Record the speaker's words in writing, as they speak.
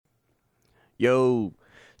Yo,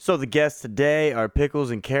 so the guests today are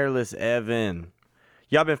Pickles and Careless Evan.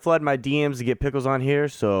 Y'all been flooding my DMs to get Pickles on here,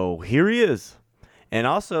 so here he is. And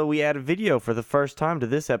also, we added video for the first time to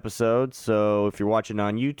this episode, so if you're watching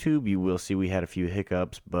on YouTube, you will see we had a few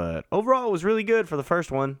hiccups, but overall, it was really good for the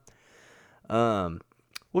first one.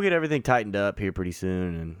 We'll get everything tightened up here pretty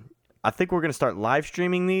soon, and I think we're going to start live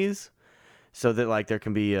streaming these so that there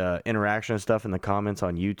can be interaction and stuff in the comments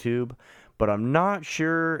on YouTube. But I'm not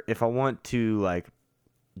sure if I want to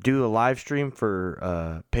do a live stream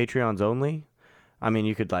for Patreons only. I mean,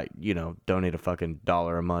 you could donate a fucking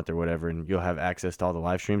 $1 a month or whatever, and you'll have access to all the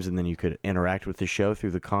live streams, and then you could interact with the show through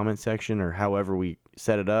the comment section or however we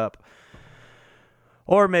set it up.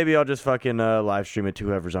 Or maybe I'll just fucking live stream it to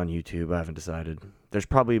whoever's on YouTube. I haven't decided. There's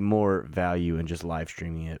probably more value in just live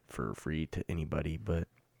streaming it for free to anybody, but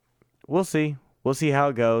we'll see. We'll see how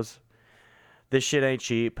it goes. This shit ain't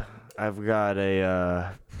cheap. I've got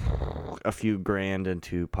a few grand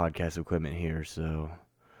into podcast equipment here, so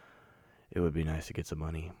it would be nice to get some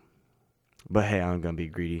money. But hey, I'm gonna be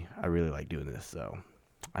greedy. I really like doing this, so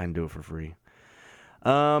I can do it for free.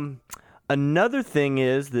 Another thing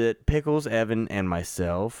is that Pickles, Evan, and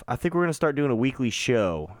myself, I think we're gonna start doing a weekly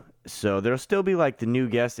show. So there'll still be the new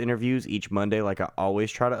guest interviews each Monday, like I always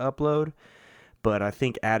try to upload. But I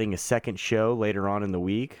think adding a second show later on in the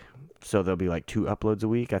week, so there'll be 2 uploads a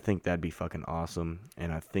week. I think that'd be fucking awesome,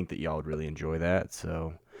 and I think that y'all would really enjoy that.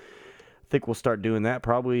 So I think we'll start doing that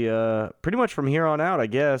probably pretty much from here on out, I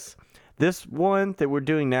guess. This one that we're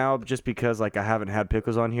doing now, just because I haven't had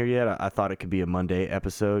Pickles on here yet, I thought it could be a Monday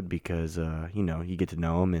episode because you get to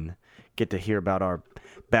know them and get to hear about our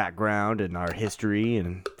background and our history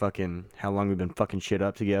and fucking how long we've been fucking shit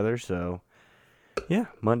up together. So yeah,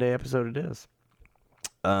 Monday episode it is.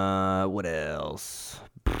 What else?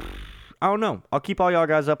 I don't know. I'll keep all y'all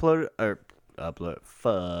guys I'll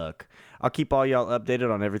keep all y'all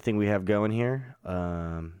updated on everything we have going here.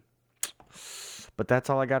 But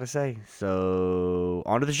that's all I got to say. So,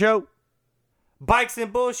 on to the show. Bikes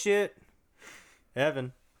and bullshit.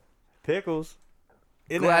 Evan. Pickles.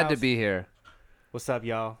 Glad to be here. What's up,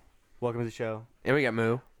 y'all? Welcome to the show. And we got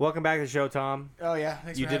Moo. Welcome back to the show, Tom. Oh yeah,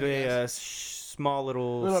 thanks You for did having me, a guys. small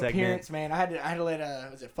little Little segment. appearance, man. I had to let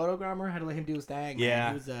was it Photogrammer? I had to let him do his thing.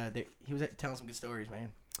 Yeah. Man. He was telling some good stories,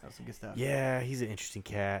 man. That was some good stuff. Yeah, he's an interesting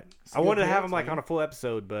cat. Some I good wanted to have him pics, man. on a full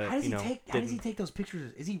episode, but How does he didn't. How does he take those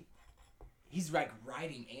pictures? He's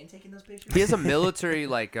writing and taking those pictures? He has a military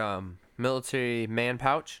military man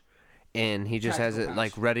pouch, and he just has it Tactical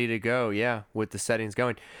pouch. ready to go. Yeah, with the settings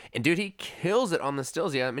going. And dude, he kills it on the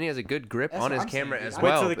stills. Yeah, I mean he has a good grip That's on what his I'm camera saying, as dude.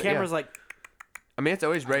 well. Wait, so the but camera's yeah. I mean it's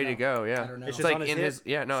always ready to go. Yeah, I don't know. it's It's just like on his in hip? his.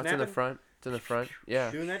 Yeah, no, it's in the Snapping? front. It's in the front.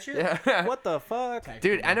 Yeah. doing that shit? Yeah. What the fuck?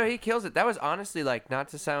 Dude, I know he kills it. That was honestly not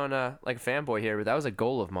to sound like a fanboy here, but that was a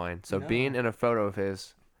goal of mine. So No. being in a photo of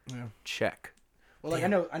his, Yeah. check. Well, I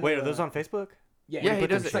know. Wait, are those on Facebook? Yeah, he put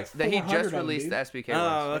does them it. shit. That he 400 just of them, released dude. the SBK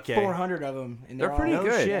Oh, ones. okay. 400 of them. And They're pretty all,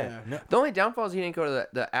 good. shit. Yeah. No. The only downfall is he didn't go to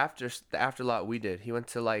the after lot we did. He went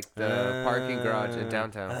to the parking garage in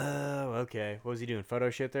downtown. Oh, okay. What was he doing? Photo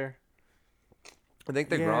shit there? I think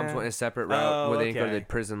the yeah. Groms went a separate route where they didn't go to okay. the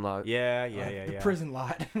prison lot. Yeah. The prison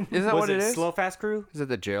lot. Is that Was what it it is? Slow Fast Crew? Is it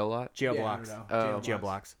the jail lot? Jail Yeah, I Blocks. don't know. Jail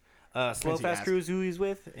Blocks. Slow Depends who you Fast ask. Crew is who he's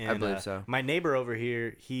with. And, believe so. My neighbor over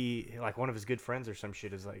here, he one of his good friends or some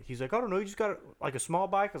shit is he's like, I don't know, you just got a small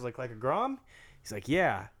bike. I was like a Grom? He's like,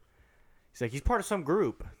 yeah. He's like, he's part of some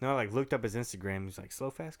group. And I looked up his Instagram. He's like,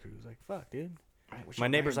 Slow Fast Crew. I was like, fuck, dude. My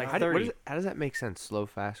neighbor's like How 30. does that make sense? Slow,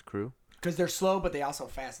 fast crew? Because they're slow, but they also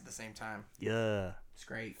fast at the same time. Yeah. It's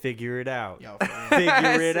great. Figure it out. Yo,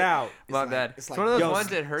 Figure it out. My like- bad. it's It's like, one of those yo, ones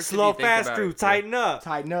that hurts Slow if you think Fast about Crew, it. tighten up.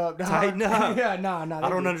 tighten up. dog. Tighten up. Yeah, nah. I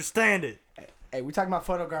don't understand it. Hey, we talking about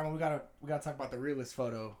Photogrammer. We gotta talk about the realest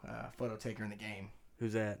photo taker in the game.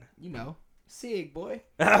 Who's that? You know, Sig boy.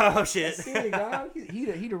 Oh, shit. Sig, dog. He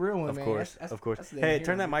the real one, Of man. course, That's- of course. that's the Hey, hero,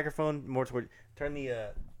 turn that dude. microphone more toward. Turn the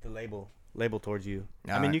label towards you. I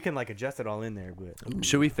mean, Alright. you can adjust it all in there, but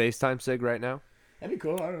Should we FaceTime Sig right now? That'd be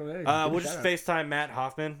cool. I don't know. Hey, we'll give a just shout out. FaceTime Matt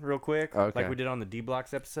Hoffman real quick, Okay. like we did on the D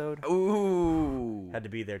Blocks episode. Ooh. Had to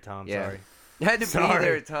be there, Tom. Yeah. Sorry. Had to Sorry. be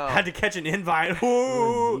there, Tom. Had to catch an invite.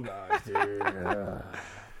 Ooh.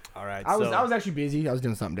 All right. I was so, I was actually busy. I was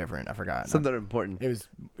doing something different. I forgot. Something important. It was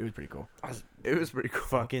pretty cool. It was pretty cool.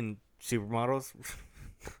 fucking supermodels.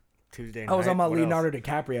 Tuesday night. I was on my What Leonardo else?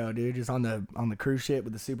 DiCaprio, dude, just on the cruise ship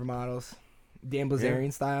with the supermodels, Dan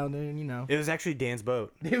Blazarian style, dude. You know. It was actually Dan's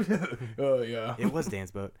boat. Oh yeah. It was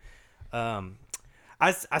Dan's boat. I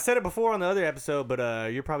I said it before on the other episode,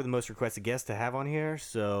 but you're probably the most requested guest to have on here.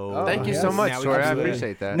 So Thank you yes. so much, Now we Tori. can I do it.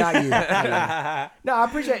 appreciate that. Not you. No, I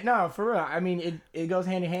appreciate. No, for real. I mean, it goes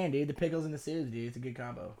hand in hand, dude. The pickles and the Suze, dude. It's a good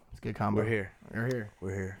combo. It's a good combo. We're here. We're here.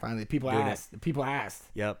 We're here. Finally, people Doing asked. The people asked.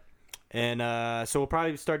 Yep. And so we'll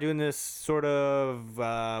probably start doing this sort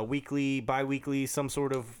of weekly, bi-weekly, some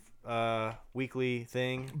sort of weekly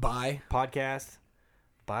thing. Bye. Podcast.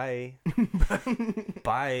 Bye.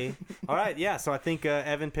 Bye. All right. Yeah. So I think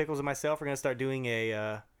Evan, Pickles, and myself are going to start doing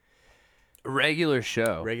a Regular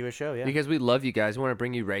show. regular show. Yeah. Because we love you guys. We want to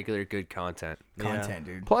bring you regular, good content. Content,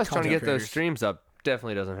 dude. Plus, trying to Content get those creators. streams up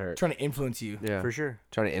definitely doesn't hurt. Trying to influence you. Yeah. For sure.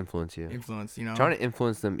 Trying to influence you. Influence, you know. Trying to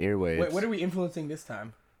influence them earwaves. Wait, what are we influencing this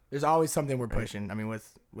time? There's always something we're pushing. I mean,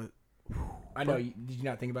 with I know. Did you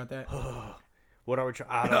not think about that? What are we trying?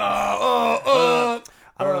 I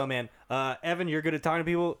don't know, man. Evan, you're good at talking to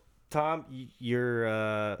people. Tom, your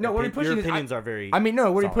No, what are we pushing your is- opinions are very. I mean,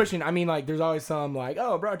 no. What are you solid. pushing? I mean, like, there's always some like,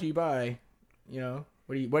 oh, brought to you by, you know,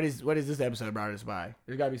 what is this episode brought us by?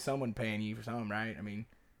 There's got to be someone paying you for something, right? I mean,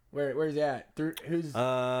 where's that? Who's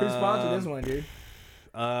sponsored this one, dude?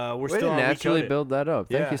 We're Way still to on naturally WeCode It. build that up.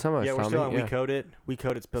 Thank you so much, Yeah, we're Tommy. still on Yeah. WeCode It.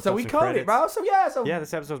 WeCode It's built So up we some coded, credits. bro. So yeah, so Yeah,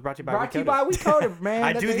 this episode is brought to you by brought to you WeCode by It. we coded, man.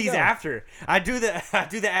 I There do you these go. after. I do the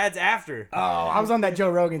ads after. Oh, I was on that Joe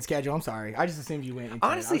Rogan schedule. I'm sorry. I just assumed you went. Into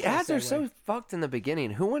Honestly, it. I was ads gonna are segue. so fucked in the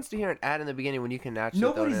beginning. Who wants to hear an ad in the beginning when you can naturally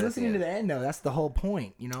Nobody's throw it in listening to at the end though. That's the whole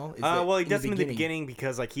point, you know. is that Well, he in does them in the beginning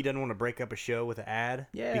because like he doesn't want to break up a show with an ad.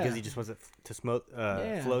 Yeah. Because he just wants it to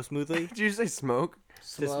Yeah. flow smoothly. Did you say smoke? To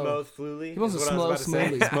Slow. smoke smoothly. He wants is to what I was slow about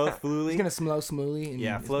to say. smoothly. Smoke smoothly. He's gonna slow smoothly. And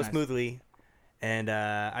Yeah, it's flow nice. smoothly. And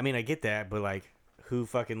I mean, I get that, but like, who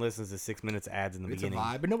fucking listens to 6 minutes ads in the It's a beginning?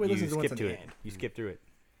 vibe, but nobody you listens to what's skip on to the it. end. You skip through it.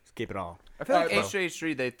 Skip it all. I feel like Alright,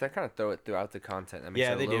 H3H3, they kind of throw it throughout the content. That makes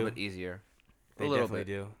Yeah, it a they little do. bit easier. They a little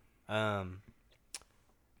definitely bit. do.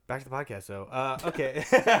 Back to the podcast, though.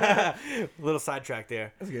 Okay. Little sidetrack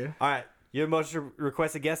there. That's good. All right. You're the most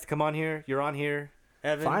requested guest to come on here. You're on here.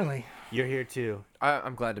 Evan. Finally. You're here too.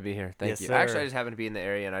 I'm glad to be here. Thank Yes, you. sir. Actually, I just happened to be in the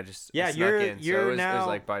area, and I just Yeah, snuck you're- in, so you're it was now-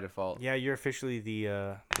 like by default. Yeah, you're officially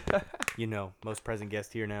the, most present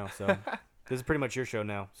guest here now. So this is pretty much your show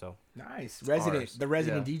now. So Nice. ours. The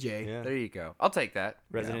resident Yeah. DJ. yeah, There you go. I'll take that.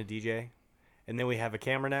 resident DJ. And then we have a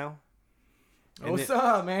camera now. Oh, And what's then,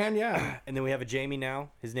 up, man? Yeah. and then we have a Jamie now.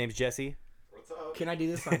 His name's Jesse. Can I do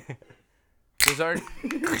this one? Does our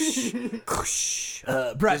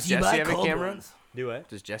Brought Does Jesse have a camera? Do it.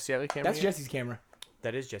 Does Jesse have a camera? That's yet? Jesse's camera.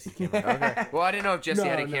 That is Jesse's camera. Okay. Well, I didn't know if Jesse No,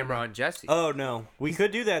 had a no, camera on Jesse. Oh no, we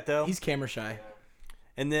could do that though. He's camera shy.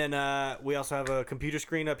 And then we also have a computer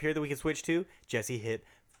screen up here that we can switch to. Jesse hit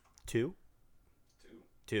two.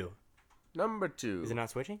 Number 2. Is it not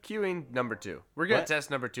switching? Queuing number 2. We're gonna What? test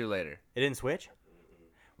number 2 later. It didn't switch.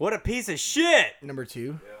 What a piece of shit! Number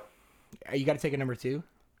 2. Yeah. You got to take a number 2.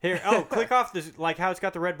 Here, oh, click off this, like how it's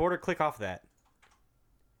got the red border. Click off that.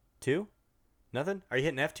 2? Nothing. Are you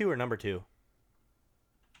hitting F2 or number 2?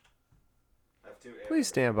 Please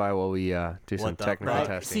stand by while we do some What the technical fuck?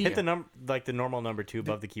 testing. See- Hit the the normal number 2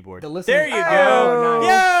 above the keyboard. the listeners- There you Oh, go. nice.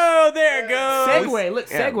 Yo, there it goes. Segue. Look,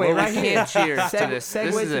 Yeah, segue well, right we here. can't cheers to Seg- this. segue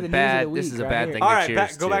This is to a the news bad. of the This week is a right bad here. thing. All to right,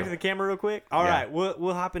 cheers go to. back to the camera real quick. All Yeah. right,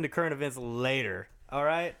 we'll hop into current events later. All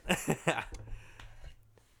right.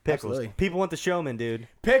 Pickles. Absolutely. People want the showman, dude.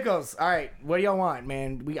 Pickles. All right, what do y'all want,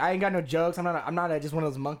 man? I ain't got no jokes. I'm not just one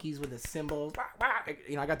of those monkeys with the cymbals.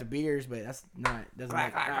 You know, I got the beers, but that's not doesn't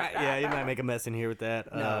make. Yeah, you might make a mess in here with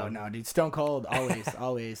that. No, dude. Stone Cold, always,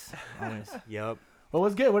 always, always. Yep. Well,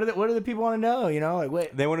 what's good? What do the people want to know? You know, like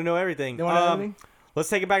what? They want to know everything. They want to know everything. Let's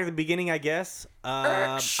take it back to the beginning, I guess.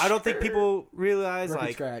 I don't think people realize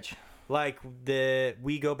Record scratch. like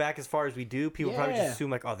we go back as far as we do. People probably Yeah. just assume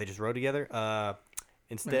like, oh, they just rode together.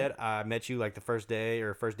 Instead, I met you like the first day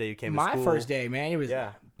you came to My school. first day, man. It was.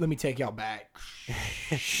 Yeah. Let me take y'all back.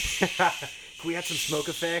 Can we have some smoke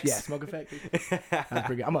effects? Yeah, smoke effect. That's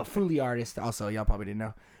pretty good. I'm a Foley artist, also. Y'all probably didn't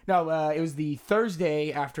know. No, it was the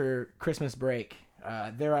Thursday after Christmas break.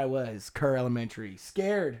 There I was, Kerr Elementary,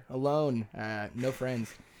 scared, alone, no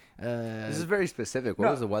friends. This is very specific. What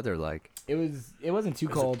No. was the weather like? It wasn't too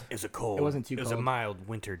cold. It was a cold. It wasn't too It was a cold. mild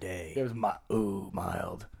winter day. It was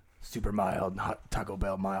mild, super mild, hot Taco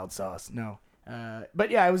Bell mild sauce. No,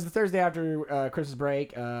 but yeah, it was the Thursday after Christmas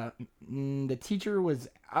break. The teacher was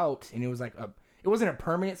out, and it was like it wasn't a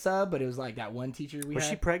permanent sub, but it was like that one teacher we Was had.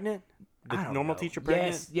 she pregnant? The I don't normal know. teacher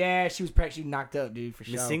pregnant? Yes, yeah, she was pregnant. She knocked up, dude, for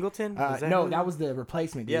sure. Miss Singleton? Was No, who- that was the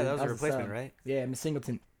replacement. Dude. Yeah, that was a the replacement, sub. right? Yeah, Miss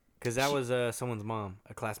Singleton. Because that was someone's mom,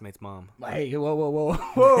 a classmate's mom. Hey, whoa, whoa, whoa,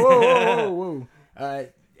 whoa, whoa, whoa, whoa.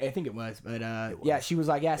 I think it was, but yeah, she was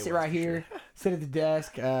like, yeah, sit right here. sit at the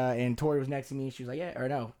desk, and Tori was next to me. She was like, "Yeah," or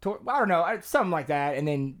no, I don't know, something like that. And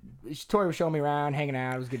then Tori was showing me around, hanging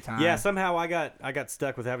out. It was a good time. Yeah, somehow I got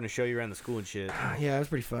stuck with having to show you around the school and shit. Yeah, it was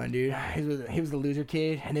pretty fun, dude. He was the loser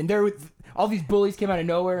kid, and then all these bullies came out of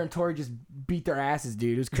nowhere, and Tori just beat their asses,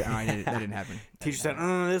 dude. It was that didn't happen. Teacher said,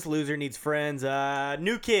 "This loser needs friends.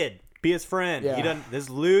 New kid, be his friend. Yeah. He doesn't. This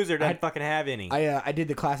loser doesn't fucking have any." I did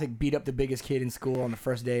the classic beat up the biggest kid in school on the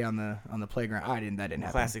first day on the playground. That didn't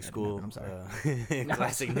happen. Classic That didn't school. happen. I'm sorry.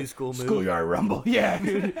 Classic new school move. Schoolyard rumble. Yeah,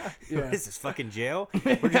 dude. Yeah. What is this, fucking jail?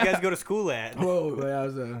 Where'd you guys go to school at? Whoa, that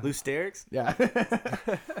was Lou Stericks? Yeah.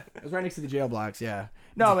 It was right next to the jail blocks, yeah.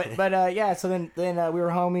 No, but yeah, so then we were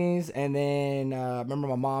homies, and then remember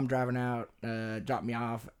my mom driving out, dropped me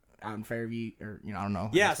off out in Fairview, or I don't know.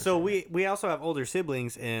 Yeah, so we also have older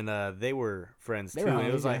siblings, and they were friends too. were And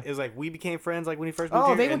homies, it was like we became friends like when we first moved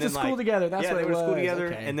here. Oh, they went and to then, school like, together. That's yeah, what they it went to school was. together,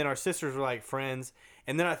 Okay. and then our sisters were like friends.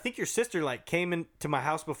 And then I think your sister like came into my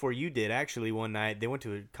house before you did. Actually, one night they went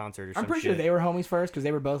to a concert or something. I'm pretty sure they were homies first because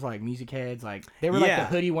they were both like music heads. Like they were like the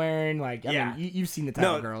hoodie wearing. Like I mean, you've seen the type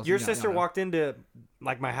of girls. Your you know, sister you know. walked into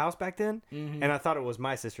like my house back then, and I thought it was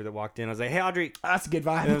my sister that walked in. I was like, "Hey, Audrey," That's a good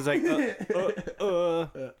vibe. and I was like,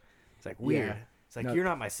 It's like weird. Yeah. It's like No. you're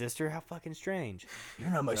not my sister. How fucking strange. You're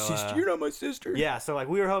not my sister. You're not my sister. Yeah, so like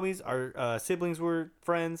we were homies. Our siblings were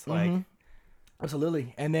friends. Like,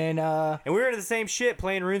 Absolutely. And then and we were into the same shit,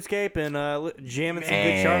 playing RuneScape and jamming some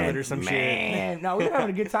Good Charlotte or some shit. Man, no, we were having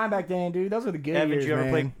a good time back then, dude. Those were the good Evan, years, did you ever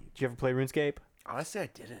man. play? Did you ever play RuneScape? Honestly, I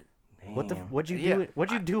didn't. What'd you Yeah. do?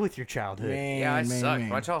 What'd you do with your childhood? Man, Yeah, I man, sucked. man.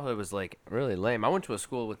 My childhood was like really lame. I went to a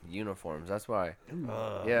school with uniforms. That's why.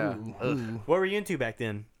 Yeah. Ugh. What were you into back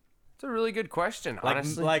then? It's a really good question. Like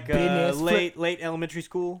honestly, Business, late elementary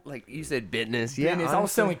school. like you said, business. Yeah, Yeah, I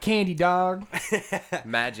was selling candy, dog.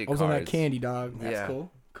 magic I was cards. on that candy, dog. That's Yeah.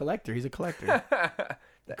 cool. Collector. He's a collector.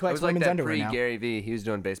 It Collects was like women's that underwear now. pre-Gary V. He was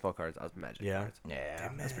doing baseball cards. I was magic Yeah. cards. Yeah,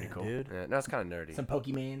 that's pretty cool. Dude. Yeah, no, it's kind of nerdy. Some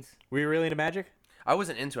Pokemans. Were you really into Magic? I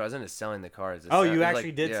wasn't into it. I was into selling the cards. Oh, It you was actually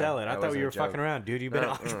like- did yeah, sell it. I that thought wasn't you a were fucking joke. around, dude. You've been an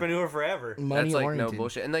No, entrepreneur forever. Money That's like oriented. no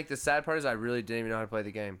bullshit. And like the sad part is I really didn't even know how to play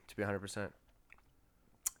the game, to be 100%.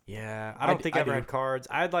 Yeah, I don't think I I ever do. had cards.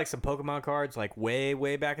 I had like some Pokemon cards, like way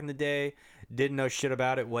back in the day. Didn't know shit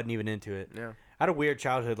about it. Wasn't even into it. Yeah. I had a weird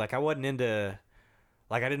childhood. Like I wasn't into,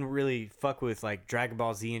 like I didn't really fuck with like Dragon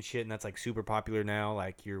Ball Z and shit, and that's like super popular now.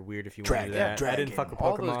 Like you're weird if you want to do that. I didn't fuck with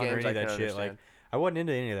All those Pokemon or games any I of that can shit. Like understand. I wasn't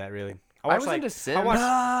into any of that really. I watched, was like, into Sims. I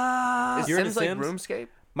watched Is You're into Sims like Sims? RuneScape?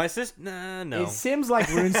 my sister. Nah, no. It Sims like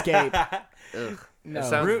RuneScape. Ugh. No. It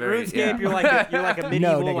sounds very, RuneScape, yeah. you're like a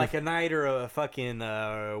medieval, negative. like a knight or a fucking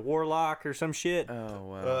warlock or some shit. Oh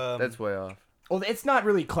wow, that's way off. Well, it's not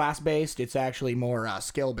really class based. It's actually more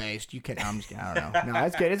skill based. You can. I'm just. I don't know. No,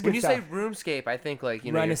 it's good. It's good When you stuff. say RuneScape, I think like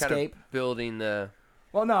you're kind Runescape. of building the.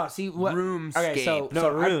 Well, no. See what? Okay, so RuneScape. No, so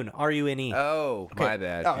Rune, R-U-N-E. Oh, my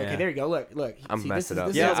bad. Oh, okay. Yeah. There you go. Look. I'm See, messed this it is- up.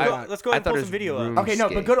 this Yeah, is I- about- let's go I ahead and thought pull it some was video up. Rune- Okay, no,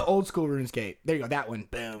 but RuneScape. go to old school RuneScape. There you go. That one.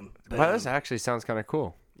 Boom. boom. Wow, this actually sounds kind of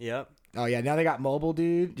cool. Yep. Oh yeah. Now they got mobile,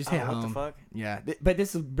 dude. Just hit Oh, what home. the fuck? Yeah. But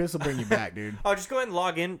this will bring you back, dude. Oh, just go ahead and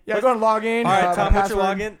log in. Yeah. Go and log in. All right, my Tom, what's your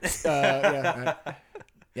password. login? Yeah.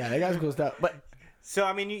 Yeah. They got some cool stuff. But So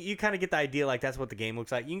I mean, you kind of get the idea. Like that's what the game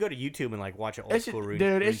looks like. You can go to YouTube and like watch an old it's just, school Rune.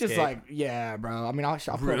 dude. It's just RuneScape. like, yeah, bro. I mean, I'll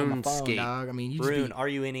put it on my phone, RuneScape. dog. I mean, you just Rune, be,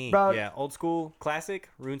 R-U-N-E. Bro. Yeah, old school, classic,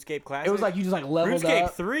 RuneScape classic. it was like you just like leveled RuneScape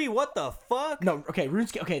up. 3. What the fuck? No, okay,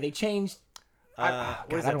 RuneScape. Okay, they changed. What is God, I that?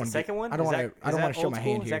 don't The wanna second get- one? I don't Is want that- to. I is don't that want to show old my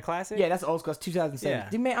school? hand Is here. that classic? Yeah, that's old school. It's 2007. Yeah.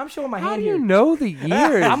 Dude, man, I'm showing my How hand do you here. know the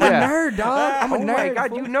years? I'm a nerd, dog. I'm a Oh nerd. my god,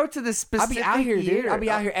 fool. you know to the I'll specific be out here, dude. year. I'll be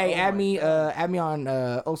out here. Hey, Oh add my me. God. Add me on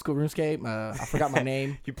old school RuneScape. I forgot my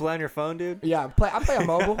name. You play on your phone, dude? Yeah, I play on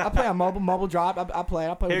mobile. I play on mobile. Mobile drop. I play.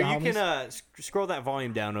 I play Here, with the you homies. can scroll that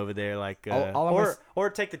volume down over there, like, All I'm gonna or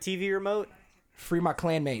take the TV remote. Free my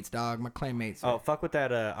clanmates, dog. My clanmates. Oh, fuck with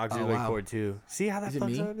that auxiliary wow. cord too. See how that Is it fucks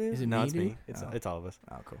me? up, dude? Is it no, me, it's dude? me. It's Oh. it's all of us.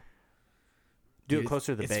 Oh, cool. Do Dude, it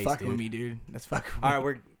closer to the it's base, fucking dude. with me, dude. That's fucking. With All me. right,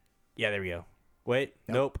 we're. Yeah, there we go. Wait,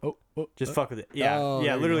 nope. Oh, Just fuck with it. Yeah, Oh, yeah.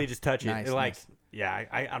 there you Literally, go. just touch it. Nice, It, like, nice. yeah.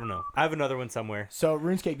 I don't know. I have another one somewhere. So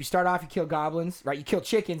RuneScape, you start off, you kill goblins, right? You kill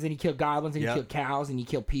chickens, and you kill goblins, and Yep. you kill cows, and you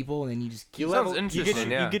kill people, and then you just You keep. Sounds level. You get interesting,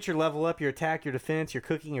 your, yeah. you get your level up, your attack, your defense, your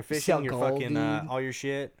cooking, your fishing, Sell your gold, fucking dude. all your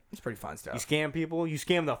shit. It's pretty fun You stuff. scam people. You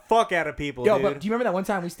scam the fuck out of people, Yo, dude. but do you remember that one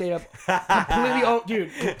time we stayed up completely? Oh, dude,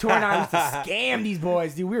 Tori and I used to scam these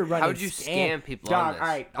boys, dude. We were running. How would you scam people on Dog, this? all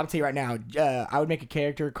right, I'll tell you right now. I would make a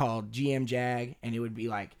character called GM Jag, and it would be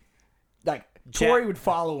like Tori would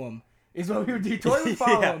follow him. Is what we would do. Tori would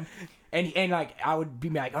follow Yeah. him, and like I would be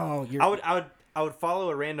like, oh, you're. I would I would follow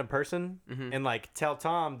a random person and like tell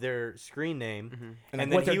Tom their screen name, and like then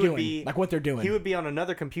what they're he would doing. be Like what they're doing. He would be on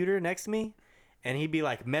another computer next to me, and he'd be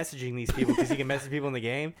like messaging these people because he can message people in the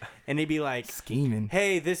game, and he'd be like, scheming.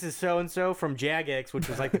 "Hey, this is so and so from Jagex, which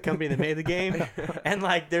was like the company that made the game, and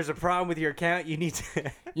like there's a problem with your account. You need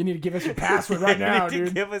to You need to give us your password right now, you need to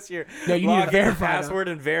dude. give us your No, you need to login verify that. password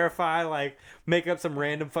and verify, like make up some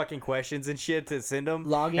random fucking questions and shit to send them.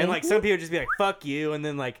 Log in. And like some people just be like, "Fuck you," and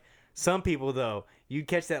then like some people though. You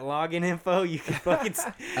catch that login info, you could fucking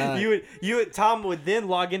Tom would then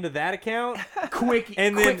log into that account Quick,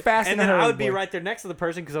 and quick, then fast, and in a then hurry, I would be boy. right there next to the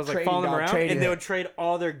person because I was like Trading, following them dog, around, trading and they it. would trade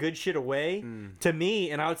all their good shit away to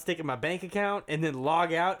me, and I would stick in my bank account and then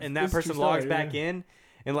log out, and that This is person true logs story, back in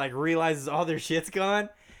and like realizes all their shit's gone,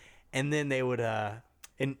 and then they would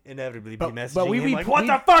inevitably be But messaging we- him we- like, "What we-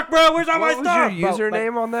 the fuck, bro? Where's all my What was stuff?" your Bro,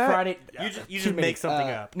 username on that? Friday. You just too make many. something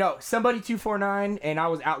up. No, somebody 249, and I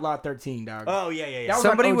was Outlaw 13, dog. Oh yeah, yeah, yeah. That was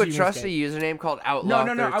Somebody on would OG trust a Wednesday. username called Outlaw.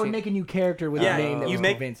 No. I would 13. make a new character with Yeah, a name that you was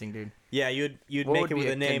make- convincing, dude. Yeah, you'd What make would it be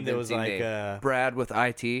with a name that was convincing like name? Brad with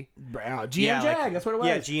IT. GM yeah, Jag, like- that's what it was.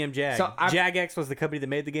 Yeah, GM Jag. So I'm- Jagex was the company that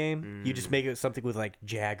made the game. You just make it something with like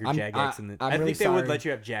Jag or I'm- Jagex in the. I'm I really think they would sorry. let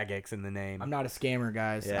you have Jagex in the name. I'm not a scammer,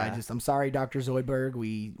 guys. Yeah. I'm sorry, Dr. Zoidberg.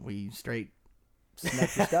 We straight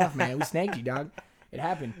snuck your stuff, man. We snagged you, dog. It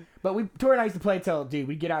happened. But Tori and I used to play till, dude,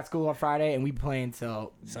 we'd get out of school on Friday and we'd play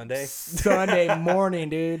until Sunday. Sunday morning,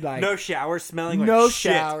 dude. Like No shower, smelling like no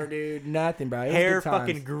shit. shower, dude. Nothing, bro. It was Hair good times.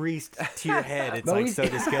 fucking greased to your head. It's But like we- so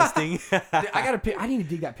disgusting. Dude, I need to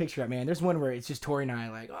dig that picture up, man. There's one where it's just Tori and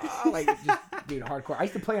I, just dude, hardcore. I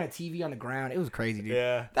used to play on a TV on the ground. It was crazy, dude.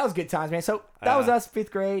 Yeah. That was good times, man. So that was us,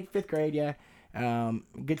 fifth grade, yeah.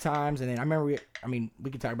 Good times, and then I remember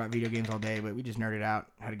we could talk about video games all day, but we just nerded out,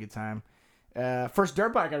 had a good time. First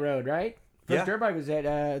dirt bike I rode, right? First Yeah. dirt bike was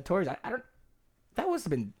at Tori's. I don't. That must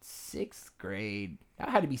have been sixth grade. That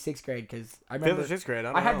had to be sixth grade because I remember Fifth or sixth grade. I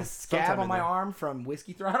don't I had know. the scab Sometime on in my there. arm from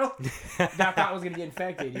whiskey throttle. that I thought was gonna get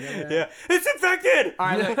infected. You know that? Yeah, it's infected. All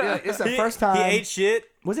right, it's the first time. He ate shit.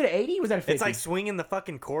 Was it an 80? Was that a 50? It's like swinging the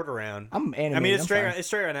fucking cord around. I'm animated. I mean, it's I'm straight. sorry. Right, it's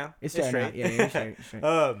straight right now. It's straight. Now. Yeah, it's straight. It's straight.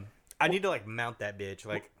 I need to like mount that bitch.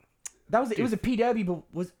 Like, That was it. Was a PW,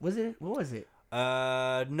 but was it? What was it?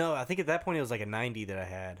 no, I think at that point it was like a 90 that I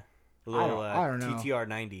had. A little I don't know. TTR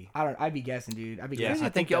 90. I'd be guessing, dude. I'd be Yeah, guessing. I I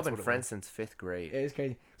think think y'all that's been what it friends since fifth grade. It's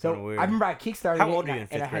crazy. So Kinda weird. I remember I kickstarted. How it old are and you in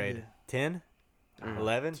I- and I fifth had grade? to- 10?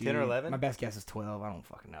 11? 10 or Dude, 11? My best guess is 12. I don't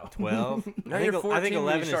fucking know. 12? No, I think, you're 14 I think when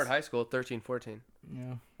 11 you start is high school. 13, 14,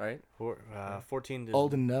 Yeah. right? 14 to...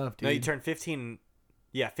 Old enough, dude. No, you turn 15...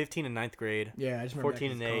 Yeah, 15 in 9th grade. Yeah, I just remember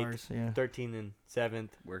 14 that and 8. 'cause cars, Yeah. 13 and 7th.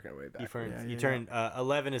 Working our way back. You turn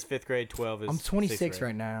 11 is 5th grade, 12 is I'm 26 6th right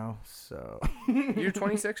grade. now, so You're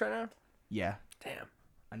 26 right now? yeah. Damn.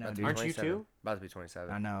 I know, That's dude. Aren't you 27. too? About to be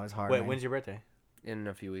 27. I know it's hard. Wait, man. when's your birthday? In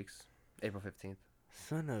a few weeks. April 15th.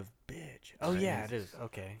 Son of bitch. Oh, yeah, it is.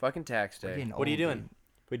 Okay. Fucking tax We're day. getting What are you old, doing? dude.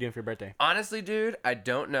 What are you doing for your birthday? Honestly, dude, I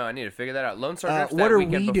don't know. I need to figure that out. Lone Star Drift's What that are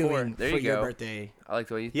weekend we before. doing There for you your go. birthday? I like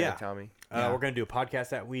the way you think, Yeah. Tommy. Yeah. We're going to do a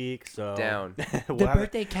podcast that week, so... Down. we'll The have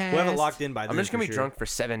birthday cast. We'll have it locked in by then. I'm just going to for be sure. drunk for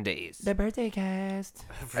 7 days. The birthday cast.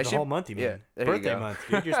 For I the should- whole month, you mean? yeah, there you Birthday go. month,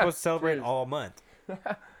 dude. You're supposed to celebrate Cheers. all month.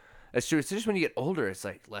 That's true. It's just when you get older, it's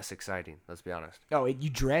like less exciting. Let's be honest. Oh, you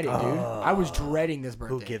dread it, dude. I was dreading this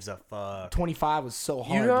birthday. Who gives a fuck? 25 was so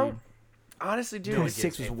hard, You know, dude. honestly, dude, 26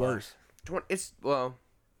 was gives a worse. it's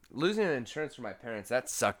losing insurance for my parents. That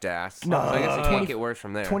sucked ass. No, so I guess it 20 can't get worse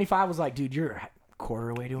from there. 25 was like, dude, you're a quarter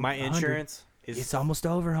away to My 100. insurance is... It's almost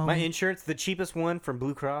over, homie. My insurance, the cheapest one from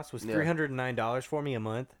Blue Cross was Yeah. $309 for me a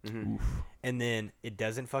month. Mm-hmm. And then it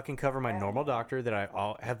doesn't fucking cover my normal doctor that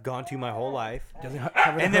I have gone to my whole life. Doesn't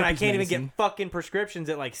cover the And then I herpes can't even medicine. get fucking prescriptions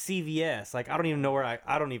at like CVS. Like I don't even know where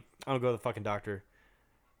I don't go to the fucking doctor.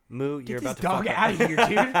 Moo, you're Get about this to dog fucking out of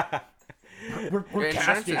here, dude. We're Your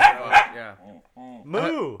insurance casting. is yeah.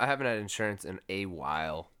 Moo. I haven't had insurance in a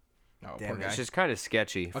while. Oh, Damn poor it. guy. It's just kind of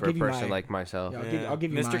sketchy for a give you person my- like myself. Yeah, Yeah. I'll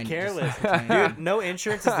give you Mr. mine. Careless. Just- Dude, no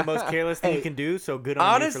insurance is the most careless thing you Hey. can do. So good on you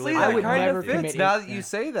for Honestly, living I that would that kind life. never of fits commit now it. that you Yeah.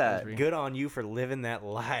 say that. Good on you for living that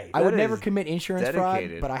life. I would That never is commit insurance fraud,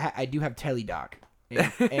 dedicated. but I do have TeleDoc.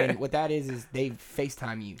 And what that is they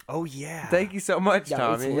FaceTime you. Oh yeah. Thank you so much,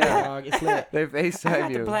 Yeah, it's Tommy. lit, Yeah. dog. It's lit. They I FaceTime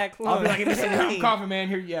got the you. black I'll lung. be like, Give me some I'm weed. coughing, man.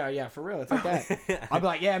 Here, yeah, for real. It's like that. I'll be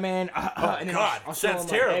like, yeah, man. And then God, I'll show sounds him,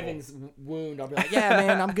 terrible. Like, Evan's wound. I'll be like, yeah,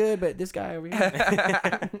 man, I'm good, but this guy over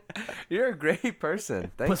here. You're a great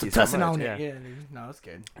person. Thank Put some you so tussin much. on yeah. it. Yeah, dude. No, it's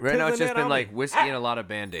good. Right now, it's Put just that been on like me. whiskey and a lot of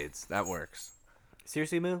Band-Aids. That works.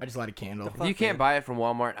 Seriously, Moo? I just light a candle. If you can't buy it from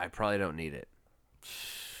Walmart, I probably don't need it.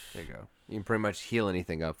 There you go. You can pretty much heal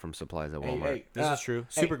anything up from supplies at Walmart. This is true.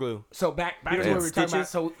 Super glue. So back to what we were talking about.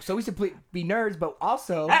 So we used to be nerds, but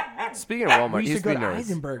also Speaking of Walmart, we used to go to nerds.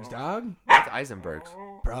 Eisenberg's, dog. What's Eisenberg's?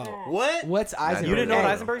 Bro, What? what's Eisenberg? You didn't know what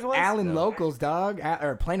Hey, Eisenberg's was? Allen Locals, dog,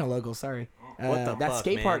 or Plano Locals. Sorry. What the that fuck,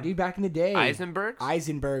 skate park, man? dude, back in the day. Eisenberg's?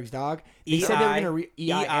 Eisenberg's, dog. They said they were gonna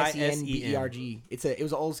E-I-S-E-N. It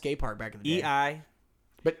was an old skate park back in the day. E-I.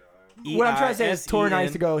 But what I'm trying to say is, Tori and I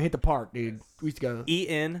used to E-I-S-E-N. go hit the park, dude. We used to go.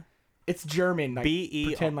 E-N. It's German. Like, B-E-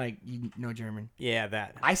 pretend like you know German. Yeah,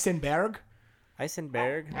 that. Eisenberg.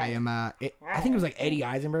 Eisenberg. I am. I think it was like Eddie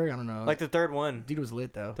Eisenberg. I don't know. Like the third one. dude was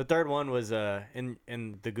lit though. The third one was in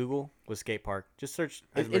the Google was skate park. Just search.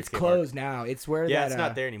 Eisenberg It's skate closed now. It's where Park. Yeah, that, it's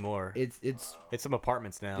not there anymore. It's Some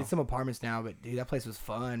apartments now. some apartments now, but dude, that place was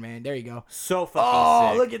fun, man. There you go. So fucking Oh,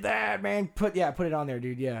 sick. look at that, man. Put it on there,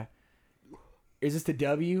 dude. Yeah. Is this the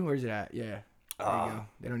W? Where's it at? Yeah. There you go.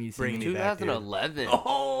 They don't need to see bring me. me back, dude. 2011.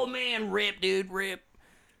 Oh man, rip, dude, rip.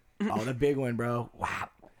 Oh, the big one, bro. Wow.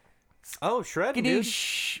 Oh, shredding, Dude, dude.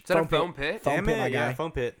 Is that a foam pit? Foam Damn pit, it, my yeah, guy.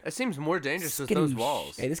 foam pit. It seems more dangerous with those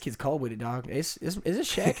walls. Hey, this kid's cold with it, dog. Is this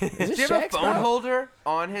Shaq? Is this Do you have a Shaq's, phone bro? holder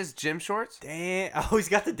on his gym shorts? Damn. Oh, he's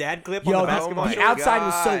got the dad clip Yo, on the the basketball. the short. outside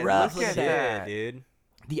was so God, rough. look at Look at Yeah, that. dude.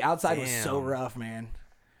 The outside was so Damn. rough, man.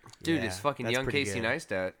 Dude, Yeah, it's fucking that's young pretty Casey good.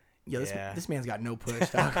 Neistat. Yo, Yeah. this man's got no push,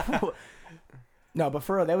 dog. No, but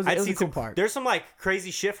for real, it was I'd a see cool some park. There's some like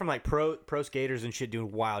crazy shit from like pro skaters and shit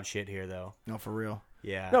doing wild shit here though. No, for real.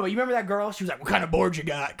 Yeah. No, but you remember that girl? She was like, "What kind of board you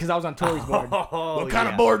got?" Because I was on Tori's board. Oh, What kind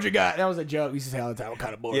yeah. of board you got? That was a joke. We used to say all the time, "What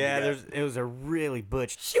kind of board?" Yeah, you got? it was a really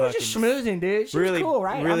butch. She was just fucking- schmoozing, dude. She really was cool,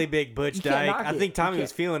 right? Really I'm- big butch you can't dyke. knock I it. think Tommy You was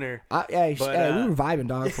can't- feeling her. Hey, But, we were vibing,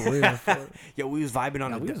 dog, for real. Yo, we was vibing on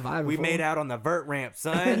Yeah, the. we was vibing, we fool. made out on the vert ramp,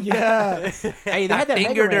 son. Yeah. Hey, they had that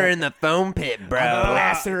mega ramp. the foam pit, bro.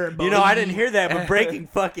 Blasted her, You know, I boy. didn't hear that, but breaking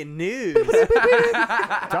fucking news.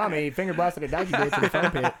 Tommy finger blasted a doggy boy to the foam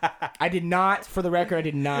pit. I did not, for the record, I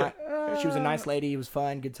did not. She was a nice lady. It was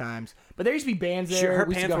fun, good times. But there used to be bands there. Sure, her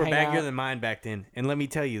We used to pants go were hang baggier out. than mine back then. And let me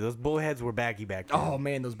tell you, those bullheads were baggy back then. Oh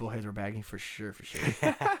man, those bullheads were baggy for sure, for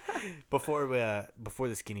sure. Before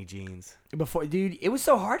the skinny jeans. Before, dude, it was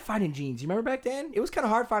so hard finding jeans. You remember back then? It was kind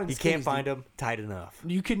of hard finding. You skinnies, can't find dude. them tight enough.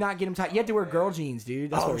 You could not get them tight. You had to wear girl jeans,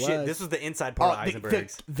 dude. That's Oh what it shit! was. This was the inside part of the,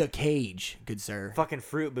 Eisenberg's. the cage, good sir. Fucking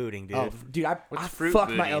fruit booting, dude. Oh, dude, I fruit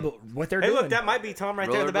fucked my booting? elbow. What they're Hey, doing? look, that might be Tom right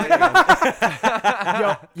there in the Rollerblading?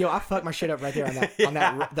 background. yo, I fucked my shit up right there on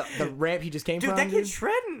that the ramp he just came Dude, from. that kid's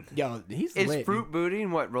shredding. Yo, he's Is lit. fruit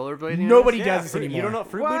booting what rollerblading Nobody is? does this fruit- anymore. You don't know what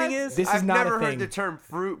fruit What? booting is? This is I've not a never heard thing. the term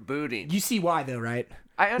fruit booting. You see why though, right?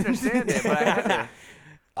 I understand it, but I had to.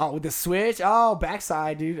 Oh, with the switch. Oh,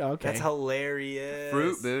 backside, dude. Okay. That's hilarious.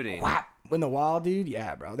 Fruit booting. Whap. In the wall, dude.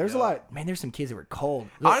 Yeah, bro. There's a lot. Man, there's some kids that were cold.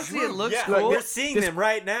 Honestly, it looks Yeah, cool. we're seeing them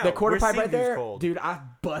right now. The quarter We're pipe seeing right who's there, cold. dude. I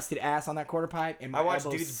busted ass on that quarter pipe, and my I watched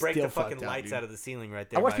elbow's dudes break still the fucking fucked up, lights dude. out of the ceiling right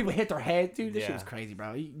there. I watched by people me. hit their head, dude. This shit Yeah. was crazy,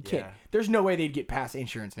 bro. You can't. Yeah. There's no way they'd get past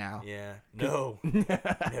insurance now. Yeah. No.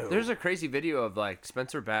 No. There's a crazy video of like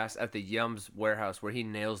Spencer Bass at the Yums warehouse where he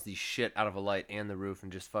nails the shit out of a light and the roof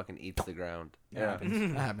and just fucking eats the ground. That Yeah.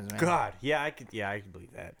 happens. That happens, man. God, yeah, I could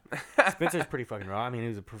believe that. Spencer's pretty fucking raw. I mean, he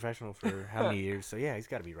was a professional for how many years? So yeah, he's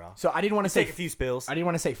got to be raw. So I didn't want to say Take a few spills. I didn't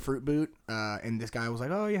want to say fruit boot, and this guy was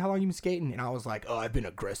like, "Oh yeah, how long you been skating?" And I was like, "Oh, I've been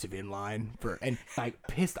aggressive inline for," and like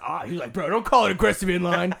pissed off. He was like, "Bro, don't call it aggressive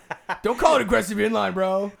inline. Don't call it aggressive inline,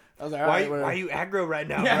 bro." I was like, "All right, whatever." Why are you aggro right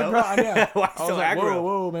now, Yeah, bro? bro. I know. Why I was so like, aggro? "Whoa,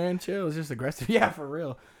 whoa, man, chill. It's just aggressive." Yeah, for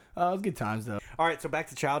real. It was good times though. All right, so back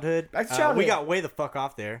to childhood. Back to We childhood. got way the fuck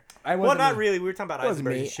off there. I Well, wasn't not me. really. We were talking about It wasn't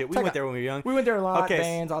Eisenberg me. and shit. We It's like went there when we were young. We went there a lot, Okay,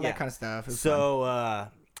 bands, all yeah. that kind of stuff. It was fun. So,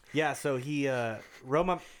 yeah, so he rode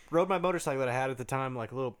my motorcycle that I had at the time,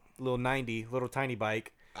 like a little 90, little tiny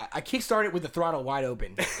bike. I kickstarted with the throttle wide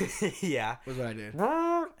open. Yeah. Was what I did.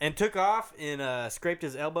 And took off and scraped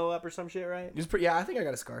his elbow up or some shit, right? It was pretty. Yeah, I think I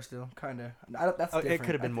got a scar still, kind of. That's Oh, it different.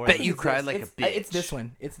 could have been I more Bet than you that. cried like a bitch. It's this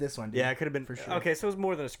one. It's this one. Dude. Yeah, it could have been for sure. Okay, so it was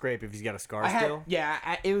more than a scrape if he's got a scar I had, still. yeah,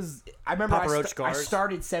 it was. I remember Papa Roach I scars?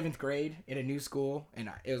 started 7th grade in a new school, and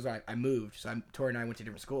it was like I moved. So Tori and I went to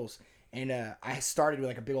different schools, and I started with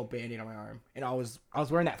like a big old band-aid on my arm, and I was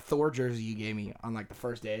wearing that Thor jersey you gave me on like the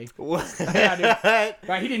first day. What? Yeah, dude.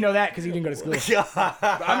 Right, he didn't know that because he didn't go to school.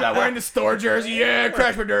 I'm not wearing the Thor jersey. Yeah,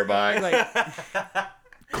 crash my dirt bike.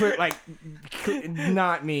 Like,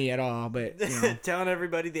 not me at all. But you know, Telling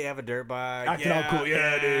everybody they have a dirt bike. acting all cool.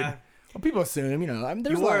 Yeah, dude. Well, people assume, I mean,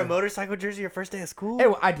 there's You a lot wore a of- motorcycle jersey your first day of school? Hey,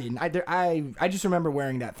 well, I didn't. I just remember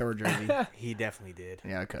wearing that Thor jersey. He definitely did.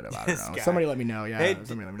 Yeah, I could have. I This don't know. guy. Somebody let me know. Yeah, Hey,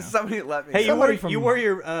 somebody let me know. Somebody let me. Hey, know. Somebody you from- wore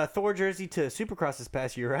your Thor jersey to Supercross this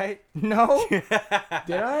past year, right? No, did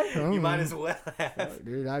I? You might as well have.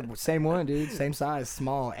 Dude, same one, dude. Same size,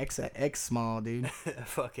 small, X small, dude.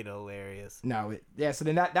 Fucking hilarious. No, yeah. So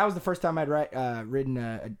then that was the first time I'd ridden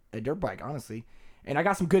a dirt bike, honestly, and I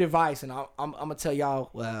got some good advice, and I'm gonna tell y'all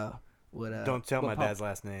what. Don't tell what my Pop- dad's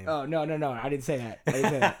last name. Oh no, I didn't say that. I didn't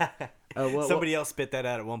say that. Somebody else spit that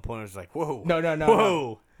out at one point. I was like, whoa. No.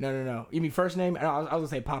 Whoa. No. You mean first name? I was gonna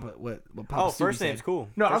say Papa. What Papa? Oh, Subi first said. name's cool.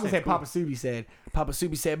 No, I was First gonna say name's Papa Subi said. Papa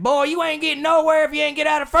Subi said, "Boy, you ain't getting nowhere if you ain't get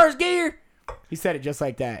out of first gear." He said it just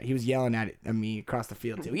like that. He was yelling at me across the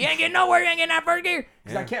field too. You ain't getting nowhere. You ain't getting out of first gear.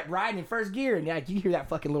 Because I kept riding in first gear, and like you hear that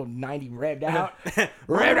fucking little 90 revved out,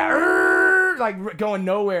 like going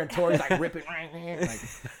nowhere, and Tori's like ripping. Like,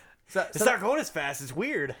 It's not going as fast. It's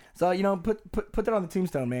weird. So put that on the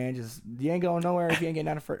tombstone, man. Just you ain't going nowhere if you ain't getting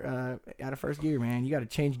out of first gear, man. You got to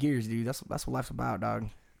change gears, dude. That's what life's about, dog.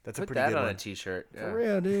 That's a Put pretty that good on one. a t-shirt. Yeah. For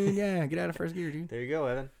real, dude. Yeah, get out of first gear, dude. There you go,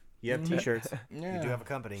 Evan. You have T-shirts. Yeah. You do have a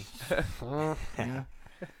company. Yeah.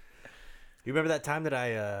 You remember that time that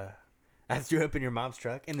I threw up in your mom's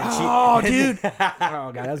truck and then Oh, she? dude. Oh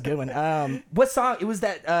god, that was a good one. What song? It was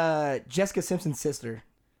that Jessica Simpson's sister,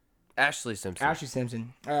 Ashley Simpson. Ashley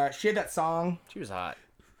Simpson. She had that song. She was hot.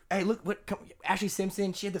 Hey, look Ashley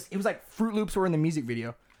Simpson. She had this. It was like Fruit Loops were in the music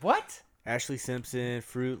video. What? Ashley Simpson,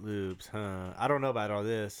 Fruit Loops, huh? I don't know about all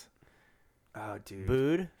this. Oh, dude.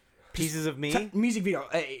 Booed? Pieces of Me? Music video.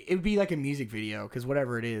 It would be like a music video because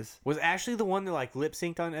whatever it is. Was Ashley the one that like lip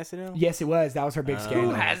synced on SNL? Yes, it was. That was her big scandal.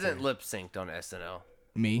 Who hasn't lip synced on SNL?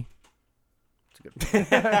 Me.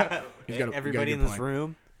 Everybody in this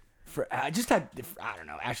room. Just had, I don't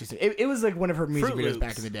know. Actually, it was like one of her music Fruit videos Loops.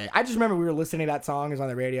 back in the day. I just remember we were listening to that song. It was on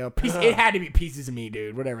the radio. It had to be Pieces of Me,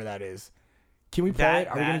 dude. Whatever that is. Can we play it?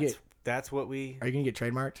 Are we gonna get? That's what we. Are you gonna get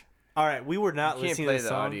trademarked? All right, we were not You can't listening play to the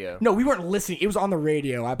the song. audio. No, we weren't listening. It was on the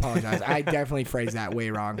radio. I apologize. I definitely phrased that way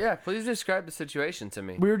wrong. Yeah, please describe the situation to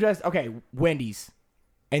me. We were just Wendy's,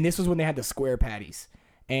 and this was when they had the square patties.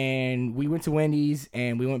 And we went to Wendy's,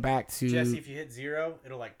 and we went back to. Jesse, if you hit 0,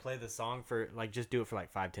 it'll like play the song for like just do it for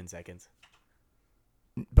like 5-10 seconds.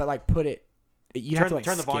 But like put it. You have to like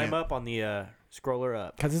turn the skip. volume up on the scroller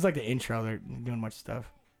up. Because it's like the intro. They're doing much stuff.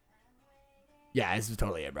 Yeah, this is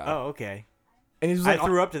totally it, bro. Oh, okay. And this was I like,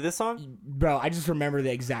 threw up to this song. bro, I just remember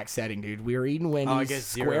the exact setting, dude. We were eating Wendy's, Oh, I guess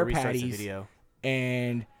 0 square restarts the patties, video.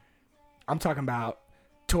 and I'm talking about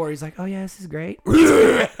Tori's like, oh yeah, this is great.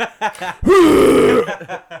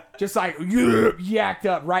 Just like yacked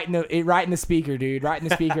up right in the speaker, dude, right in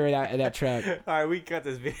the speaker of that truck. All right, we cut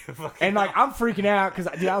this video. And like I'm freaking out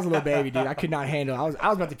because dude, I was a little baby, dude. I could not handle. I was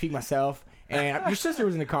about to peek myself, and your sister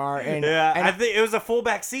was in the car, and Yeah, and I think it was a full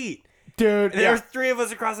back seat. dude, There yeah, was 3 of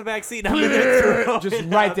us across the back seat. And I'm in there throwing just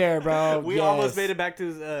up. right there, bro. We Yes. almost made it back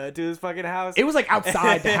to his fucking house. It was like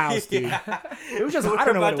outside the house, dude. Yeah. It was just We're I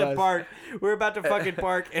don't know what about it to was. park. We're about to fucking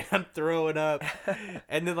park, and I'm throwing up.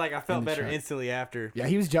 And then like I felt the better truck. instantly after. Yeah,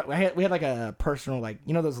 he was. We had like a personal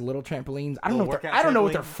those little trampolines. I don't know. Little I don't know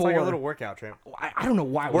what they're trampoline. It's for. like a little workout tramp. I don't know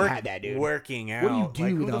why we had that, dude. Working out. What do you do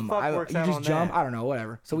Like, with who them? the fuck works you out just on jump? that? I don't know.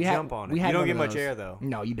 Whatever. So we Jump had. on it. We had You don't one get of much those. air, though.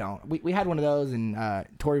 No, you don't. We had one of those, and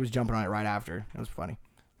Tori was jumping on it right after. It was funny.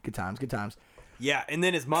 Good times. Good times. Yeah, and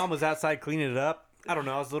then his mom was outside cleaning it up. I don't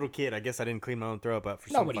know. I was a little kid. I guess I didn't clean my own throw up for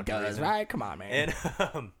some Nobody fucking does, reason. right? Come on, man.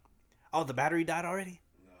 And oh, the battery died already.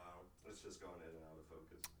 No, it's just going in and out of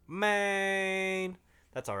focus. Man,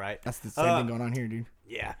 that's all right. That's the same thing going on here, dude.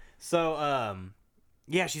 Yeah. So,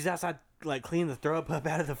 yeah, she's outside like cleaning the throw up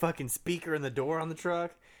out of the fucking speaker in the door on the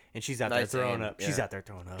truck, and she's out Nice there throwing aim, up. yeah. She's out there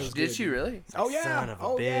throwing up. Did she really? Oh yeah. Son of a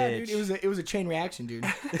oh yeah, bitch. dude. It was a chain reaction, dude.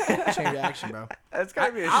 chain reaction, bro. That's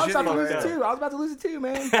gotta be a I was about to shitty lose it way. too. I was about to lose it too,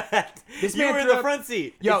 man. This You man were in threw the up- front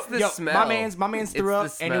seat. Yo, It's the yo, smell. my man's threw up,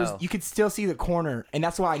 It's the and it was smell. you could still see the corner, and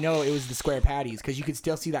that's why I know it was the square patties because you could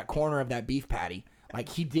still see that corner of that beef patty. Like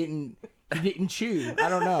he didn't chew. I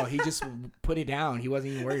don't know. He just put it down. He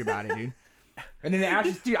wasn't even worried about it, dude. And then the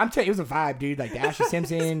Ashley, dude, I'm telling you, it was a vibe, dude. Like the Ashley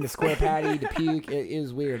Simpson, the square patty, the puke. It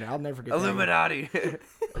was weird. I'll never forget. Illuminati.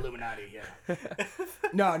 Illuminati, yeah.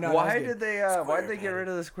 No. Why that was did good. why'd they get rid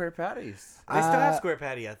of the square patties? They still have square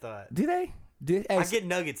patty, I thought. Do they? Hey, I get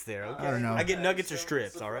nuggets there, okay? I don't know. I get nuggets or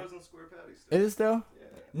strips, all right? Frozen square patties. Is it still?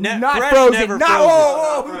 Not Fresh, frozen. never Not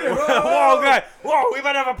frozen. whoa, God. Whoa, we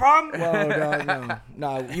about to have a problem? whoa,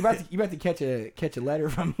 no. You about to catch a letter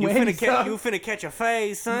from You Wendy's. finna catch a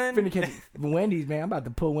phase, son. Finna catch Wendy's, man. I'm about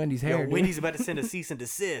to pull Wendy's hair. Yo, dude. Wendy's about to send a cease and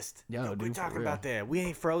desist. Yo, We're dude, for talking real. about that. We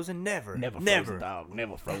ain't frozen. Never. Never frozen, dog.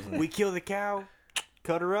 Never frozen. We kill the cow,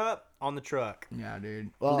 cut her up on the truck. Yeah,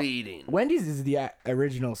 dude. Well, Bleeding. Wendy's is the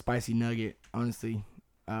original spicy nugget, honestly.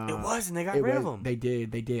 It was, and they got It rid of was- them. They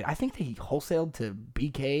did. I think they wholesaled to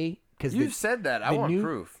BK because You said that. I the want new-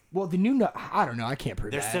 proof. Well, the new I don't know. I can't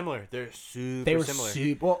prove They're that. similar. They're super They were similar.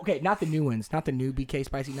 super. Well, okay, not the new ones, not the new BK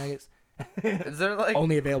spicy nuggets. Is there like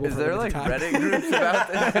Only available. Is for there a like limited time. Reddit groups about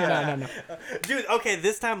this? no. Dude, okay,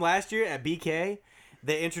 this time last year at BK,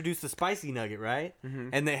 they introduced the spicy nugget, right?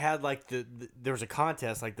 And they had like there was a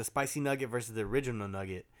contest, like the spicy nugget versus the original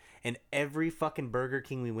nugget. And every fucking Burger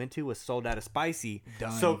King we went to was sold out of spicy.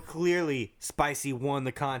 Done. So clearly, spicy won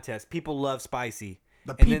the contest. People love spicy.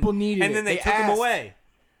 The And people needed And it. then they They took them asked. away.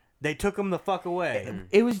 They took them the fuck away.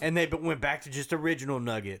 It was And they went back to just original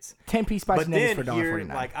nuggets. 10-piece spicy But nuggets then for here,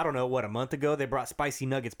 $1.49. like, I don't know, what, a month ago, they brought spicy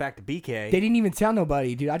nuggets back to BK. They didn't even tell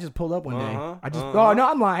nobody, dude. I just pulled up one day. Uh-huh. Oh no,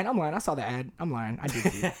 I'm lying. I saw the ad. I'm lying. I did.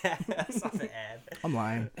 See it. I saw the ad. I'm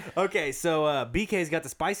lying. Okay, so BK's got the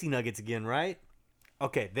spicy nuggets again, right?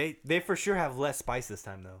 Okay, they for sure have less spice this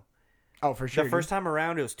time though. Oh, for sure. The first time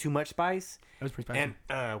around, it was too much spice, it was pretty spicy.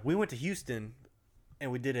 and we went to Houston,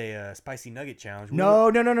 and we did a spicy nugget challenge. We No.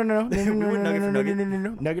 went-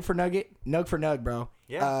 Nugget for nugget, nug for nug, bro.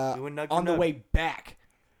 Yeah, we went nug for on the nug. way back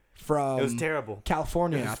from It was terrible.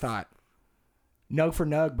 California. I thought nug for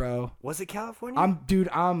nug, bro. Was it California?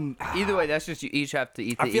 I'm. Either way, that's just you each have to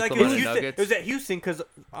eat the I feel like equal it was amount of Houston. nuggets. It was at Houston because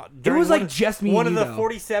It was like just me one and of you, the though.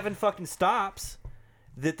 47 fucking stops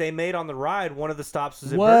that they made on the ride. One of the stops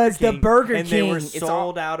was at Was Burger the King, Burger and they were King. It's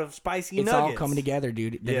sold out of spicy It's nuggets. all coming together,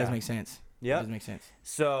 dude. That Yeah. does make sense. Yep. That does make sense.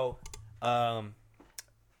 So, and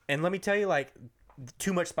let me tell you, like,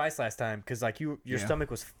 too much spice last time because like your Yeah.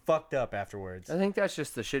 stomach was fucked up afterwards. I think that's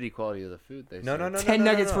just the shitty quality of the food. They No, say. no, no, 10 no,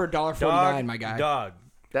 no, nuggets no. for $1.49, Dog, my guy. Dog.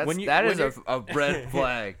 That when is you're- a red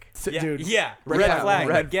flag. So, Yeah, dude. yeah, red red flag, flag.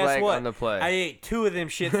 red But guess flag what? on the play. I ate 2 of them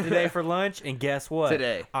shits today for lunch, and guess what?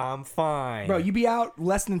 Today. I'm fine. Bro, you be out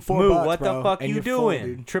less than $4 Moo, bucks, what bro, the fuck and you you're full, doing?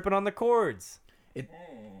 dude. Tripping on the cords.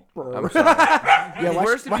 I'm sorry. Yeah, why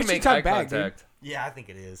Worse why if you should make talk eye back, dude? contact. Yeah, I think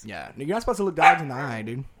it is. Yeah, you're not supposed to look dogs in the eye,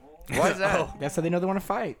 dude. Why is that? That's how they know they want to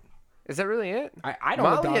fight. Is that really it? I don't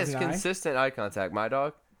look Molly dogs has in the eye. consistent eye contact. My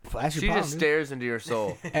dog. That's your She problem, just dude. stares into your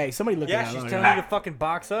soul. Hey, somebody look Yeah, at she's that. telling you to fucking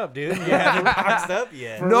box up, dude. You haven't boxed up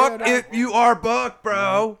yet. Not if you are Buck,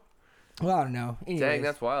 bro. Well, I don't know. Dang, Anyways.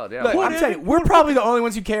 that's wild. Yeah. Look, What I'm if- telling you, we're probably the only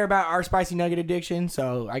ones who care about our spicy nugget addiction,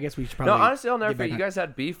 so I guess we should no, probably. honestly, I'll never get back forget. You on- guys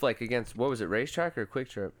had beef like against what was it, Racetrack or Quick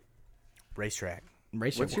Trip? Racetrack.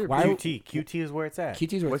 What's your why, QT is where it's at.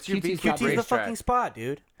 QT's where What's your beef QT's with QT is the Racetrack? fucking spot,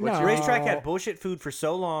 dude. No. Racetrack had bullshit food for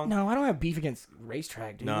so long. No, I don't have beef against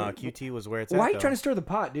racetrack, dude. No, QT was where it's at. Why are you though. trying to stir the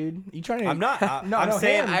pot, dude? You trying to? I'm not. No, I'm no,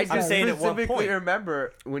 saying. him. I'm saying at one specifically point.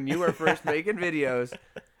 remember when you were first making videos,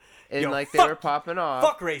 and Yo, like they fuck- were popping off.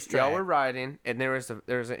 fuck Racetrack. Y'all were riding, and there was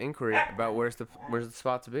an inquiry about where's the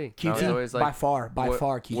spot to be. I was QT always like, by far, what-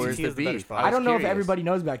 QT. Where's QT the is the better beef? spot. I don't know if curious. everybody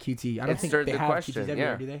knows about QT. I don't It think stirred they the have question, QTs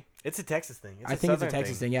everywhere, yeah. do they? It's a Texas thing. It's I a think it's a Southern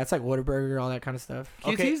Texas thing. Yeah, it's like Whataburger, all that kind of stuff.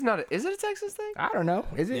 QT's not. Is it a Texas thing? I don't know.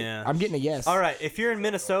 Is it? Yeah. I'm getting a yes. All right, if you're in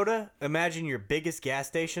Minnesota, imagine your biggest gas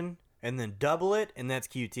station and then double it, and that's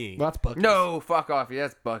QT. Well, that's Buc-ee's. No, fuck off. Yeah,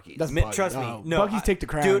 that's Buc-ee's. That's Mi- Buc-ee's. Trust me, Oh, no. Buc-ee's take the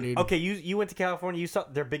crown, dude. Okay, you went to California. You saw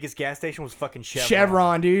their biggest gas station was fucking Chevron.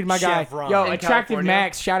 Chevron, dude, my guy. Chevron. Yo, In Attractive California?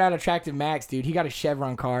 Max. Shout out Attractive Max, dude. He got a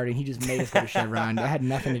Chevron card and he just made us go to Chevron. That had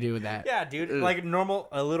nothing to do with that. Yeah, dude. Ugh. Like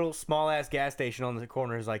a little small ass gas station on the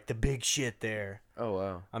corner is like the big shit there. Oh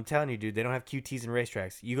wow. I'm telling you, dude. They don't have QTs and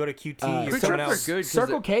racetracks. You go to QT, Uh, you're Quick someone Trips else. are good. 'cause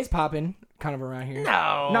Circle it- K's popping kind of around here.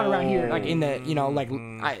 No, Not around here, like in the, like,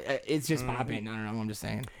 Mm. it's just popping. I don't know. I'm just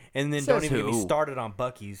saying. And then Says don't even get me who? started on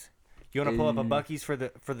Buc-ee's. You want to pull up a Buc-ee's for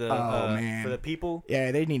the man. for the people?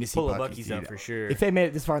 Yeah, they need to see Pull a Buc-ee's, Buc-ee's up dude. for sure. If they made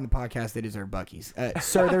it this far in the podcast, they deserve Buc-ee's.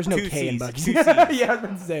 Sir, there's no Two K in C's, Buc-ee's. two C's. Yeah, I was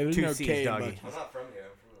about to say there's Two no C's, K in doggy. Buc-ee's. I'm not from here.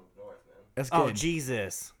 I'm from the north, man. That's good. Oh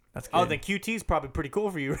Jesus! That's good. Oh, then QT's probably pretty cool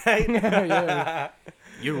for you, right? Yeah.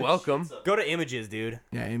 You're welcome. Go to Images, dude.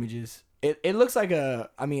 Yeah, images. It looks like a.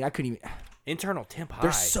 I mean, I couldn't even. Internal temp high.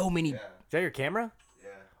 There's so many. Yeah. Is that your camera?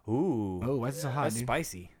 Yeah. Ooh. Oh, why is it so hot, That's dude?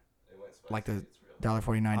 spicy. It went spicy. Like the It's real.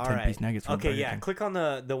 $1.49 All 10-piece right. nuggets. From Okay, Burger yeah. King. Click on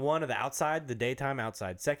the one of the outside, the daytime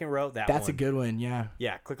outside, second row. That's a good one. Yeah.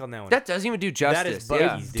 Yeah, click on that one. That doesn't even do justice. That is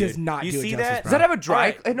yeah. Buc-ee's, dude. Does not you do it see justice, that? bro. Does that have a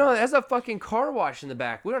dry? Alright. No, it has a fucking car wash in the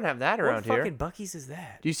back. We don't have that What around here. fucking Buc-ee's is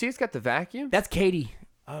that? Do you see it's got the vacuum? That's Katie.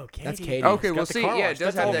 Oh, Katie. That's Katie. Okay, It's well, got the see, car yeah, wash. it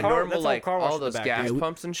does That's have all that car- normal, that's all like, car wash all in the those back, gas dude.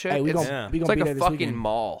 pumps and shit. Hey, we It's, gonna Yeah. we it's gonna like be there a this fucking weekend.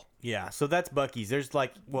 mall. Yeah, so that's Buc-ee's. There's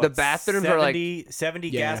like what? The bathrooms are like 70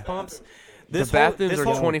 Yeah. gas pumps. The bathrooms are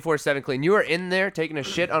 24/7 clean. You are in there taking a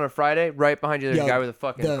shit on a Friday. Right behind you, there's Yo, a guy with a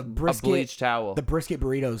fucking the a brisket- bleach towel. The brisket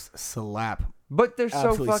burritos slap. But they're so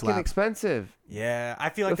absolutely fucking slap. expensive. Yeah, I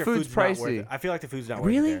feel like The their food's food's not worth pricey. it. I feel like the food's not worth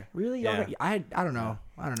it Really? there. Really? Yeah. I don't know.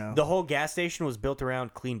 I don't know. The whole gas station was built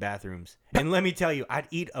around clean bathrooms. And let me tell you, I'd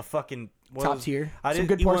eat a fucking one of Top those- tier. I'd Some eat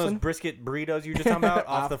good one of those porcelain. brisket burritos you were just talking about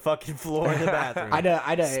off the fucking floor in the bathroom.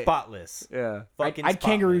 I'd spotless. Yeah. Fucking I'd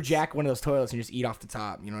kangaroo spotless. jack one of those toilets and just eat off the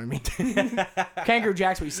top. You know what I mean? Kangaroo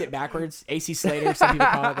jack's where you sit backwards. AC Slater, some people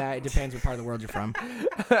call it that. It depends what part of the world you're from.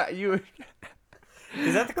 You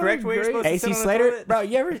Is that the correct way you're supposed to sit AC on a Slater, toilet? bro.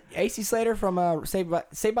 You ever AC Slater from Saved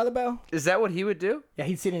by the Bell? is that what he would do? Yeah,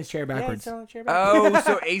 he'd sit in his chair Yeah, backwards. sit on a chair backwards.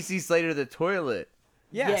 Oh, so AC Slater the toilet.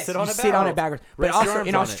 Yeah, Yes, sit on you it sit on it backwards. But Rest your also arms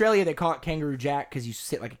in on it. Australia they call it kangaroo jack because you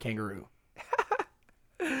sit like a kangaroo.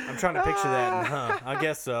 I'm trying to picture that. Huh? I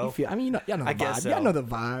guess You so. feel, I mean, y'all know the I guess vibe. so. Y'all know the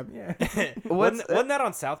vibe. Yeah. Wasn't that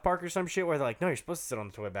on South Park or some shit where they're like, no, you're supposed to sit on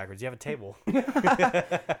the toilet backwards. You have a table.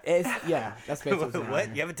 Yeah, that's basically what's going on. What?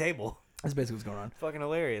 here. You have a table. That's basically what's going on. Fucking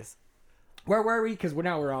hilarious. Where were we? Because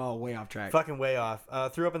we're all way off track. Fucking way off.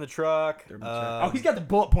 Threw up in the truck. Oh, he's got the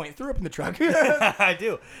bullet point. Threw up in the truck. I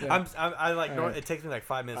do. Yeah. I like. All right. It takes me like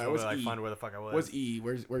 5 minutes All to right, what's like E? find where the fuck I was. What's E?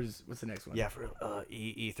 What's the next one? Yeah, for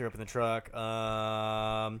E threw up in the truck.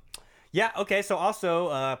 Yeah. Okay. So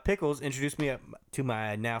also, Pickles introduced me to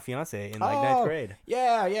my now fiance in like ninth grade.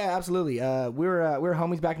 Yeah, absolutely. We were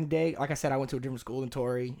homies back in the day. Like I said, I went to a different school than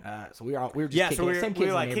Tori. So we were just Yeah. kicking So it. Same we kids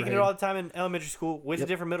were like in the kicking it neighborhood. all the time in elementary school. Went to Yep.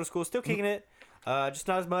 different middle schools, still kicking it. Just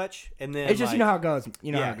not as much. And then It's just like, you know how it goes.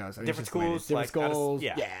 You know yeah, how it goes. I mean, different it's just the way it is. schools, Different like, schools.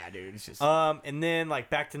 yeah. Yeah, dude. It's just And then like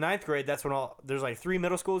back to ninth grade. That's when there's like 3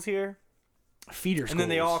 middle schools here. feeder schools. And then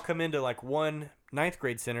they all come into like one ninth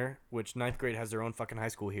grade center, which ninth grade has their own fucking high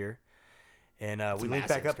school here. And we linked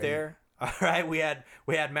back massive, up it's crazy. there. All right, we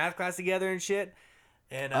had math class together and shit.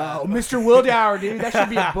 And Oh, Mr. Wildauer, dude. That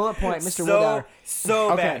should be a bullet point, Mr. Wildauer.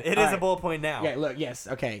 So Okay, bad. It all is a right. bullet point now. Yeah, look, yes.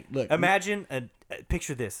 Okay, look. Imagine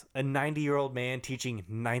picture this: a 90-year-old man teaching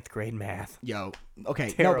ninth grade math. Yo, okay.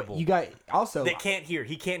 No, Terrible. but you got also. They can't hear.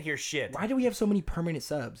 He can't hear shit. Why do we have so many permanent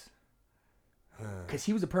subs? Because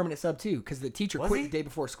he was a permanent sub too. Because the teacher Was quit he? the day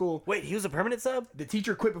before school. Wait, he was a permanent sub? The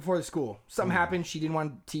teacher quit before the school. Something happened. She didn't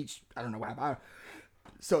want to teach. I don't know what happened.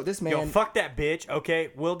 So this man. Yo, fuck that bitch. Okay,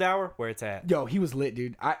 Wildauer, where it's at. Yo, he was lit,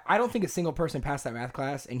 dude. I don't think a single person passed that math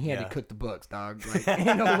class, and he had Yeah. to cook the books, dog. Like,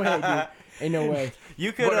 ain't no way, dude. Ain't no way.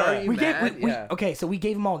 You could. What are you- We gave Mad? Yeah. okay, so we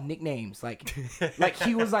gave him all nicknames. Like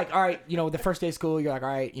he was like, all right, you know, the first day of school, you're like, all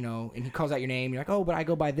right, you know, and he calls out your name. You're like, oh, but I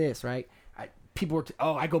go by this, right? People were,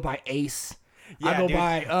 I go by Ace. I Yeah, go dude.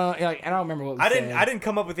 by, like, I don't remember what we I said. didn't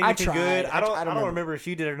come up with I anything tried. good. I I don't don't remember if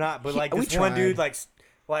you did or not. But like we this one dude, tried.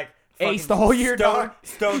 like Ace fucking the whole year, stone, dog.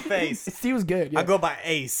 Stone face. He was good. Yeah. I go by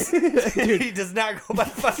Ace. He does not go by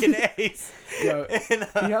fucking Ace. Yo, And,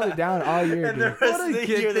 he held it down all year, and the dude. rest What of a the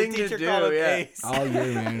kid year, the thing to teacher do, called him yeah. Ace. All year,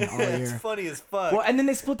 man. All It's year. funny as fuck. Well, and then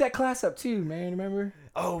they split that class up too, man. Remember?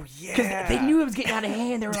 Oh Because yeah. they knew it was getting out of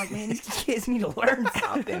hand. They were like, man, these kids need to learn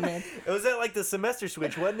something, man. It was at like the semester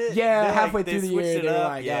switch, wasn't it? Yeah, They, like, halfway they through the switched year, it they were up.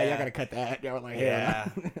 like, yeah, y'all gotta cut that. They were like, Yeah,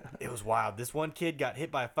 yeah. it was wild. This one kid got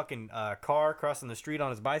hit by a fucking car crossing the street on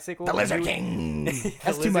his bicycle. The Lizard He- King. The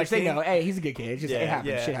That's too Lizard much. They King? know. Hey, he's a good kid. It's just, it happens.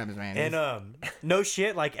 yeah. Shit happens, man. And no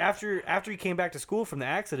shit. Like after he came back to school from the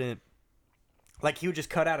accident, like he would just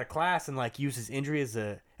cut out of class and like use his injury as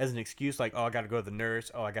an excuse. Like, oh, I got to go to the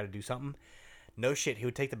nurse. Oh, I got to do something. No shit. He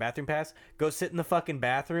would take the bathroom pass, go sit in the fucking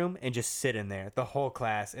bathroom, and just sit in there the whole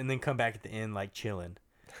class, and then come back at the end like chilling.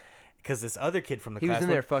 Because this other kid from the He class was in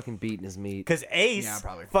there fucking beating his meat. Because Ace, Yeah,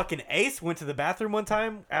 probably. fucking Ace, went to the bathroom one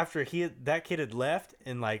time after that kid had left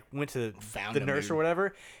and like went to Found the him, nurse dude. or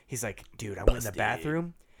whatever. He's like, dude, I went in the Busted.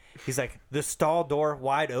 bathroom. He's like, the stall door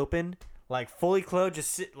wide open, like fully closed,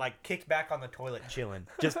 just like kicked back on the toilet, chilling,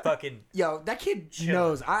 just fucking. Yo, that kid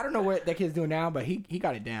knows. I don't know what that kid's doing now, but he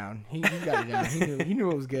got it down. He got it down. He knew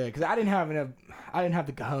it was good because I didn't have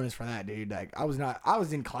the cojones for that, dude. Like I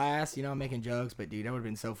was in class, you know, making jokes, but dude, that would have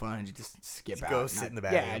been so fun to just skip out. go and sit in the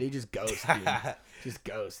Yeah, bathroom. dude, just ghost, dude. Just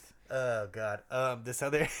ghost. Oh god. This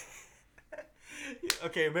other.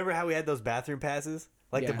 Okay, remember how we had those bathroom passes,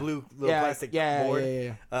 like the Yeah. blue little plastic board?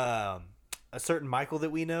 Yeah. A certain Michael that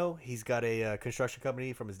we know, he's got a construction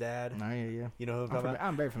company from his dad. Oh, yeah. You know who I'm talking about?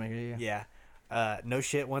 I'm very familiar. Yeah. Yeah. No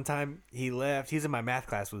shit. One time he left. He's in my math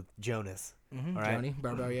class with Jonas. Mm-hmm. All right. Johnny,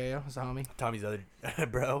 bro, yeah, that's a homie. Tommy's other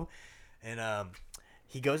bro. And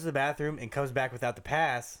he goes to the bathroom and comes back without the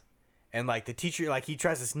pass. And like the teacher, like he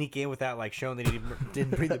tries to sneak in without like showing that he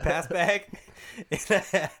didn't bring the pass bag.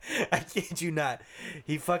 And I kid you not,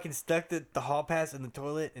 he fucking stuck the hall pass in the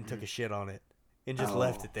toilet and took a shit on it and just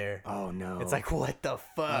left it there. Oh no! It's like, what the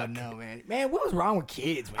fuck? Oh no, man! Man, what was wrong with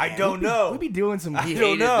kids? Man? I don't know. We be doing some. I He don't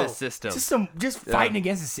hated know. the system. Just fighting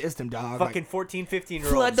against the system, dog. Fucking 14,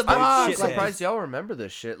 15-year-olds. Flood the dude, box, I'm shit like, surprised y'all remember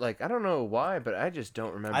this shit. Like, I don't know why, but I just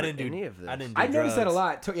don't remember I didn't do any of this. I didn't do I noticed that a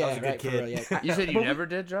drugs. lot. Yeah, I was a good right, for kid. real, yeah. You said you But we- never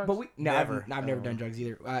did drugs? But we Never. I've never done drugs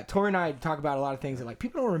either. Tori and I talk about a lot of things that like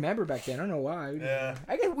people don't remember back then. I don't know why. Yeah.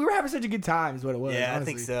 I guess we were having such a good time, is what it was. Yeah,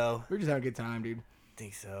 honestly. I think so. We were just having a good time, dude. I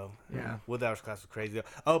think so. Yeah. Will Dow's class was crazy though.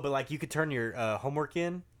 Oh, but like you could turn your homework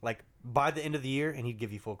in like by the end of the year, and he'd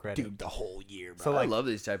give you full credit. Dude, the whole year, bro. So I like, love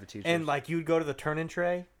these type of teachers. and like you would go to the turn-in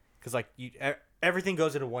tray because like everything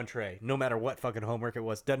goes into one tray, no matter what fucking homework it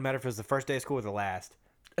was. Doesn't matter if it was the first day of school or the last.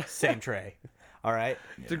 Same tray. All right.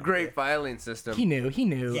 it's a great filing system. He knew.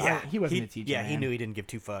 Yeah, he wasn't a teacher. Yeah, he man. knew he didn't give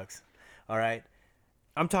two fucks. All right.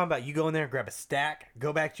 I'm talking about you go in there, grab a stack,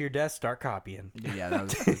 go back to your desk, start copying. Yeah, that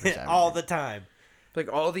was all the time.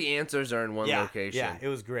 Like, all the answers are in one Yeah, location. yeah, it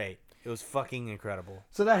was great. It was fucking incredible.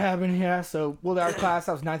 So that happened, yeah. So Will Dow's class,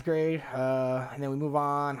 that was 9th grade, and then we move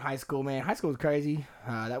on. High school, man. High school was crazy.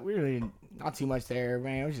 That we really not too much there,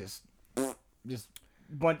 man. It was just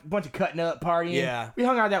bunch of cutting up, partying. Yeah. We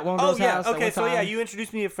hung out at that one Oh girl's yeah, house. that okay. one So yeah, time. you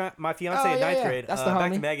introduced me to my fiance Oh, in yeah, ninth yeah. grade. That's the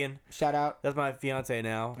back to homie. Megan. Shout out. That's my fiance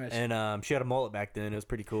now, Nice. and she had a mullet back then. It was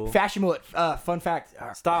pretty cool. Fashion mullet. Fun fact.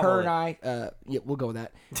 Style her mullet. and I. Yeah, we'll go with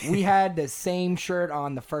that. We had the same shirt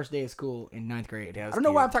on the first day of school in 9th grade. Yeah, I that's don't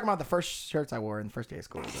know why cute. I'm talking about the first shirts I wore in the first day of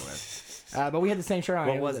school. But we had the same shirt on.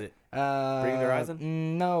 What was it? Bring the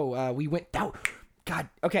Horizon? No, we went. Oh, God.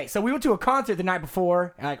 Okay, so we went to a concert the night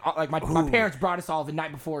before. And my parents brought us all the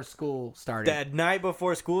night before school started. That night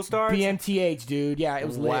before school starts. BMTH, dude. Yeah, it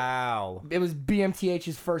was lit. Wow. It was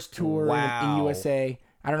BMTH's first tour in Wow. USA.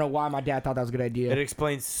 I don't know why my dad thought that was a good idea. It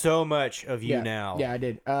explains so much of you yeah, now. Yeah, I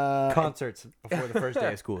did. Concerts before the first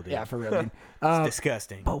day of school, dude. Yeah, for real, dude. It's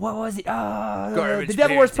disgusting. But what was it? Garbage The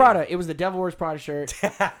Devil Wears parenting. Prada. It was the Devil Wears Prada shirt.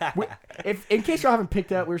 In case y'all haven't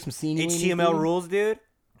picked up, we were some senior HTML rules, dude.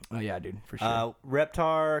 Oh yeah, dude, for sure.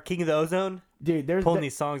 Reptar, King of the Ozone. Dude, there's Pulling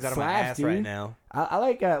these songs out of my slaps, ass dude. right now. I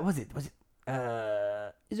like. Was it?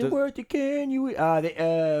 Is it worth it? Can you?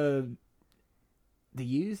 The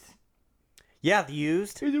Used. Yeah, the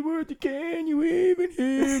used. Is it worth it? Can you even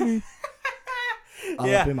hear me? All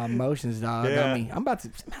Yeah. up in my emotions, dog. Yeah. I'm about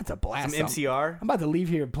to blast Some some. MCR. I'm about to leave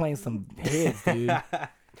here playing some hits, dude.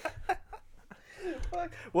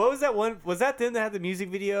 What was that one? Was that them that had the music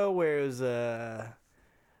video where it was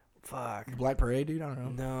fuck. Black Parade, dude. I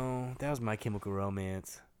don't know. No, that was My Chemical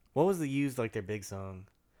Romance. What was the used like their big song?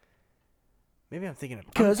 Maybe I'm thinking of.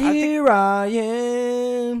 Cause I think- here I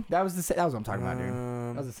am. That was what I'm talking about, dude.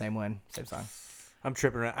 That was the same one, same song. I'm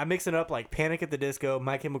tripping around. I'm mixing up like Panic at the Disco,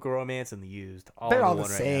 My Chemical Romance, and the used. They're all into the one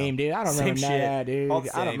same, right dude. I don't Same remember none of shit. that, dude. All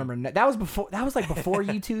the I don't same. remember. That was before. That was like before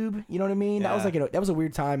YouTube. You know what I mean? That was Yeah. like that was a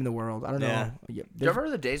weird time in the world. I don't Yeah. know. Yeah, Do you there's-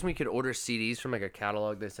 remember the days when we could order CDs from like a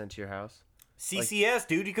catalog they sent to your house? CCS,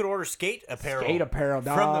 dude. You could order skate apparel. skate apparel,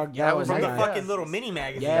 From dog. the, Yo, was from the man. like- fucking little mini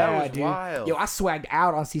magazine. Yeah, That was dude. wild. Yo, I swagged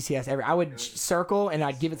out on CCS. I would circle and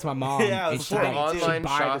I'd give it to my mom. Yeah, it and was she'd, funny, like, too. she'd Online buy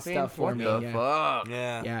the shopping? stuff for What me. the Yeah. fuck?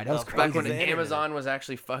 Yeah. Yeah, that was Back Back crazy. when the internet. Amazon was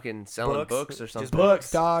actually fucking selling Books. books or Just something.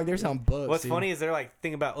 Books, dog. There's some books. What's dude. funny is they're like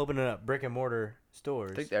thinking about opening up brick and mortar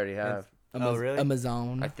stores. I think they already have. Oh, really?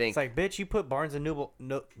 Amazon. I think. It's like, bitch, you put Barnes and Noble.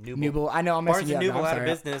 Newble. I know. I'm Barnes messing and you up. Noble I'm out of sorry.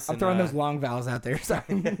 business. I'm and, throwing those long vowels out there. Sorry.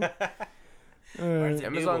 Barnes and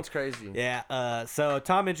Amazon's Noble. crazy. Yeah. So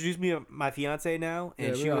Tom introduced me to my fiance now,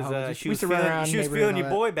 and Yeah, she we was all homies. she We was used to run feeling, around she was neighborhood feeling and your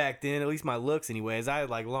all boy back then. At least my looks, anyways. I had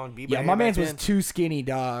like long Bieber Yeah, hair my back man's was then. too skinny,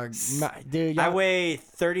 dog. Dude, I y'all- weigh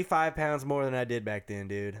 35 pounds more than I did back then,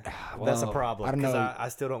 dude. That's a Well, problem. I don't 'cause know. I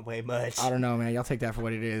still don't weigh much. I don't know, man. Y'all take that for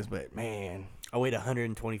what it is, but man, I weighed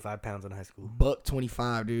 125 pounds in high school.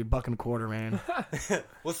 $1.25, dude. $1.25, man.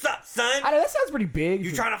 What's up, son? I know that sounds pretty big.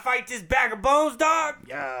 You trying to fight this bag of bones, dog?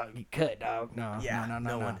 Yeah, you could, dog. No, Yeah, no,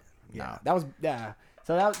 no no. one- yeah. No, that was yeah.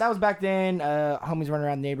 So that was back then. Homies running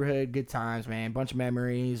around the neighborhood, good times, man. Bunch of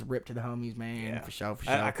memories. Rip to the homies, man. Yeah. For sure, for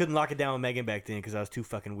sure. I couldn't lock it down with Megan back then because I was too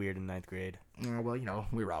fucking weird in ninth grade. Well, you know,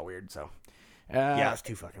 we were all weird, so. Yeah, I was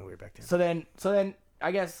too fucking weird back then. So then,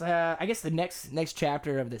 I guess the next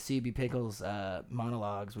chapter of the CB Pickles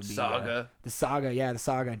monologues would be Saga. the saga,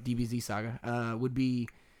 DBZ saga, would be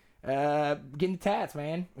getting the tats,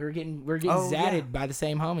 man. We were getting Oh, zatted yeah. by the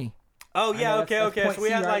same homie. Oh I yeah, know okay, that's okay. point So we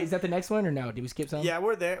C, had right? like, Is that the next one or no? Did we skip some? yeah,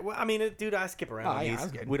 we're there. Well, I mean, dude, I skip around. Oh, on yeah, these.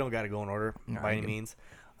 that's good. We don't got to go in order by any good. means.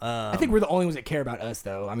 I think we're the only ones that care about us,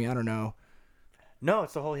 though. I mean, I don't know. No,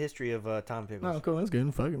 it's the whole history of Tom and Oh, Pickles. cool. That's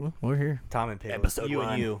good. Fuck it. We're here. Tom and Pickles. Episode you 1.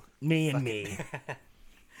 and you. Me and me.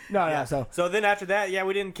 No, so then after that, yeah,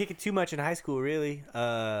 we didn't kick it too much in high school, really.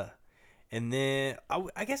 And then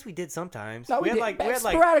I guess we did sometimes. No, we had did. like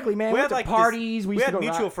Sporadically, man. We We had went to like parties. We We used had to go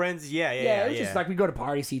mutual ride- friends. Yeah. Yeah, it was just like we go to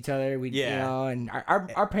parties, see each other. We, Yeah. you know, and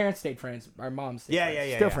our parents stayed friends. Our moms, stayed Yeah, friends. yeah,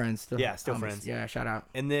 yeah, still yeah. friends. Yeah, still homies. friends. Yeah, shout out.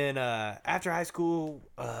 And then after high school,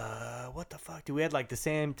 what the fuck? We had like the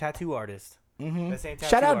same tattoo artist. The same tattoo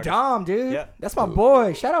Shout out artist. Dom, dude. Yep. That's my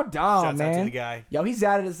boy. Shout out Dom, Shouts man. out to the guy. Yo, he's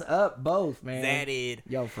added us up both, man. Daddy.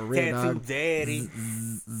 Yo, for real, Tattoo dog. daddy.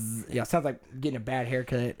 Yeah, sounds like getting a bad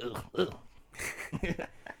haircut. Ugh.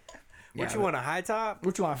 What you want, a high top?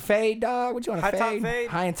 What you want, fade, dog? What you want, High fade? top fade?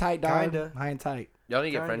 High and tight, dog. Kinda. High and tight. Y'all need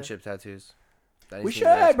to get Kinda. friendship tattoos. That We needs to be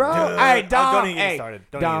nice, should, bro. man. Hey, Dom. don't even get Hey, started.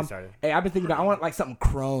 Don't even Dom. get started. Hey, I've been thinking about. I want like something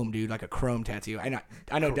chrome, dude, like a chrome tattoo.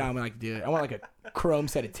 I know Dom would like to do it. I want like a chrome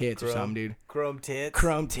set of tits or something, dude. Chrome tits.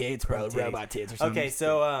 Chrome tits, bro. Chrome tits. Robot tits or something. Okay,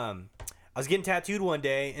 so I was getting tattooed one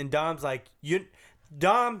day, and Dom's like,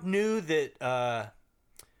 Dom knew that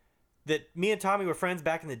that me and Tommy were friends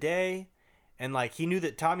back in the day, and like he knew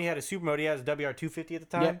that Tommy had a supermoto. He has a WR250 at the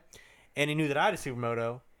time, Yep. and he knew that I had a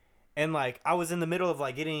supermoto, and like I was in the middle of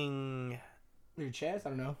like getting. Your chest? I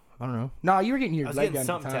don't know. No, you were getting your I was leg getting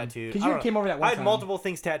done at the something time. tattooed. Because I you don't know. came over that one I had time. multiple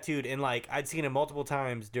things tattooed, and like I'd seen him multiple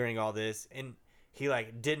times during all this, and he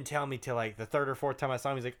like didn't tell me till like the third or fourth time I saw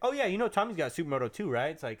him. He's like, "Oh yeah, you know Tommy's got a supermoto too, right?"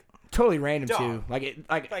 It's like, Totally random Dog. too. Like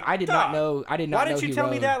Like, I did not dog. know. I did not why know didn't you he tell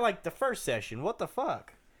me rode. that like the first session? What the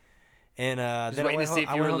fuck? And then I waiting went to see home- if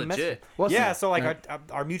I you went were home and messaged legit. him. Well, Yeah, see, so like right.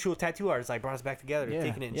 our mutual tattoo artist like brought us back together,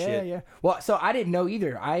 kicking it and shit. Yeah. Well, so I didn't know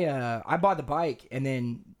either. I bought the bike and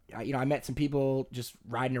then I met some people just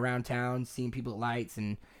riding around town, seeing people at lights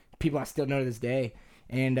and people I still know to this day,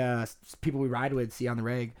 and people we ride with, see on the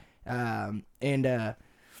reg,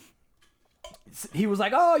 he was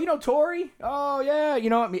like, "Oh, you know Tori? Oh yeah, you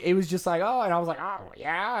know." It was just like, "Oh," and I was like, "Oh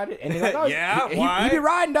yeah," and they're like, "Oh Yeah, he why?" be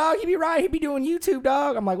riding, dog. He be riding. He be doing YouTube,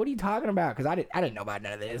 dog." I'm like, "What are you talking about?" Because I didn't know about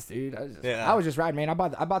none of this, dude. I was just riding, man. I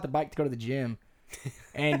bought the bike to go to the gym.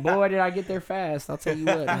 And boy, did I get there fast! I'll tell you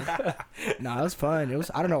what. Man. No, it was fun. It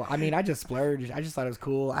was. I don't know. I mean, I just splurged. I just thought it was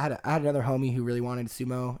cool. I had another homie who really wanted a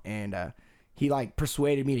sumo, and he like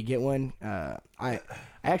persuaded me to get one. I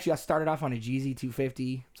started off on a GZ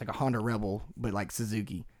 250. It's like a Honda Rebel, but like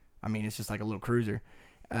Suzuki. I mean, it's just like a little cruiser.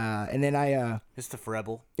 And then It's the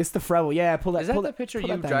Rebel. it's the Frevel. Yeah, pull that. Is that pull the picture pull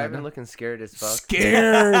you that thing driving up. looking scared as fuck?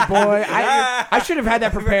 Scared, boy. I should have had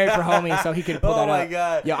that prepared for homie so he could pull Oh that my up.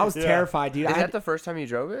 God. Yo, I was Yeah. terrified, dude. Is that the first time you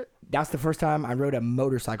drove it? That's the first time I rode a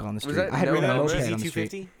motorcycle on the street. that I had no ridden a helmet? moped GZ on the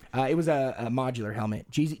street. 250? It was a modular helmet.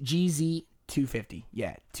 GZ 250.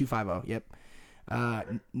 Yeah, 250. Yep.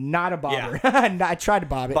 Not a bobber. I tried to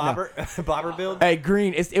bob it. No. Bobber build. Hey,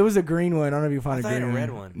 green. It was a green one. I don't know if you I found thought a I had green a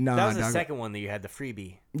red one. No, that was the dog. second one that you had, the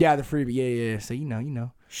freebie. Yeah, the freebie. Yeah. So you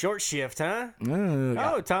know. Short shift, huh? Oh,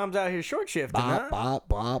 Oh, Tom's out here short shifting, huh?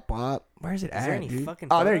 bop. Where's it Is at, there any dude? fucking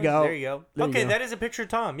Oh, there you photos? go. There you go. There you Okay, go. that is a picture of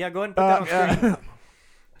Tom. Yeah, go ahead and put that on screen.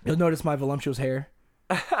 You'll notice my voluptuous hair.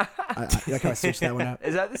 I like how I switched that one up.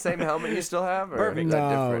 Is that the same helmet you still have? Or Perfect. is that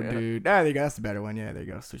No, different? dude. There you go. That's the better one. Yeah, there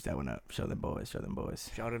you go. Switch that one up. Show them boys. Show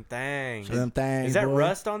them things. Show them things. Is that boy.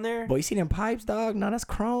 rust on there? Boy, you see them pipes, dog? No, that's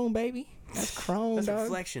chrome, baby. That's chrome, That's dog.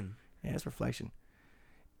 reflection. Yeah, that's reflection.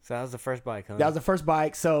 So that was the first bike, huh? That was the first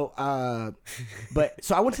bike. So,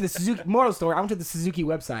 so I went to the Suzuki moral store. I went to the Suzuki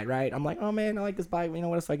website, right? I'm like, oh man, I like this bike. You know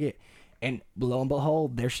what else do I get? And lo and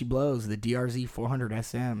behold, there she blows, the DRZ 400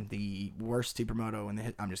 SM, the worst supermoto in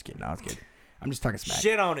the. I'm just kidding. No, I was kidding. I'm just talking smack.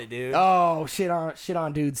 Shit on it, dude. Oh, shit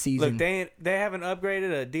on dude season. Look, they haven't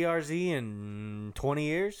upgraded a DRZ in 20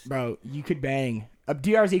 years. Bro, you could bang. A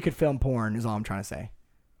DRZ could film porn, is all I'm trying to say.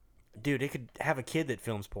 Dude, it could have a kid that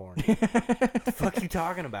films porn. What the fuck you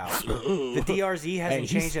talking about? The DRZ hasn't Hey,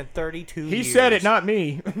 changed in 32 years. He said it, not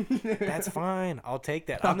me. That's fine. I'll take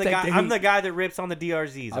that. I'll I'm the take guy. the I'm heat. the guy that rips on the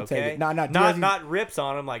DRZs. I'll take Okay, it. No, not DRZs rips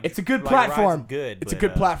on them like It's a good like rides platform. them good. It's a but,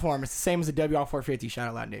 good platform. It's the same as the WR450. Shout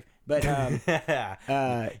out loud, Dave. But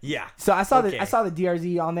yeah. so I saw Okay. the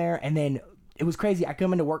DRZ on there, and then it was crazy. I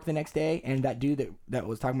come into work the next day, and that dude that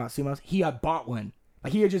was talking about sumos, he had bought one.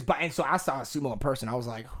 Like he had just bought, and so I saw a sumo in person. I was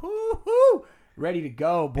like, hoo, ready to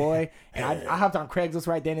go, boy. And I hopped on Craigslist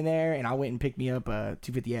right then and there, and I went and picked me up a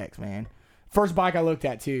 250X, man. First bike I looked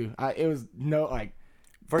at too. It was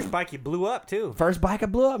First bike you blew up too. first bike I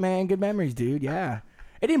blew up, man. Good memories, dude. Yeah.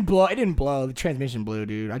 It didn't blow. The transmission blew,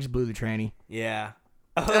 dude. I just blew the tranny. Yeah.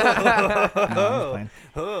 No, I'm just playing.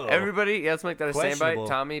 Oh. Everybody, let's make that a Questionable. soundbite.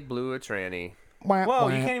 Tommy blew a tranny. Whoa,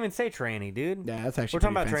 you can't even say tranny, dude. Yeah, that's actually. We're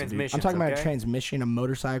talking pretty about offensive, dude. I'm transmissions, talking about a okay? transmission, a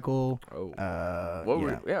motorcycle. Oh. yeah. What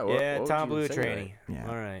were, yeah, what, Yeah, what Tom would you Blue say to tranny. Yeah.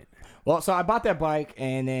 All right. Well, so I bought that bike,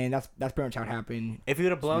 and then that's pretty much how it happened. If you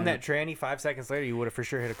would have blown Smack. that tranny 5 seconds later, you would have for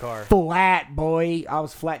sure hit a car. Flat, boy. I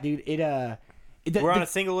was flat, dude. We're on a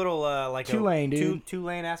single little like Two lane, dude. two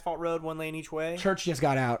lane asphalt road, 1 lane each way. church just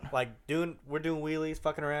got out. Like we're doing wheelies,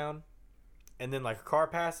 fucking around, and then like a car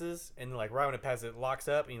passes, and like right when it passes, it locks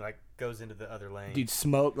up, and he like goes into the other lane. Dude,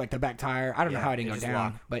 smoke like the back tire. I don't know Yeah, how it didn't it go just down,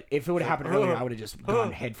 locked. but if it would have happened earlier, I would have just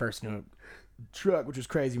gone head first into a truck, which was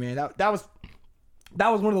crazy, man. That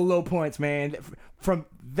was one of the low points, man. From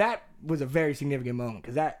that was a very significant moment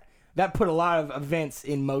because that put a lot of events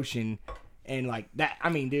in motion, and like that. I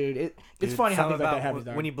mean, dude, it's Dude, funny how something things like that about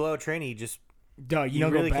happen. when you blow a tranny, you just Duh, you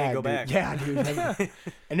don't really go back, can't go dude. back. Yeah, dude.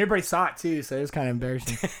 And everybody saw it too, so it was kind of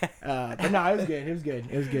embarrassing. But no, it was good. It was good.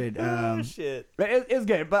 It was good. oh shit. But it was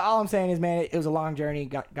good. But all I'm saying is, man, it was a long journey.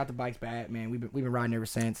 Got the bikes back, man. We've been riding ever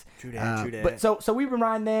since. True that, true that. But so we've been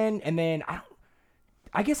riding then, and then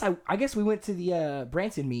I guess we went to the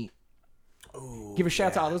Branson meet. Ooh, Give a shout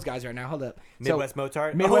out to all those guys right now. Hold up. Midwest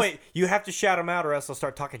Motard. Midwest- Oh wait, you have to shout them out, or else they'll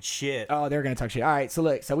start talking shit. Oh, they're gonna talk shit. All right, so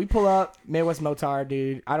look, so we pull up Midwest Motard,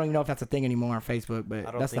 dude. I don't even know if that's a thing anymore on Facebook, but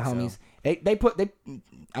I don't that's the think homies. so. They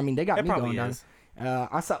got It me probably going down. is.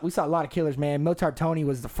 We saw a lot of killers, man. Motard Tony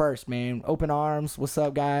was the first, man. Open arms. What's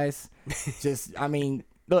up, guys? Just, I mean,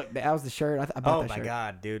 look, that was the shirt. I bought Oh that my shirt.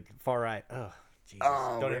 god, dude, far right. Oh, Jesus.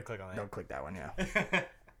 Oh, Don't even click on that. Don't click that one, yeah.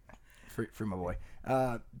 free my boy.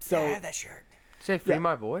 So I have that shirt. Say free Yeah.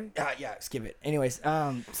 my boy. yeah, skip it. Anyways,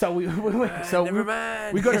 so we went. So Never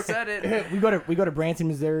mind. We go You to said it. we go to Branson,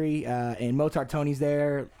 Missouri, and Motard Tony's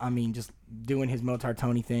there. I mean, just doing his Motard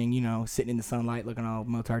Tony thing, you know, sitting in the sunlight, looking all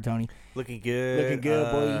Motard Tony. Looking good. Looking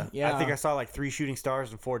good, boy. Yeah. I think I saw like 3 shooting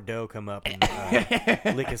stars and 4 doe come up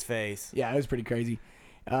and lick his face. Yeah, it was pretty crazy.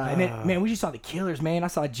 And then, man, we just saw the killers, man. I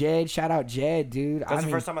saw Jed. Shout out Jed, dude. That's the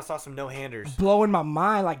first time I saw some no-handers. Blowing my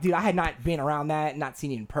mind. Like, dude, I had not been around that, not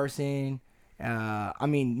seen it in person. I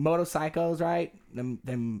mean, motorcycles, right? Them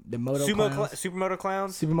moto clowns. Supermoto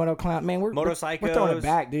clowns. Supermoto clown, man. We're throwing it Motorcycles.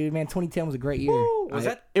 back, dude. Man, 2010 was a great year. Woo! Was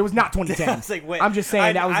that- It was not 2010. I was like, wait. I'm just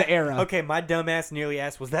saying that was the era. Okay, my dumbass nearly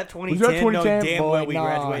asked, was that 2010? Was that 2010? No, damn Boy, well we nah,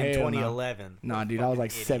 graduated in hell no. 2011. Nah, dude, I was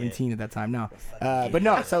like Fucking 17 at that time. No, but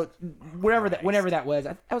no. So whenever that was,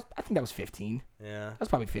 I think that was 15. Yeah, That was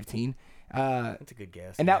probably 15. that's a good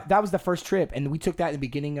guess. And man. that was the first trip, and we took that in the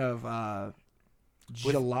beginning of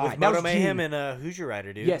July. with That Moto was Mayhem June. and Hoosier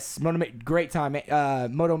Rider, dude. Yes, great time.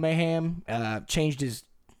 Moto Mayhem changed his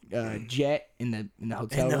jet in the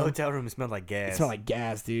hotel In the room. hotel room, it smelled like gas. It smelled like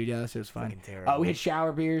gas, dude. Yeah, that shit was fun. Fucking terrible. We had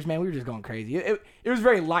shower beers, man. We were just going crazy. It was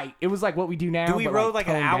very light. It was like what we do now. Dude, we but, rode like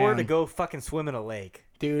an toned hour down. to go fucking swim in a lake.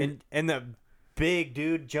 Dude. And the big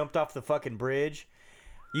dude jumped off the fucking bridge.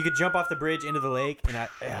 You could jump off the bridge into the lake,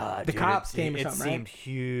 and The cops came or It something, right? seemed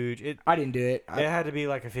huge. It I didn't do it. it had to be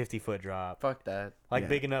like a 50-foot drop, Fuck that. like Yeah.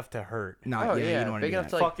 big enough to hurt. No, Oh yeah, you yeah, don't want big to do enough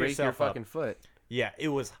to that. like Fuck break your yourself up. fucking foot. Yeah, it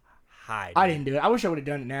was high. I dude. didn't do it. I wish I would have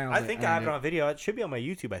done it now. I but think I have it didn't. on video. It should be on my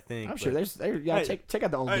YouTube, I think. I'm but- sure there's yeah. Hey, Check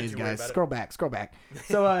out the old I ain't days, too worried guys. about it. Scroll back.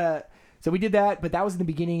 So we did that, but that was in the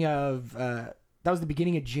beginning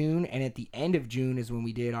of June, and at the end of June is when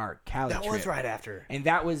we did our Cali That trip. was right after. And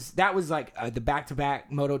that was like the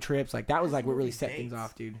back-to-back moto trips. Like that was like what really set things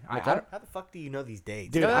off, dude. I How the fuck do you know these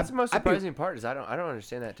dates? Dude, No, that's the most I'd be- surprising part. Is I don't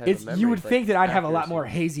understand that type it's of memory. you would It's, like, think that I'd have a lot accuracy. more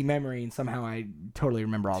hazy memory, and somehow I totally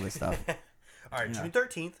remember all this stuff. All right, June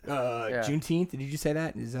 13th. Yeah. Juneteenth? Did you just say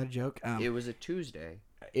that? Is that a joke? It was a Tuesday.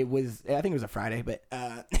 It was. I think it was a Friday, but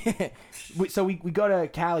so we go to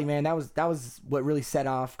Cali, man. That was what really set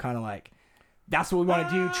off kind of like. That's what we want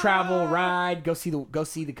to do: travel, ride, go see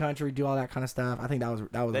the country, do all that kind of stuff. I think that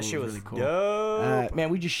was That shit was really cool. dope. Man,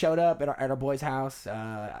 we just showed up at our boy's house.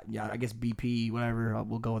 Yeah, I guess BP, whatever.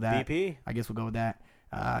 We'll go with that. BP? I guess we'll go with that.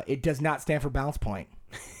 It does not stand for Balance Point.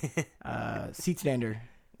 Seat Stander,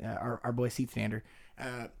 our boy Seat Stander.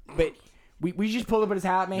 But we just pulled up at his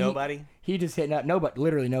house, man. Nobody? He just hitting up nobody,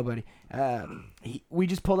 literally nobody. We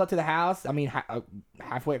just pulled up to the house. I mean,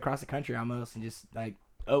 halfway across the country almost, and just like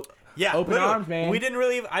Yeah, open literally. arms, man.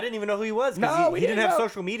 I didn't even know who he was. 'Cause No, we he didn't didn't have know.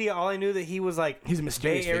 social media. All I knew that he was like He's a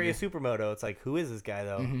mysterious Bay Area supermoto. It's like, who is this guy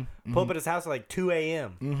though? Pull up at his house at like 2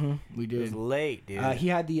 a.m. we It was did. late, dude. He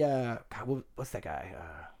had the God, what's that guy?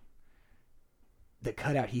 The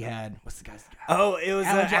cutout he had. What's the guy's? oh, it was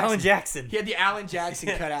Alan Jackson. He had the Alan Jackson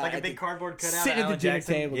cutout, like a at big the- cardboard cutout. sitting at of the Alan dinner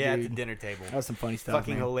Jackson. table, Yeah, at dude. the dinner table. That was some funny stuff.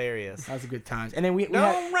 Fucking man. hilarious. That was a good times. And then we had,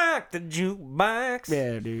 Don't rock the jukebox.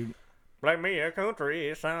 yeah, dude. Play me a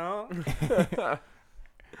country song.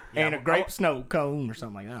 And a grape snow cone or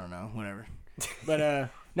something like that. I don't know, whatever.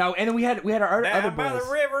 But No, and then we had our other Down by boys.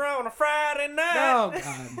 the river on a Friday night. Oh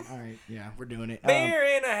God! All right, yeah, we're doing it. Beer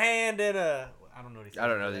in a hand and a. I don't know these. I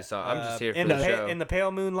don't know these songs. I'm just here for in the the show. in the pale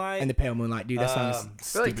moonlight. And the pale moonlight, dude. That song is I I feel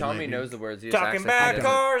stupid like Tommy lit, knows dude. the words. He just talking acts like he about doesn't.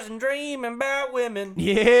 cars and dreaming about women.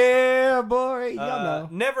 Yeah, boy. Y'all know.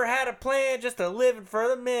 Never had a plan, just a living for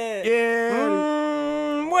the minute.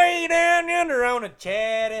 Yeah. Way down yonder on a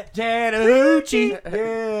chatty. Chattahoochee.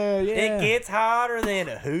 Yeah, It yeah. gets hotter than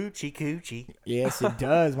a hoochie coochie. Yes, it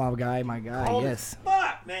does, my guy. My guy. Cold Yes, as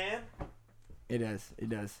fuck, man. it does. It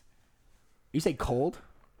does. You say cold?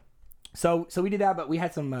 So we did that, but we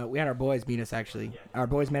had some. We had our boys meet us actually. Our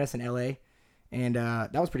boys met us in L.A. and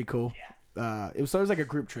that was pretty cool. It was like a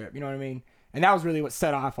group trip. You know what I mean? And that was really what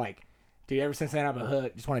set off. Like, dude, ever since then I've been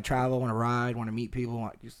hooked. Just want to travel, want to ride, want to meet people.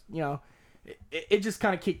 Want just it just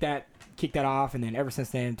kind of kicked that off. And then ever since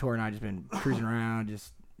then, Tori and I just been cruising around,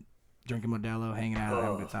 just drinking Modelo, hanging out,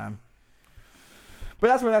 having a good time. But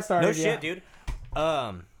that's where that started. No yeah. shit, dude.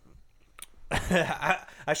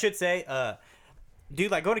 I should say,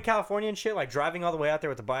 dude, like going to California and shit, like driving all the way out there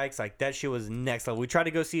with the bikes, like that shit was next level. We tried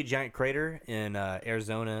to go see a giant crater in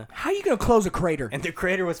Arizona, How you gonna close a crater? and the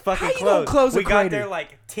crater was fucking How you gonna closed. close a we got crater? there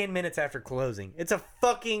like 10 minutes after closing. It's a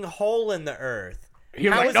fucking hole in the earth. He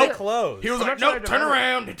was How like, is nope. it Closed. He was I'm like, not trying nope, to turn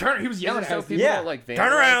develop- around. He was Is yelling it at so us. people Yeah. don't like vandalize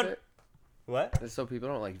Turn around. it? What? Is it so people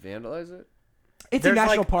don't like vandalize it? It's a There's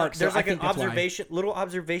national like, park, so There's I like an think that's why. little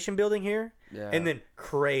observation building here, Yeah. and then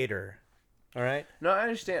crater. All right. No, I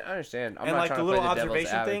understand. I'm And not like trying the to little play the devil's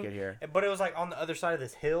observation advocate thing, here. but it was like on the other side of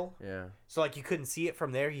this hill, Yeah. so like you couldn't see it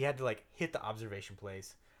from there. You had to like hit the observation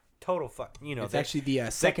place. Total fuck, It's they- actually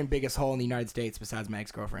the second biggest hole in the United States besides my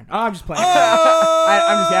ex-girlfriend. Oh, I'm just playing.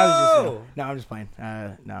 Oh! I'm just playing.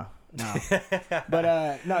 No.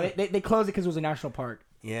 But no, they closed it because it was a national park.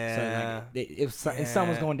 Yeah. So like, if sun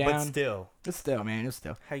was going down, But still, it's still, man, it's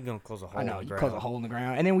still. how you gonna close a hole? I know in you the close a ground? hole in the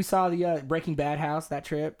ground, and then we saw the Breaking Bad house. That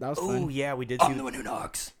trip, that was Oh fun. yeah, we did see. one who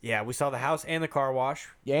knocks. Yeah, we saw the house and the car wash.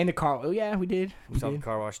 Yeah, in the car. Oh yeah, we did. We saw the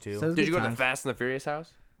car wash too. So it was Did you good go to the times. Fast and the Furious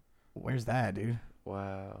house? Where's that, dude?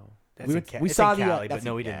 Wow. That's we in went- Ca- we it's saw in the, Cali, that's but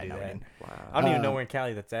no, in- we didn't yeah, do no, we that. didn't. Wow. I don't even Uh, know where in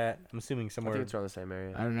Cali that's at. I'm assuming I somewhere. think it's around the same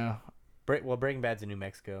area. I don't know. Breaking Bad's in New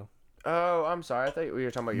Mexico. Oh, I'm sorry. I thought we were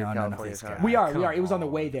talking about your No, California this house. guy. We are. come It was on the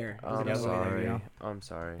on. way there. It was I'm on the way there, sorry. you know? I'm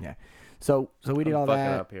sorry. Yeah. So we did I'm all fucking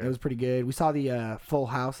that. up here. It was pretty good. We saw the Full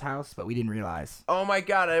House, but we didn't realize. Oh my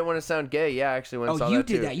god, I didn't want to sound gay. Yeah, I actually went and saw You that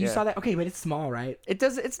did too. that. You Yeah. saw that. Okay, but it's small, right? It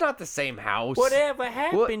does. It's not the same house. Whatever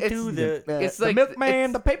happened it's to the? It's the like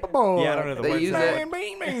milkman, the paper boy. Yeah, I don't know the They words. use of it-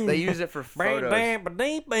 that. They use it for Bang, photos. bang,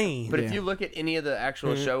 ba-ding, bang. But if Yeah. you look at any of the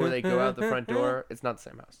actual show where they go out the front door, it's not the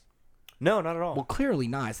same house. No, not at all. Well, clearly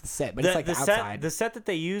not. It's the set, but it's like the set, outside. the set that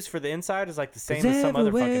they use for the inside is like the same Is as some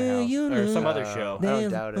other fucking everywhere house you or some look. other show. I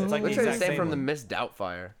don't doubt it. It's Like like looks the like the exact same same from the one. Miss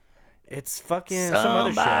Doubtfire. It's fucking some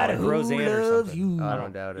other show, Somebody like who Roseanne or loves something. you. I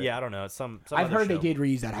don't doubt it. Yeah, I don't know. It's some I've other heard they show. did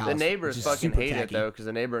reuse that house. The neighbors which is fucking super hate it tacky. though, because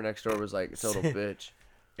the neighbor next door was like a total bitch.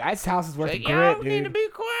 That house is worth a Like, grip, y'all dude. need to be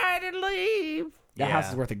quiet and leave. That Yeah. house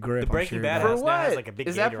is worth a grip. The I'm Breaking sure, Bad but- For house now has what? like a big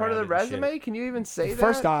Is that gate part of the around it and shit. resume? Can you even say that?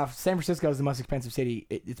 First off, San Francisco is the most expensive city.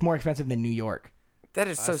 It's more expensive than New York. that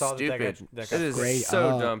is so I saw that that stupid. got- that It got is straight so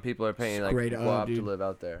up. dumb. People are paying like Straight up, guap to dude. live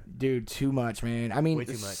out there. Dude, too much, man. I mean, Way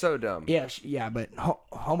too It's much. so dumb. yeah, yeah, but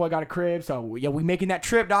homeboy got a crib, so yeah, we making that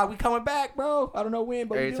trip, dog. We coming back, bro. I don't know when,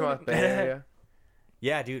 but Are we you talking doing about it. Bay Area?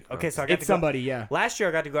 Yeah, dude. Okay, so I got It's to go, somebody, yeah. last year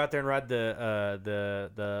I got to go out there and ride the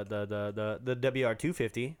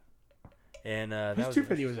WR250, and that Whose was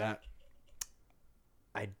 250 was that?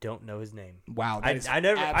 I don't know his name. Wow, that is I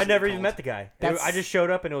never absolutely even cold. met the guy. That's- I just showed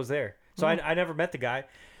up and it was there. So I never met the guy.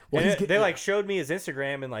 Well, And he's it- get- they yeah. like showed me his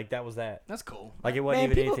Instagram and like that was that. That's cool. Like it wasn't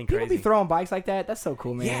Man, even people, anything people crazy. be throwing bikes like that. That's so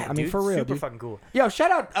cool, man. Yeah, I mean, dude, for real, super dude. fucking cool. Yo,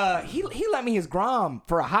 shout out. He let me his Grom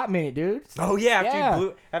for a hot minute, dude. Oh yeah, Yeah.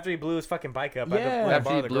 after he blew his fucking bike up. Yeah. I After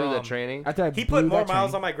you borrowed blew the Grom. training. After I He blew put more that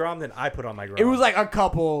miles train. on my Grom than I put on my Grom. It was like a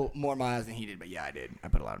couple more miles than he did, but yeah, I did. I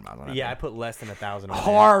put a lot of miles on it. yeah, I put less than 1,000 on it.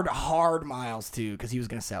 hard miles too, because he was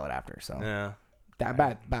gonna sell it after. So Yeah. that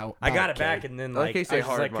about I got it okay. back and then I like like how you say I was just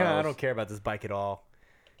hard like, "Huh, I miles." don't care about this bike at all.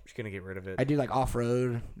 I'm just gonna get rid of it. I did like off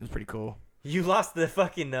road. It was pretty cool. You lost the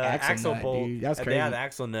fucking Axle axle nut, bolt. dude. That was Yeah, crazy. the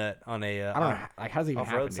axle nut on a. I don't know. Like, how does it even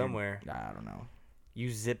off-road happen, dude? somewhere. I don't know.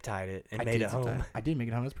 You zip tied it and I made did it home. sometimes. I did make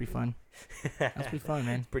it home. That's pretty fun. That's pretty fun,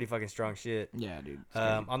 man. Pretty fucking strong shit. Yeah, dude. It's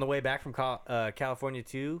On the way back from California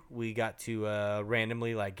too, we got to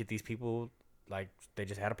randomly like get these people like they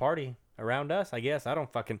just had a party around us. I guess I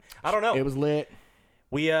don't know. crazy. It was lit.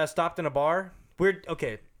 We stopped in a bar.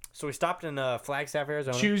 Okay. So we stopped in Flagstaff,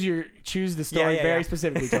 Arizona. Choose the story yeah, very yeah.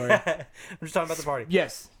 specifically, Tori. I'm just talking about the party.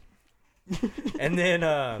 Yes. And then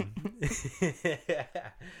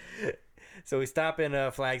So we stop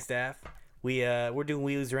in Flagstaff. We're doing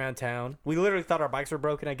wheelies around town. We literally thought our bikes were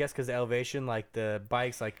broken, I guess, because the elevation, like the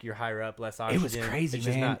bikes, like you're higher up, less oxygen. It was crazy, It's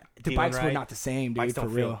just man. not The feeling bikes were right. not the same, dude. Bikes For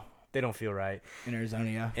don't real. feel. They don't feel right. In Arizona,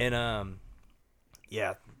 yeah. And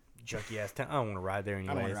yeah, junky ass town. I don't want to ride there anyways.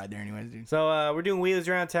 I don't want to ride there anyways, dude. So we're doing wheelies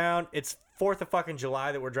around town. It's 4th of fucking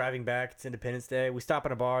July that we're driving back. It's Independence Day. We stop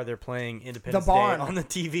in a bar. They're playing Independence Barn. Day on the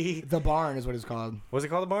TV. The Barn is what it's called. Was it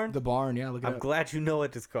called the Barn? The Barn, yeah. Look it I'm up. glad you know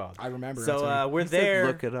what it's called. I remember. So we're He said there.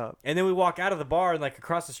 look it up. And then we walk out of the bar, and like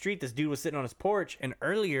across the street, this dude was sitting on his porch. And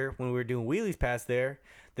earlier, when we were doing wheelies past there,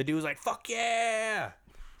 the dude was like, "Fuck yeah!"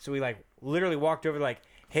 So we like literally walked over, like,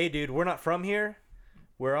 "Hey, dude, we're not from here.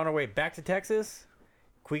 We're on our way back to Texas.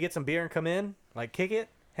 Can we get some beer and come in? Like, kick it,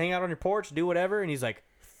 hang out on your porch, do whatever." And he's like,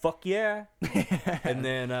 "Fuck yeah!" And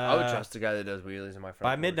then I would trust a guy that does wheelies in my front.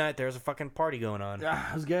 by porch. midnight, there was a fucking party going on.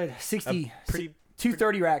 It was good. 60, pretty-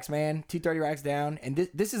 230 racks, man. 230 racks down. And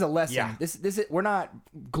this is a lesson. Yeah. This is, we're not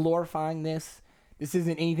glorifying this. This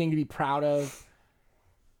isn't anything to be proud of.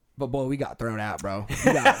 But boy, we got thrown out, bro.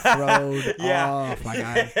 We got thrown off, my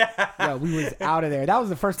guy. Yeah, we was out of there. That was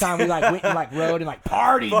the first time we like went and like rode and like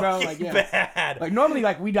partied, bro. Like Fucking yeah. bad. Like normally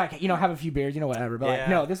like we'd like have a few beers, whatever. But like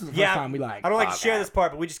no, this was the first time we like I don't like to oh, share God. this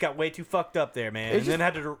part, but we just got way too fucked up there, man. And then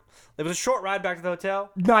had to. It was a short ride back to the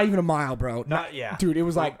hotel. Not even a mile, bro. Not yeah, Dude, it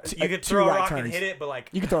was like you could two throw a right rock turns. and hit it, but like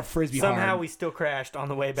You could throw a frisbee somehow hard. we still crashed on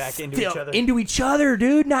the way back into Still each other. into each other,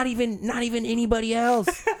 dude. Not even anybody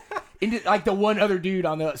else. Into like the one other dude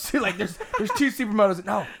on the so like there's two supermotos.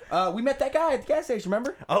 No, we met that guy at the gas station.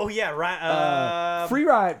 Remember? Oh yeah, right. Free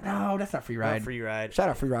ride. No, that's not free not ride. free ride. Shout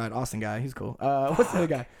out free ride, Austin guy. He's cool. What's the other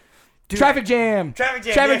guy? Traffic Jam. Traffic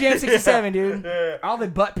Jam, Traffic yeah. Jam 67, dude. Yeah. All the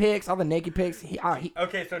butt pics, all the naked pics. He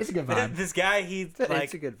Okay, so it's a good vibe. This guy, he's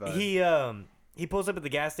like, a good vibe. he pulls up at the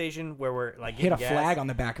gas station where we're like hit a getting gas, flag on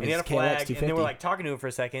the back of and he his had a flag, KLX 250. and then we're like talking to him for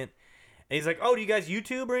a second, and he's like, "Oh, do you guys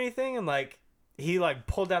YouTube or anything?" And like he like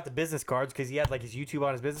pulled out the business cards because he had like his YouTube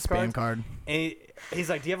on his business spam cards. card. And he's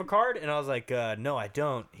like, "Do you have a card?" And I was like, "No, I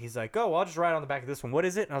don't." He's like, "Oh, well, I'll just ride on the back of this one. What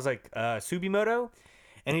is it?" And I was like, "Subimoto."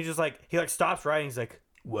 And he just like stops riding. He's like,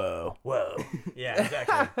 "Whoa." Yeah,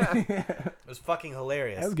 exactly. It was fucking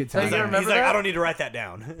hilarious. That was a good So you time. gonna remember He's like, that? "I don't need to write that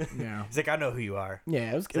down." Yeah. He's like, "I know who you are."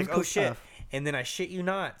 Yeah, it was, It's like, cool "Oh shit." stuff. And then I shit you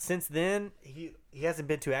not. Since then, he hasn't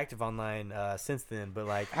been too active online since then. But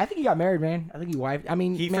like, I think he got married, man. I think he wifed. I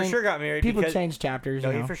mean, he man, for sure got married. People because, change chapters. No,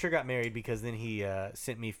 you he know? for sure got married because then he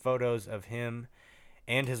sent me photos of him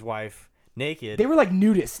and his wife naked. They were like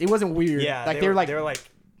nudists. It wasn't weird. Yeah, like they were like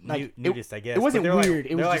nudist, I guess. it wasn't But they're, like- weird.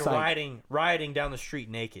 It was they're just like like- riding down the street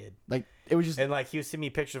naked, it was just and like he was sending me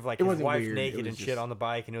pictures of like It his wasn't wife weird. It naked was and shit just- on the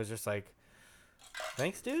bike, and it was just like,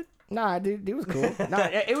 thanks, dude. nah, dude. It was cool. Nah,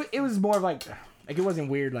 it was more of like it wasn't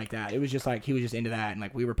weird like that. It was just like he was just into that, and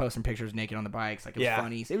like we were posting pictures naked on the bikes. Like it was Yeah.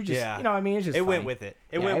 funny. So it was just Yeah. you know what I mean. It's just It went funny. with it.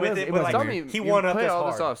 Yeah, It went it with was- it. it But was like Tell weird. me, he you one upped play us all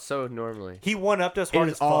this hard. off so normally. He one upped us It hard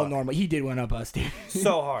was as all fuck. normal. He did one up us, dude.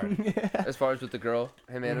 So hard. As far as with the girl,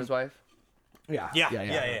 him and his wife. Yeah. Yeah.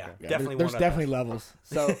 Yeah. Definitely There's one up definitely us. levels.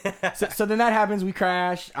 So then that happens. We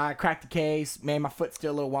crash. I cracked the case. Man, my foot's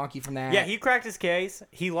still a little wonky from that. Yeah, he cracked his case.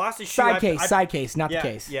 He lost his shoe. side case, not yeah, the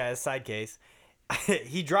case. Yeah, his side case.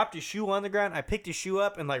 He dropped his shoe on the ground. I picked his shoe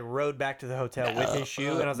up and like rode back to the hotel with his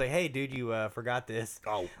shoe. And I was like, "Hey, dude, you forgot this."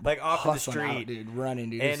 Oh, like off of the hustling out, street. dude, running,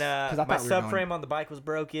 dude. And 'Cause I my thought we were going- subframe on the bike was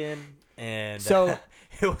broken, and So-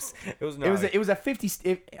 it was It was a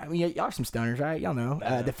 50. I mean, y'all are some stunners, right? Y'all know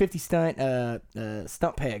the 50 stunt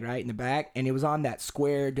stump peg right in the back, and it was on that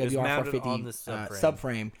square was mounted WR450 on the subframe.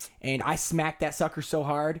 subframe, and I smacked that sucker so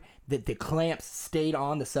hard that the clamps stayed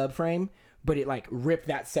on the subframe, but it like ripped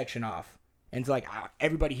that section off. And it's like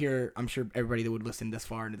everybody here, I'm sure everybody that would listen this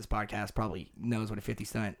far into this podcast probably knows what a 50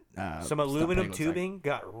 stunt. some stump aluminum peg looks like. tubing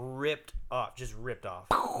got ripped off, just ripped off,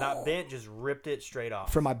 not bent, just ripped it straight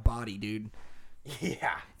off. from my body, dude.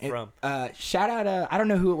 yeah, And, from shout out, I don't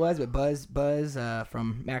know who it was, but Buzz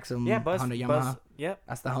from Maxim Buzz, Honda Yamaha. Buzz, yep,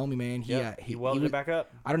 That's the homie, man. yep. He welded was- it back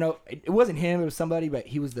up. I don't know. It wasn't him. It was somebody, but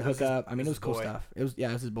he was the was his- hookup. I mean, it it was was cool his boy. stuff. It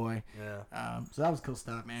was his boy. Yeah. So that was cool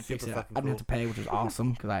stuff, man. Fix Super it. I fucking didn't have cool. to pay, which was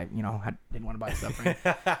awesome because I didn't want to buy stuff. Right?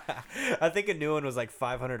 I think a new one was like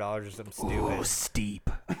 $500 or something stupid. Oh, steep.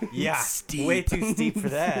 Yeah, steep. way too steep for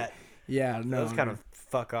that. Yeah, no. Those kind of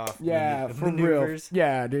fuck off. Yeah, for real. maneuvers.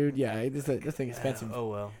 Yeah, dude. Yeah, this thing expensive. Oh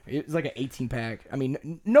well. It was like an 18 pack. I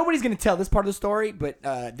mean, nobody's gonna tell this part of the story, but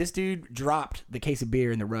this dude dropped the case of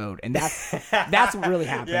beer in the road, and that's what really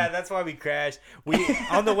happened. Yeah, that's why we crashed. We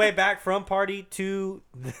on the way back from party to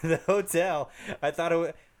the hotel. I thought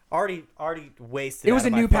Already wasted. It was out a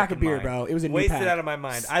of my new pack fucking of beer, mind. bro. It was a new wasted pack. out of my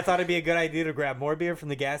mind. I thought it'd be a good idea to grab more beer from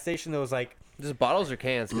the gas station. That was like Just bottles or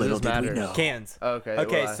cans? 'Cause Little this did we matters. know. cans. Oh, okay.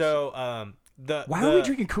 Okay, well, so Why were we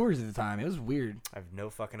drinking Coors at the time? It was weird. I have no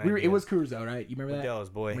fucking idea. It was Coors though, right? You remember that? Modelo's,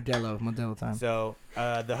 boy. Modelo time. So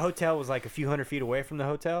the hotel was like a few hundred feet away from the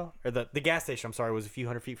hotel, or the gas station. I'm sorry, was a few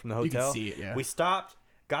hundred feet from the You can hotel. see it, yeah. We stopped,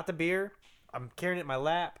 got the beer. I'm carrying it in my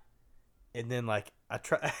lap, and then like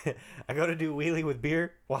I go to do wheelie with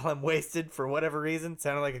beer while I'm wasted for whatever reason.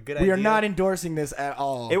 Sounded like a good idea. We are not endorsing this at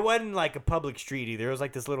all. It wasn't like a public street either. It was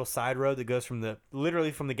like this little side road that goes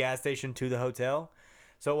literally from the gas station to the hotel.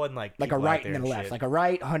 So it wasn't like like a people out right there and then a left, shit. like a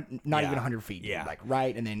right, not Yeah. even 100 feet. Yeah. Like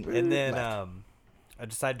right and then left. I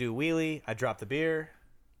decided to do a wheelie. I dropped the beer.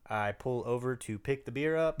 I pull over to pick the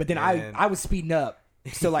beer up. But then and I was speeding up.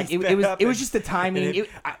 So like You it sped was up it was and- just the timing. and it-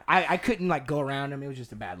 I couldn't like go around him. It was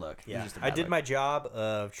just a bad look. It was Yeah, just a I bad did look. my job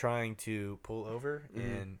of trying to pull over,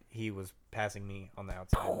 and he was passing me on the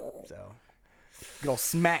outside. So good old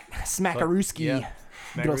smackarooski. yeah.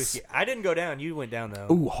 Good old Magarooski. I didn't go down. You went down though.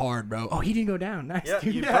 Ooh, hard, bro. Oh, he didn't go down. Nice. Yeah,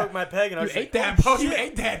 dude. you broke my peg, and I You was ate like, that, "Oh, bro. You shit."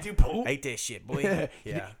 ate that, dude. Poop. Ate that shit, boy.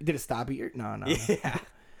 Yeah. Did it stop you? No. Yeah.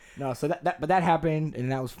 No, so that happened,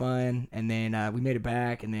 and that was fun. And then we made it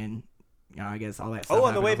back, and then I guess all that stuff. Oh,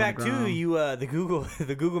 on the happened. way I was back the too, ground. you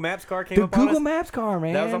the Google Maps car came the up on Google us. Maps car,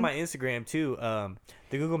 man. That was on my Instagram too.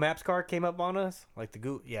 The Google Maps car came up on us, like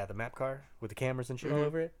the map car with the cameras and shit all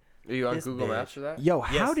over it. Are you on This Google bitch. Maps for that? Yo,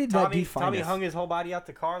 how Yes, did Tommy, that dude find Tommy us? hung his whole body out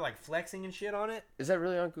the car, like flexing and shit on it. Is that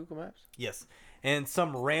really on Google Maps? Yes. And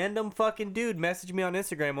some random fucking dude messaged me on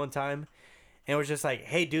Instagram one time, and was just like,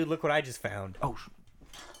 "Hey, dude, look what I just found." Oh,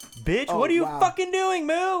 Bitch, Oh, what are you wow. fucking doing,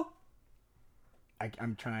 Moo?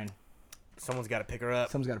 I'm trying. Someone's got to pick her up.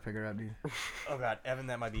 Someone's got to pick her up, dude. Oh god, Evan,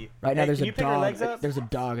 that might be. Right now, Hey, there's can a you pick her legs dog. up? There's a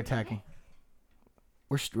dog attacking.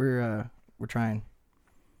 We're trying.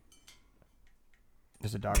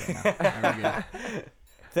 There's a dog right now. Alright, we're good.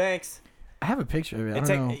 Thanks. I have a picture of it.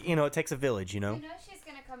 I don't know. It takes a village, you know. You know she's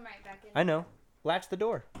gonna come right back in. I know. Latch the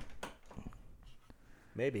door.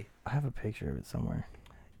 Maybe. I have a picture of it somewhere.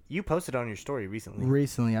 You posted on your story recently.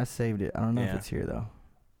 Recently, I saved it. I don't know if Yeah. it's here though.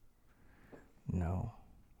 No,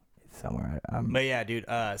 it's somewhere. I'm But yeah, dude,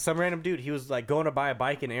 some random dude, he was like going to buy a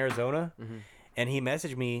bike in Arizona, Mm-hmm. and he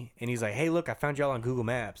messaged me, and he's like, "Hey, look, I found y'all on Google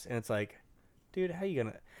Maps," and it's like, dude, how you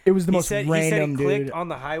gonna? It was the He most said random, he clicked dude. on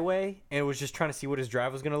the highway and was just trying to see what his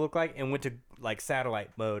drive was gonna look like, and went to like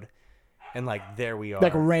satellite mode, and like there we are.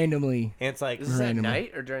 Like randomly. and it's like Is this at Randomly.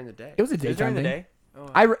 night or during the day? It was a it was daytime during the thing. day.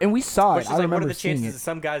 And we saw But it. it's I just like, what are remember the seeing chances it. that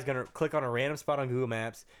some guy's gonna click on a random spot on Google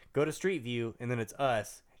Maps, go to Street View, and then it's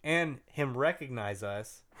us, and him recognize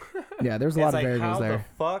us? Yeah, there's a And lot it's of like, variables how there. the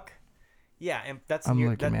fuck? Yeah, and that's I'm your-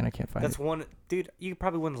 looking, that- man. I can't find That's it. one, dude. You could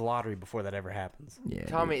probably win the lottery before that ever happens. Yeah,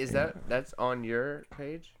 Tommy, dude, is yeah. that's on your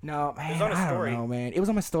page? No, man. on a I story. don't know, man. It was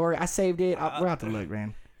on my story. I saved it. We're out to look,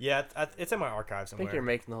 man. Yeah, it's in my archive I somewhere. think you're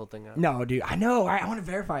making the whole thing up. No, dude. I know. I want to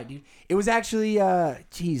verify it, dude. It was actually,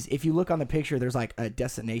 geez, if you look on the picture, there's like a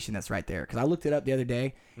destination that's right there. Because I looked it up the other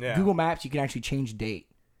day. Yeah. Google Maps, you can actually change date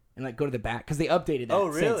and like go to the back. Because they updated that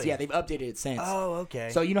Oh, since. really? Yeah, they've updated it since. Oh, okay.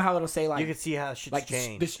 So you know how it'll say like you can see how shit's like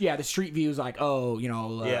changed. the street view is like, oh,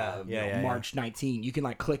 Yeah. March 19. You can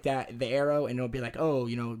like click the arrow and it'll be like, oh,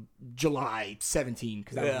 July 17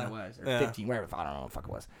 because that Yeah. was when it was, or Yeah. 15, whatever. I don't know what the fuck it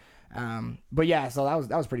was. But yeah, so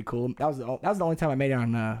that was pretty cool. That was the only time I made it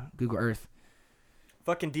on Google Earth.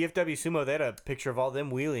 Fucking DFW Sumo, they had a picture of all them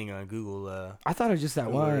wheeling on Google. I thought it was just that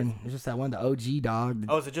Google one. Earth. It was just that one, the OG dog.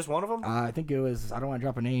 Oh, is it just one of them? I think it was. I don't want to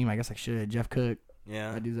drop a name. I guess I should. Jeff Cook.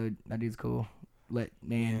 yeah. That dude's cool. Yeah.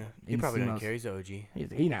 He in probably doesn't Sumos. care. He's an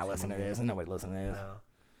OG. He's not listening to this. Nobody listening to this.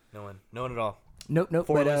 No one at all. Nope.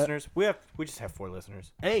 Four but, listeners. We just have 4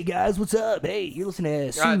 listeners. Hey guys, what's up? Hey, you're listening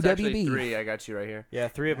to Sue it's actually WB. 3. I got you right here. Yeah,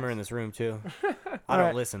 3 of them are in this room too. I Alright.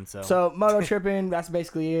 don't listen, so. So moto tripping, that's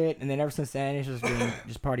basically it. And then ever since then, it's just been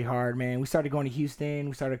just party hard, man. We started going to Houston.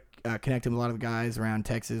 We started connecting with a lot of the guys around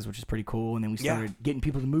Texas, which is pretty cool. And then we Yeah. started getting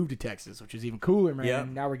people to move to Texas, which is even cooler, man. Yeah.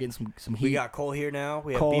 Now we're getting some heat. we got Cole here now.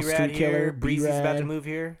 We have Cole, B-Rad Street here. Killer, Breezy's about to B-Rad. move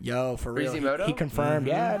here. Yo, for real. Breezy He Moto? confirmed.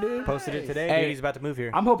 Yeah, dude. Posted it today. Hey. Dude, he's about to move here.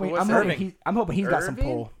 I'm hoping What's that? he's got some Irving?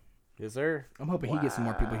 pull. Yes, sir. I'm hoping he gets some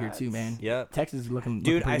more people here too, man. Yep. Texas is looking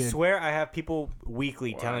Dude, pretty I good. swear I have people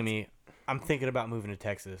weekly telling me I'm thinking about moving to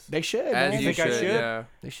Texas. They should, As man. you think I should, should? yeah.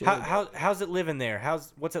 They should. How's it living there?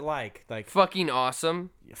 What's it like? Like Fucking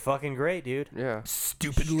awesome. fucking great, dude. Yeah.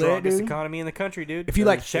 Stupid lit, Strongest dude. economy in the country, dude. If you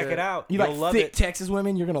like check shit. it out, You you'll like love thick it. Texas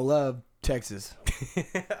women, you're gonna love Texas.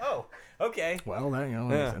 Oh, okay. Well, that that Yeah.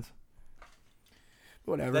 makes sense.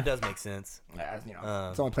 Whatever. That does make sense. Yeah, it's the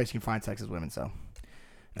Um, only place you can find Texas women. So,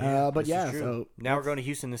 But this is yeah, true. so now we're going to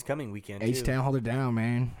Houston this coming weekend. too. H-Town, hold it down,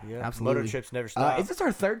 man. Yeah, Absolutely. Motor trips never stop. Is this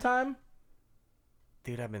our third time?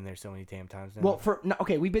 Dude, I've been there so many damn times now. Well,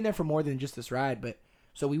 okay, we've been there for more than just this ride, but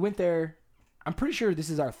so we went there. I'm pretty sure this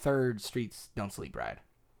is our third Streets Don't Sleep ride.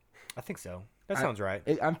 I think so. That sounds right.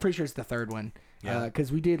 I'm pretty sure it's the third one. Yeah.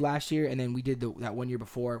 Because we did last year, and then we did that 1 year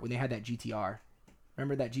before when they had that GTR.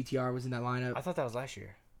 Remember that GTR was in that lineup? I thought that was last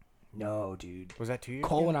year. No, dude. Was that 2 years?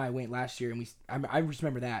 Cole ago? and I went last year, and I just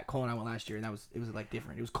remember that. Cole and I went last year, and it was like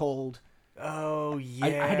different. It was cold. Oh yeah.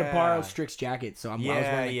 I had to borrow Strick's jacket, so I was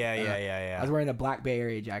wearing yeah. I was wearing the Black Bay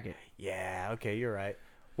Area jacket. Yeah. Okay, you're right.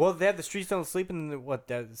 Well, they have the Streets Don't Sleep, and the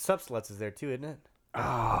Subsluts is there too, isn't it?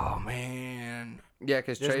 Oh man. Yeah,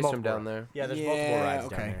 because There's Trey's from multiple- down there. Yeah, there's multiple rides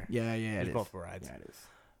okay. down there. Yeah, it There's is. multiple rides. Yeah, it is.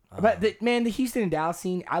 But the Houston and Dallas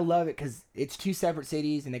scene, I love it because it's two separate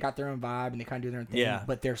cities and they got their own vibe and they kind of do their own thing. Yeah.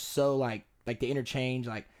 But they're so like they interchange.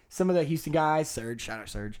 Like some of the Houston guys, Serge, shout out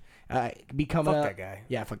Serge, be coming Fuck up. that guy.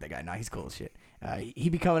 Yeah, fuck that guy. Nah, he's cool as shit. He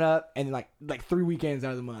be coming up and like 3 weekends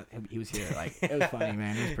out of the month he was here. Like it was funny,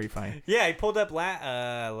 man. It was pretty funny. Yeah, he pulled up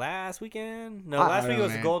last weekend. No, I last don't week know, it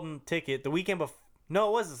was man. the golden ticket. The weekend before. No,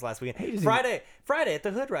 it was this last weekend. He doesn't- Friday at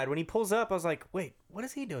the Hood Ride. When he pulls up, I was like, wait, what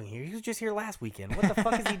is he doing here? He was just here last weekend. What the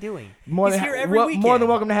fuck is he doing? He's here every weekend. More than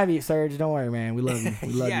welcome to have you, Serge. Don't worry, man. We love you.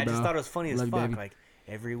 We love yeah, you, I bro. just thought it was funny as Love you, fuck. baby. Like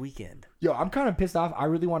every weekend. Yo, I'm kind of pissed off. I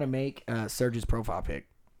really want to make Serge's profile pic.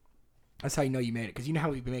 That's how you know you made it, because you know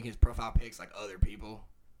how we've been making his profile pics like other people.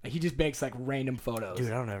 Like he just makes like random photos.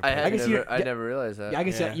 Dude, I don't know. I guess you- never realized that. Yeah, I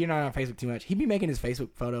guess Yeah. you're not on Facebook too much. He'd be making his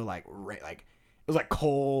Facebook photo like it was like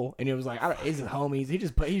Cole, and it was like it's his homies. He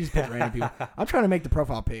just puts random people. I'm trying to make the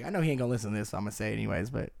profile pic. I know he ain't gonna listen to this, so I'm gonna say it anyways.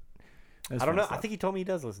 But I don't know. I think he told me he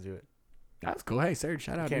does listen to it. that's cool. Hey, Serge,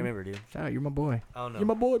 shout I out. can't Dude. remember, dude. Shout out. You're my boy. I don't know. You're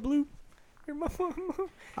my boy, Blue. You're my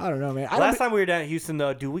I don't know, man. Last time we were down at Houston,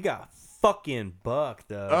 though, dude, we got fucking bucked,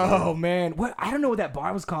 though. Oh man, what I don't know what that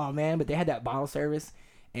bar was called, man, but they had that bottle service,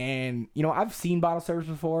 and I've seen bottle service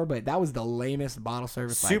before, but that was the lamest bottle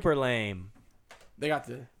service. Like, Super lame. they got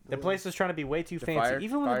the The place was trying to be way too fancy. fire-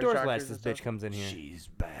 Even when the fire doors trackers latch, and this stuff? bitch comes in here. She's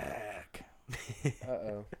back.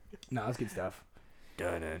 Uh-oh. No, that's good stuff.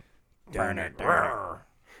 Dun it. All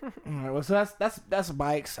right, well, so that's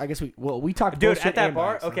bikes. I guess we talked Dude, bullshit at that and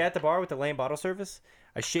bar, bikes, okay, at the bar with the lame bottle service,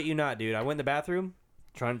 I shit you not, dude. I went in the bathroom,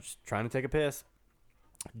 trying to take a piss.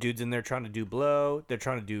 Dude's in there trying to do blow. They're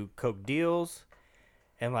trying to do coke deals,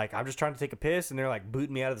 and like I'm just trying to take a piss, and they're like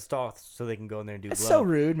booting me out of the stall so they can go in there and do It's blow. so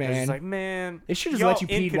rude, I was man. just like, man, They should just y'all let you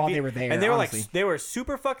pee while they were there, And they were honestly. like, they were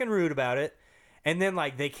super fucking rude about it. And then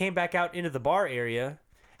like they came back out into the bar area,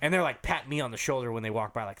 and they're like patting me on the shoulder when they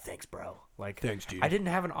walk by, like, thanks, bro. Like, Thanks, dude. I didn't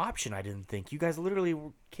have an option. I didn't think you guys literally were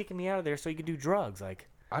kicking me out of there so you could do drugs. Like,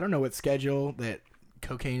 I don't know what schedule that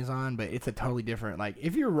cocaine is on, but it's a totally different. Like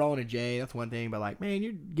if you're rolling a J, that's one thing, but like, man,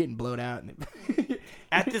 you're getting blowed out.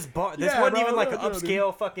 at this bar, this Yeah, wasn't bro, even like an no, dude.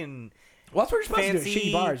 upscale fucking. Well, that's what you're supposed to do. Fancy-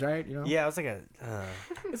 Shitty bars, right? Yeah, it was like a.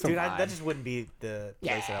 It's a Dude, vibe. that just wouldn't be the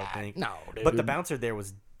place that I would think. No, dude. But the bouncer there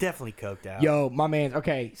was definitely coked out. Yo, my man.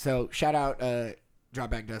 Okay, so shout out,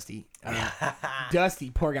 Dropback Dusty. Dusty,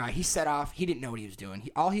 poor guy. He set off. He didn't know what he was doing.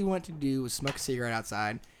 All he wanted to do was smoke a cigarette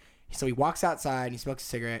outside. So he walks outside and he smokes a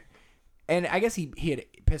cigarette. And I guess he had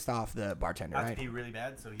pissed off the bartender, I have right? to pee really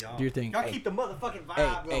bad, so y'all Do your thing. Y'all Hey. keep the motherfucking vibe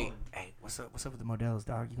Hey, going. hey, what's up? What's up with the Models,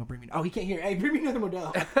 dog? You gonna bring me? Oh, he can't hear. Hey, bring me another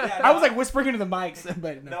Model. Yeah, I was like whispering into the mics,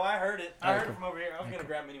 but no. No, I heard it. I Alright, heard cool. it from over here. I was gonna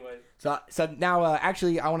grab him anyway. So now,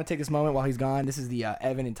 actually, I want to take this moment while he's gone. This is the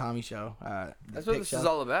Evan and Tommy show. That's what this is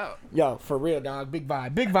all about. Yo, for real, dog. Big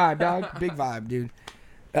vibe, dog. Big vibe, dude.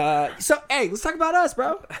 So, hey, let's talk about us,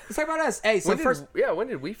 bro. Let's talk about us. Hey, so When first did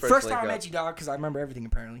we time link I up? met you, dog, because I remember everything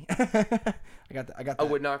apparently. I got I the,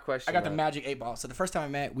 would not question. I got the that. magic 8 ball. So the first time I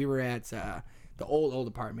met, we were at the old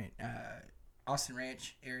apartment, Austin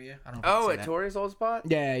Ranch area. I don't know. If I Oh, can say at that. Tori's old spot.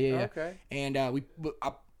 Yeah. Okay. And I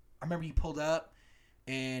remember you pulled up,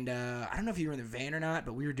 and I don't know if you were in the van or not,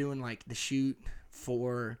 but we were doing like the shoot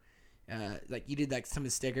for, like you did like some of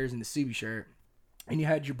the stickers and the Subi shirt, and you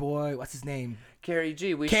had your boy, what's his name? Carrie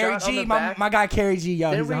G. We Carrie shot on G, the my back. guy Carrie G.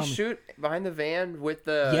 Yo, Didn't he's a we homie. shoot behind the van with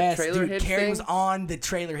the Yes, trailer dude. hitch Carrie thing? was on the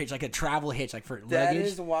trailer hitch, like a travel hitch, like for That luggage.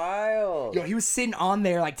 is wild. Yo, he was sitting on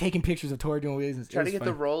there, like taking pictures of Tori doing business. Trying to get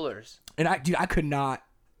the rollers. And I could not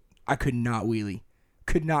wheelie,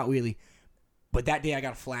 But that day I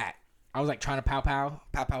got a flat. I was like trying to pow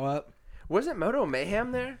up. Wasn't Moto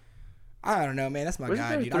Mayhem there? I don't know, man. That's my Wasn't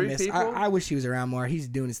guy, there dude. 3 people? I wish he was around more. He's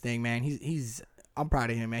doing his thing, man. I'm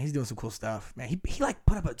proud of him, man. He's doing some cool stuff, man. He like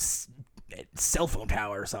put up a cell phone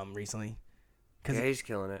tower or something recently. Cause Yeah, he's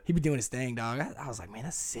killing it. he be doing his thing, dog. I was like, man,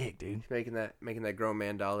 that's sick, dude. Making that grown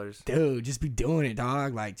man dollars. Dude, just be doing it,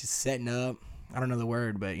 dog. Like just setting up. I don't know the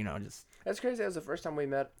word, but you know, just That's crazy. That was the first time we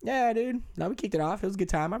met. yeah, dude. No, we kicked it off. It was a good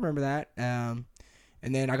time. I remember that. And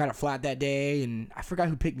then I got a flat that day, and I forgot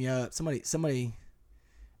who picked me up. Somebody.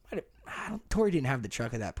 Tori didn't have the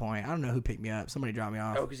truck at that point. I don't know who picked me up. Somebody dropped me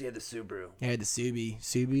off. Oh, because he had the Subaru. Yeah, I had the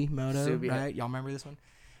Subi moto, Subi. right? Y'all remember this one?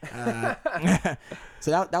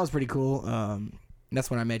 So that was pretty cool. That's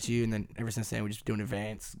when I met you, and then ever since then, we're just doing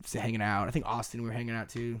events, just hanging out. I think Austin, we were hanging out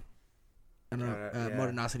too. I don't know, Yeah.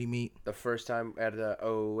 Motonosity meet. The first time at the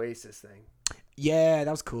Oasis thing. Yeah,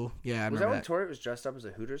 that was cool. Yeah, I Was that remember when that. Tori was dressed up as a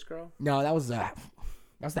Hooters girl? No, that was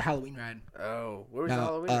the Halloween ride. Oh, where was No, the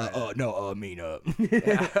Halloween ride?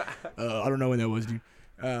 I don't know when that was, dude.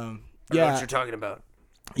 I don't know Yeah, what you're talking about.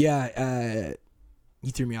 yeah.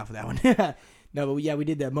 You threw me off of that one. No, but we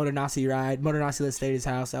did the Motonosity ride. Motonosity stayed at his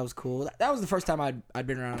house. That was cool. That was the first time I'd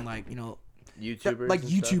been around like YouTubers, like and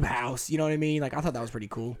YouTube stuff? house. You know what I mean? Like I thought that was pretty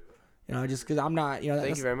cool. Just because I'm not, Thank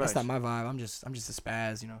that's, you very that's much. not my vibe. I'm just a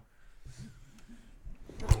spaz.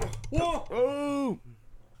 Whoa!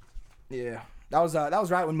 Yeah, that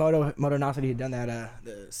was right when Motonosity had done that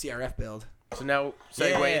the CRF build. So now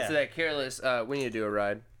segue Yeah. into that careless. We need to do a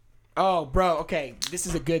ride. Oh, bro. Okay, this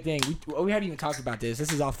is a good thing. We haven't even talked about this.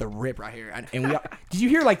 This is off the rip right here. And we did you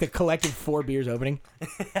hear like the collective 4 beers opening?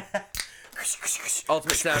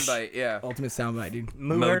 Ultimate soundbite. Yeah. Ultimate soundbite, dude.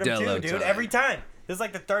 Moo heard him Modelo too, dude. time. Every time. This is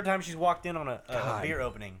like the third time she's walked in on a God. beer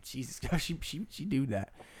opening. Jesus, she do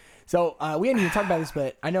that. So we hadn't even talked about this,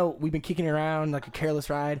 but I know we've been kicking it around like a careless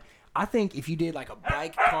ride. I think if you did like a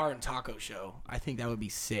bike, car, and taco show, I think that would be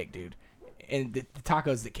sick, dude. And the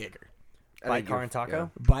taco's the kicker. Bike, car, and taco?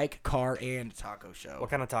 Bike, car, and taco show. What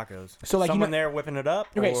kind of tacos? So, like, someone there whipping it up?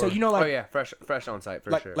 Okay, or- so like Oh yeah, fresh on site for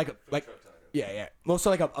like sure. yeah. Well, so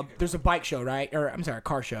like there's a bike show, right? Or I'm sorry, a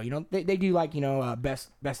car show. They do like best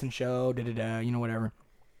in show, whatever.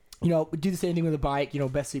 We do the same thing with a bike.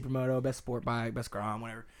 Best supermoto, best sport bike, best Grom,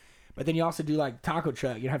 whatever. But then you also do like taco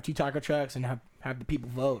truck. You have 2 taco trucks and have the people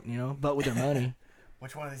vote. Vote with their money.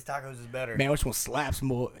 Which one of these tacos is better? Man, which one slaps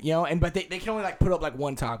more? But they can only like put up like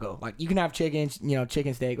one taco. Like you can have chicken,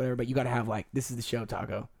 chicken steak, whatever. But you got to have like this is the show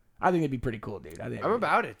taco. I think it'd be pretty cool, dude. I'm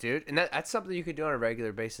about it, dude. And that's something you could do on a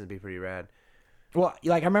regular basis and be pretty rad. Well,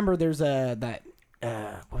 like I remember there's that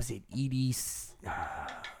what was it?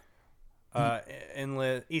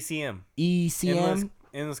 ECM.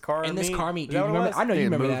 Endless car In this meet? car meet, Is dude. that You what it remember? was? I know you Yeah,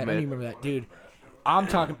 remember that. I know movement. you remember that, dude. I'm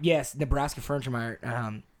talking. Yes, Nebraska Furniture Mart.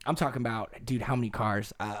 I'm talking about, dude. How many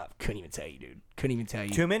cars? Couldn't even tell you, dude. Couldn't even tell you.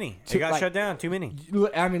 Too many. Too- It got like- shut down. Too many.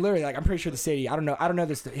 I mean, literally, like I'm pretty sure the city. I don't know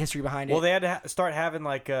the history behind it. Well, they had to start having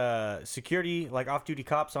like security, like off-duty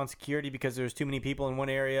cops on security because there was too many people in one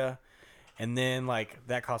area, and then like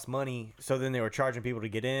that cost money. So then they were charging people to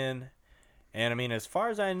get in, and I mean, as far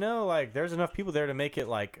as I know, like there's enough people there to make it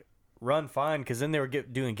like run fine. Because then they were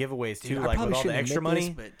doing giveaways too, Dude, I like probably with all the shouldn't extra admit this,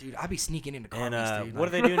 money. but dude, I'd be sneaking into car And meets, dude. what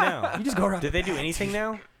do Like, they do now? You just go around. Did they do anything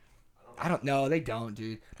now? I don't know. They don't,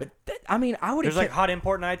 dude. But I mean, I would. There's like hot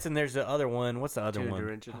import nights, and there's the other one. What's the other Tuned one?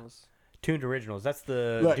 originals. Tuned Originals. That's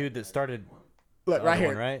the Look. dude that started. look the right other here.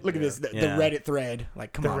 one, right? Look at this. The Yeah. Reddit thread.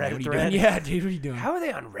 Like, come The on, man, Reddit what are you thread? doing? Yeah, dude. What are you doing? How are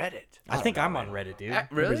they on Reddit? I think I'm on Reddit, dude.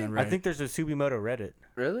 Really? Reddit. I think there's a Subimoto Reddit.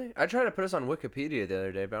 Really? I tried to put us on Wikipedia the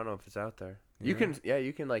other day, but I don't know if it's out there. You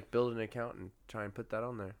can like build an account and try and put that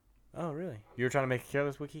on there. Oh, really? You were trying to make a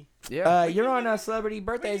careless wiki? Yeah. You're on Celebrity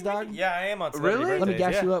Birthdays, dog. Yeah, I am on Really? Celebrity Let me Birthdays,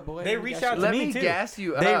 gas yeah. you up, boy. They Let me reached gas out you to Let me me too. gas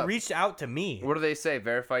you They up. reached out to me. What do they say?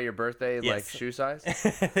 Verify your birthday, like Yes. shoe size?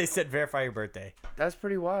 They said verify your birthday. That's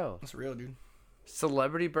pretty wild. That's real, dude.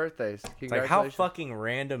 Celebrity birthdays. It's like, Congratulations. how fucking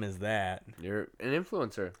random is that? You're an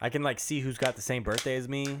influencer. I can like see who's got the same birthday as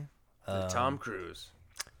me. Tom Cruise.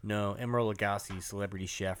 No, Emeril Lagasse, celebrity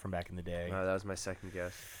chef from back in the day. That was my second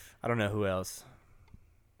guess. I don't know who else.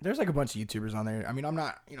 There's like a bunch of YouTubers on there. I mean, I'm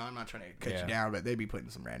not trying to cut Yeah. you down, but they'd be putting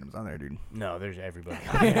some randoms on there, dude. No, there's everybody.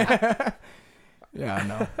 Yeah, I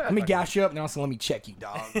know. Let me gas you up and also let me check you,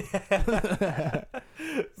 dog.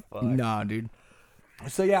 Nah, dude.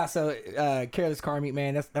 So yeah, careless car meet,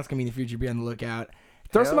 man. That's gonna be in the future. Be on the lookout.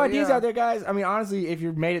 Throw some Hell ideas yeah. out there, guys. I mean, honestly, if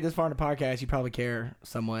you've made it this far in the podcast, you probably care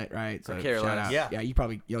somewhat, right? So care shout less. out. Yeah. Yeah, you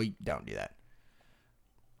probably you don't do that.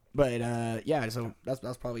 But yeah, so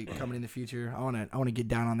that's probably coming in the future. I wanna get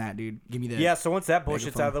down on that, dude. Give me the Yeah, so once that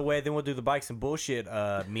bullshit's fun. out of the way, then we'll do the bikes and bullshit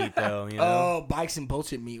meet though. You know, Oh, bikes and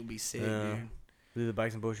bullshit meet would be sick, Yeah. dude. do the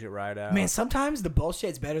bikes and bullshit ride out. Man, sometimes the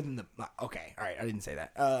bullshit's better than the. Okay, all right, I didn't say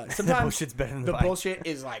that. the Sometimes bullshit's better than the bike. bullshit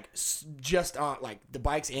is like just on like the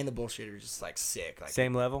bikes and the bullshit are just like sick. Like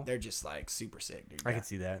Same level. they're just like super sick, dude. I can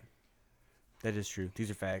see that. That is true.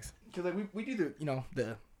 These are facts. Because like we do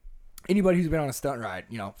the anybody who's been on a stunt ride,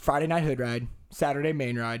 Friday night hood ride, Saturday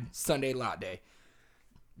main ride, Sunday lot day.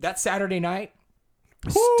 That Saturday night,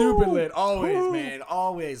 Stupid lit, always, man,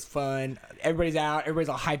 always fun. Everybody's out, everybody's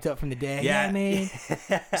all hyped up from the day. Yeah, man.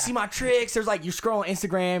 See my tricks. There's like you scroll on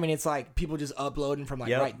Instagram and it's like people just uploading from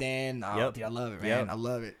like right then. Oh, dude, I love it, man. I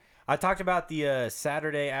love it. I talked about the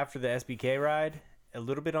Saturday after the SBK ride a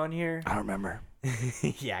little bit on here. I don't remember.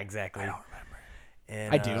 Yeah, exactly. I don't remember.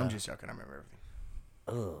 And, I do. I'm just joking. I remember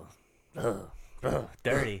everything.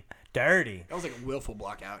 Dirty. That was like a willful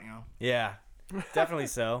blockout, you know. Yeah, definitely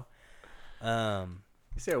so.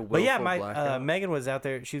 But yeah, my Megan was out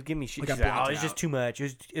there. She was giving me shit. Like, She's I like, blocked oh, it it's just out. too much.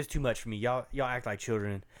 It's too much for me. Y'all act like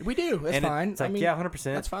children. We do. That's And fine. It's like, I mean, yeah, 100%.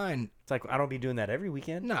 That's fine. It's like I don't be doing that every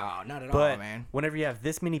weekend. No, not at But all, man. whenever you have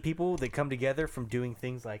this many people that come together from doing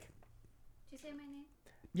things like, Did you say my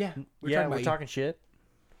name? Yeah, we're talking shit.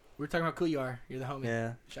 We're talking about how cool you are. You're the homie.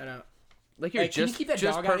 Yeah. Shout out. Like you're Hey, can you just keep that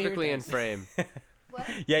just dog out of here? perfectly in Thanks. frame. What?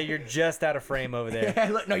 Yeah, you're just out of frame over there.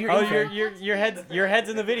 Look, no, you're. Oh, in your head's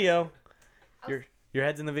in the video. Your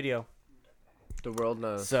head's in the video. The world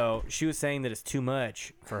knows. So she was saying that it's too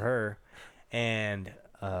much for her, and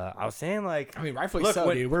I was saying like, I mean, rightfully look, so,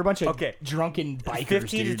 what- dude. We're a bunch of okay. drunken bikers,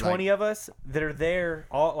 15 dude. to 20 of us that are there.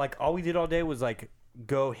 All we did all day was like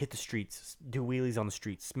go hit the streets, do wheelies on the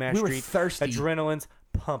streets, smash We were streets. thirsty. Adrenaline's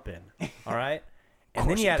pumping. All right, and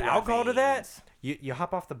then Coursing you add through our alcohol to that. veins. You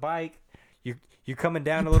hop off the bike. You're coming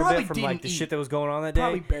down You a little probably bit from like didn't the eat- shit that was going on that day.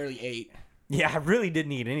 Probably barely ate. Yeah, I really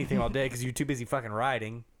didn't eat anything all day because you're too busy fucking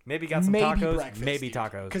riding. Maybe got some Maybe tacos. breakfast, Maybe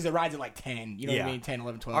tacos. Because the ride's at like 10. You know what Yeah. I mean? 10,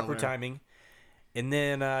 11, 12. Awkward whatever. timing. And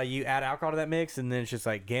then you add alcohol to that mix, and then it's just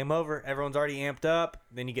like game over. Everyone's already amped up.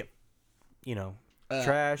 Then you get,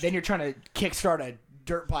 trashed. Then you're trying to kickstart a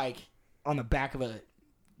dirt bike on the back of a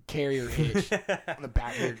carrier hitch on the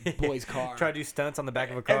back of your boy's car. Try to do stunts on the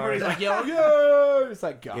back of a car. Everybody's like, yo, yo. It's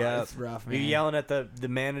like, God, yeah, it's rough, man. You're yelling at the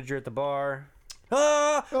manager at the bar.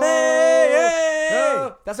 Oh, hey, hey!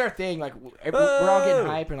 Oh, that's our thing. Like, we're all getting Oh.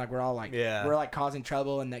 hype and like we're all like, Yeah. we're like causing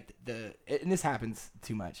trouble and like and this happens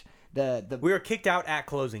too much. The We were kicked out at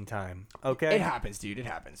closing time. Okay. it happens, dude. It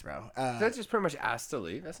happens, bro. That's just pretty much asked to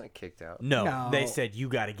leave. That's not kicked out. No, No. they said you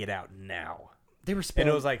got to get out now, they were and spilling.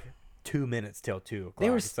 it was like 2 minutes till 2 o'clock. They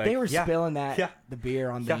were It's like, they were yeah, spilling that yeah. the beer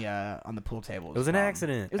on the pool table. It was an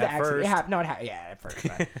accident It was at an accident. first. It happened. No, it happened. Yeah, at first.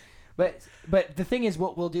 but the thing is,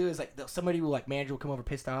 what we'll do is like somebody will like manager will come over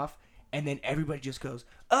pissed off, and then everybody just goes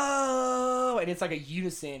oh, and it's like a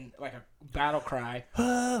unison, like a battle cry.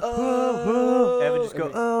 Evan just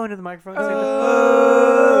go into the microphone.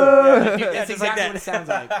 Oh, Yeah, that's just like exactly that. what it sounds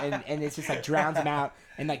like, and it's just like drowns them out,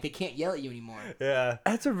 and like they can't yell at you anymore. Yeah.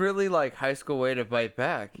 That's a really like high school way to bite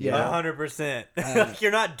back. You know? 100%. Like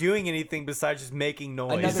you're not doing anything besides just making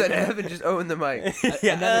noise. You Another- said Evan just owned the mic.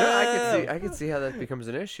 Yeah. I could see how that becomes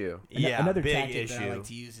an issue. Yeah, Another big tactic issue. that I like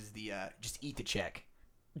to use is the just eat the check.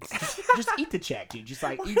 Just eat the check, dude. Just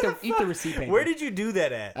like eat the receipt paper. Where did you do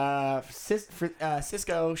that at?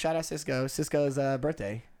 Cisco, shout out Cisco. Cisco's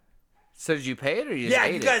birthday. So did you pay it or you just Yeah,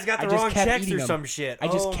 ate you it? guys got the I just wrong kept checks eating or them. some shit. I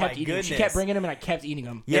just Oh kept my eating them. goodness. She kept bringing them, and I kept eating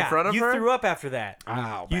them. Yeah, front of you her? threw up after that.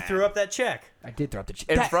 Oh, You man. threw up that check. I did throw up the check.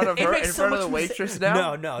 in front of it her, makes in so front of much the more waitress sense.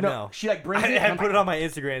 now? No. She like brings it. I and I'm put it like- on my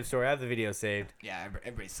Instagram story. I have the video saved. Yeah,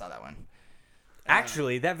 everybody saw that one.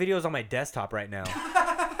 Actually, that video is on my desktop right now.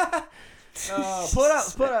 Pull it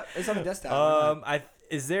up. Pull it up. It's on the desktop.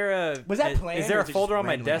 Is there a Was that planned, Is there or a is it folder just on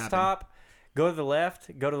my randomly desktop? Go to the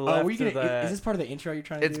left. Go to the left. were you to gonna, the, is this part of the intro you're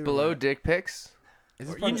trying to It's do? below dick pics. Is this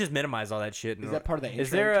you part can of just minimize all that shit. Is that part of the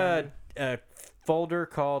Is intro there you're trying a folder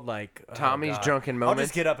called like Tommy's God. Drunken I'll Moments?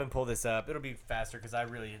 just get up and pull this up. It'll be faster because I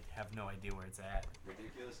really have no idea where it's at.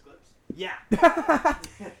 Ridiculous clips. Yeah.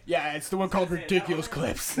 Yeah, it's the one called Ridiculous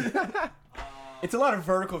Clips. It's a lot of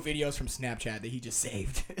vertical videos from Snapchat that he just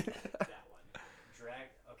saved. That one. Drag.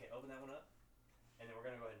 Okay, open that one up, and then we're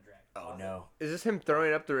gonna go ahead and drag. Oh no. Is this him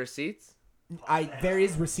throwing up the receipts? There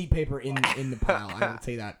is receipt paper in the pile. I will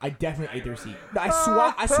say that. I definitely ate the receipt.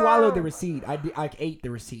 I swallowed the receipt. I ate the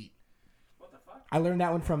receipt. What the fuck? I learned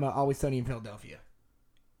that one from Always Sunny in Philadelphia.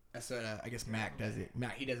 That's what I guess Mac does it.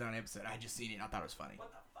 Mac, he does it on an episode. I just seen it. And I thought it was funny. What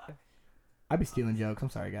the fuck? I'd be stealing jokes. I'm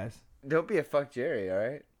sorry, guys. Don't be a fuck Jerry, all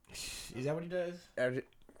right? Is that what he does? They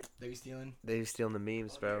They be stealing? be stealing the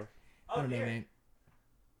memes, bro. I don't know, here. man.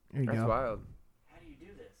 There you That's go. wild. How do you do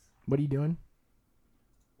this? What are you doing?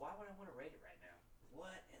 Why would I want to rate it right now? What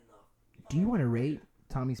in the? Do you want to rate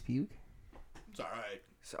Tommy's puke? It's all right.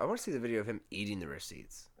 So I want to see the video of him eating the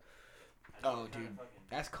receipts. Oh, dude,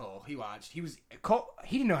 that's Cole. He watched. Cole.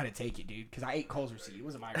 He didn't know how to take it, dude. Because I ate Cole's receipt. It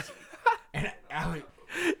wasn't my receipt. And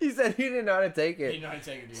He said he didn't know how to take he it. didn't know how to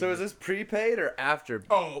take it, dude. So is this prepaid or after?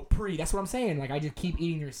 Oh, That's what I'm saying. Like I just keep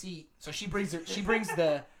eating the receipt. So she brings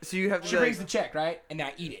the So you have to she be brings like, the check, right? And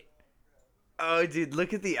I eat it. Oh, dude,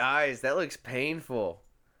 look at the eyes. That looks painful.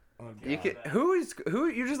 Oh, You can who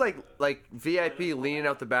you're just like VIP leaning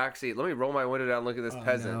out the back seat. Let me roll my window down and look at this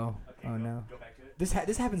peasant. No. Oh no. This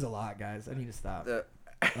happens a lot, guys. I need to stop. The-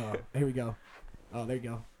 Oh, here we go. Oh, there you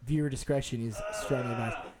go. Viewer discretion is strongly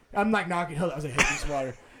advised. I'm like knocking. Hold on. I was like, hey, give me some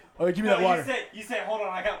water. Oh, give me that water. You say, hold on,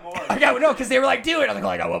 I got more. I got no, because they were like, do it. I was like, oh,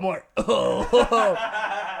 I got one more. Oh,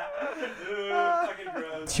 Fucking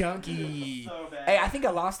gross. chunky. So bad. Hey, I think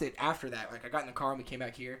I lost it after that. Like, I got in the car and we came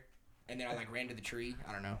back here, and then I like ran to the tree.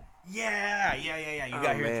 I don't know. Yeah. You Oh,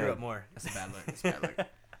 got here and threw man. up more. That's a bad look. That's a bad look.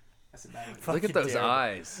 That's a bad look. Look at Fucking those terrible.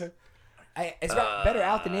 eyes. It's got better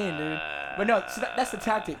out than in, dude. But no, so that's the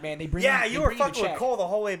tactic, man. They bring. Yeah, they you were bring the fucking with check. Cole the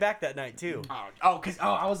whole way back that night too. I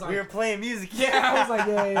was like, We were playing music. yeah, I was like,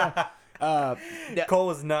 yeah. Yeah. Cole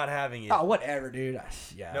was not having it. Oh, whatever, dude.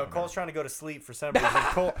 Yeah. No, whatever. Cole's trying to go to sleep for some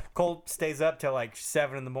reason. Cole stays up till like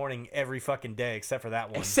 7 in the morning every fucking day, except for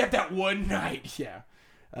that one. Except that one night, yeah.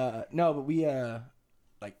 No, but we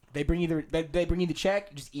like they bring you the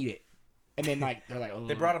check, just eat it, and then like they're like, oh,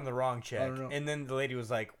 They brought him the wrong check, don't know. and then the lady was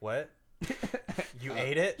like, "What? You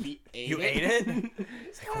ate it? He ate You ate it?"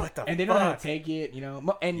 It's like, what the and they fuck? don't know how to take it, you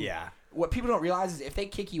know. And Yeah. what people don't realize is if they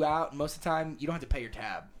kick you out, most of the time you don't have to pay your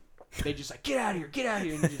tab. They just like get out of here, and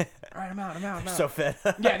you just, all right, I'm out. So fed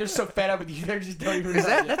up. Yeah, they're so fed up with you, they just don't even.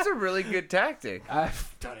 realize it. That's a really good tactic.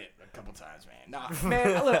 I've done it a couple times, man. Nah,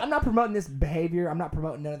 man, look, I'm not promoting this behavior. I'm not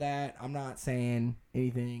promoting none of that. I'm not saying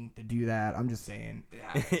anything to do that. I'm just saying it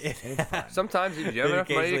happens. It's fine. Sometimes if you It have enough money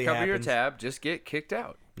to occasionally cover your happens. tab, just get kicked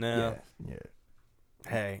out. No. Yeah.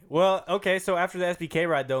 Hey. Well, okay. So after the SBK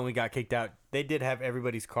ride though, and we got kicked out, they did have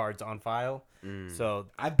everybody's cards on file. So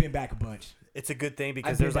I've been back a bunch. it's a good thing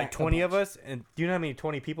because I've been there's like back a 20 of bunch. us, and do you know how many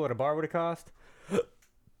 20 people at a bar would have cost?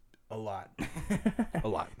 A lot. A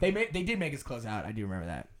lot. They did make us close out. I do remember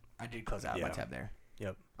that. I did close out my Yeah. tab there.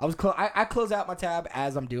 Yep. I close out my tab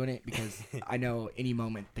as I'm doing it because I know any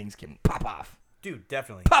moment things can pop off. Dude,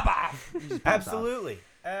 definitely. Pop off. It just pops off. Absolutely.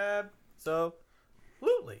 Absolutely.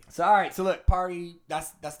 So all right. So look, party.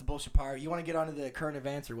 That's the bullshit part. You want to get onto the current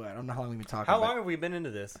events or what? I don't know how long we've been talking. How but long have we been into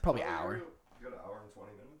this? Probably an hour. You got an hour and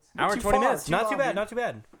 20 minutes. Hour and too 20 far, minutes. too Not long, too bad. dude. Not too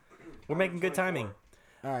bad. We're making good timing.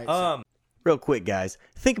 All right. So, Real quick, guys,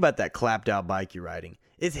 think about that clapped out bike you're riding.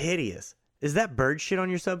 It's hideous. Is that bird shit on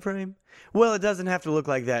your subframe? Well, it doesn't have to look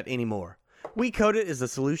like that anymore. We Coat It is the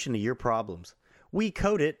solution to your problems. We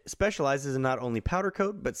Coat It specializes in not only powder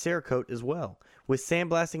coat, but Cerakote as well. With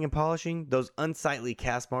sandblasting and polishing, those unsightly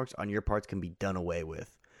cast marks on your parts can be done away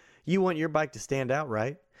with. You want your bike to stand out,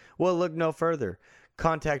 right? Well, look no further.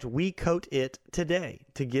 Contact We Coat It today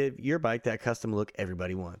to give your bike that custom look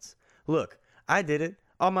everybody wants. Look, I did it.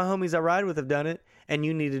 All my homies I ride with have done it, and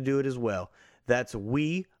you need to do it as well. That's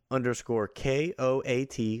we_KOAT_it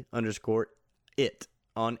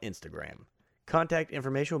on Instagram. Contact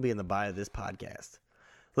information will be in the bio of this podcast.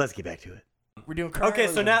 Let's get back to it. we're doing current. Okay, or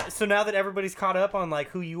so the- now that everybody's caught up on like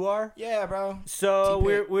who you are, Yeah, bro. so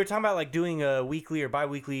T-Pit. we're talking about like doing a weekly or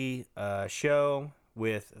bi-weekly show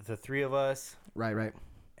with the three of us, Right.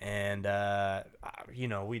 and you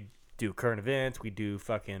know, we do current events, we do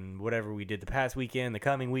fucking whatever we did the past weekend, the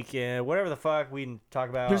coming weekend, whatever the fuck we can talk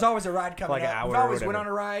about. There's always a ride coming like an up. hour We've or always went whatever. on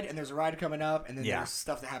a ride, and there's a ride coming up, and then Yeah. there's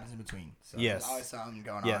stuff that happens in between. So Yes. there's always something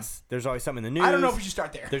going on. Yes, there's always something in the news. I don't know if we should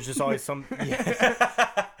start there. There's just always some.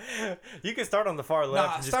 Yeah. You can start on the far left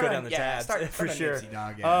Nah, and just start go on- down the yeah, tabs start for on sure. Nipsey,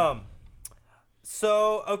 dog, yeah.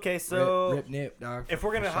 So okay, so rip nip, dog. if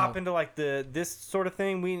we're gonna For hop sure. into like this sort of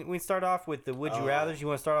thing, we start off with the would you rather's. You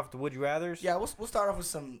want to start off with the would you rather's? Yeah, we'll start off with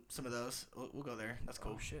some of those. We'll go there. That's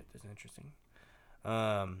cool. Oh shit, that's interesting.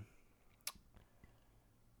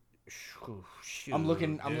 Shoot, I'm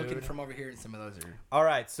looking dude. from over here, and some of those are. All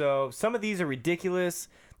right, so some of these are ridiculous.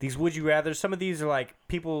 These would you rather. Some of these are like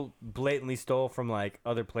people blatantly stole from like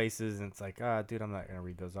other places, and it's like, dude, I'm not gonna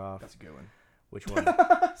read those off. That's a good one. Which one?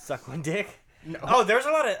 Suck one dick. No. Oh, there's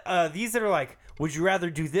a lot of these that are like, would you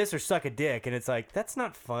rather do this or suck a dick? And it's like, that's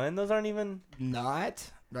not fun. Those aren't even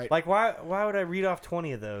Not right. like why would I read off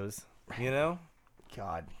 20 of those? You know?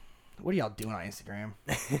 God, what are y'all doing on Instagram?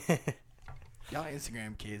 Y'all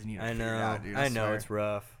Instagram kids need to I figure it know. out, dude. I know swear. it's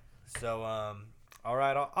rough. So all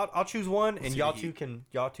right, I'll choose one, and see y'all the two heat. can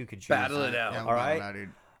choose. Battle it out. Yeah, All we'll right. battle it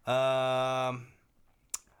out, dude.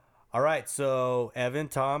 All right. So Evan,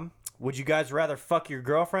 Tom, would you guys rather fuck your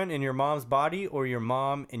girlfriend in your mom's body or your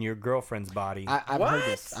mom in your girlfriend's body? I've What? heard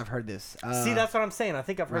this. I've heard this. See, that's what I'm saying. I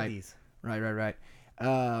think I've heard right. these. Right.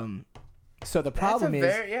 So the That's problem is,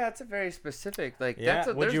 it's a very specific like Yeah, that's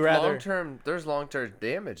a, would there's you rather- long term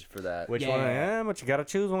damage for that. Which Yeah. one I am? But you gotta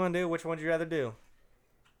choose one, dude. Which one would you rather do?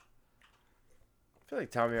 feel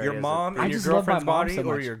like Tommy already Your has mom I in your just love my girlfriend's mom body so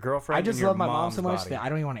or much. your girlfriend I just in your love my mom so mom's much body? that I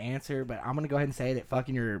don't even want to answer, but I'm gonna go ahead and say that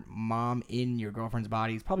fucking your mom in your girlfriend's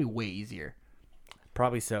body is probably way easier.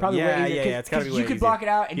 Probably so. Probably yeah, way easier, yeah, it's gotta be way you could easier. block it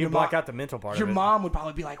out, and You your can block mom, out the mental part your of it. mom would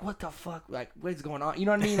probably be like, "What the fuck? Like, what's going on?" You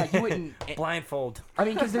know what I mean? Like, you wouldn't. Blindfold. I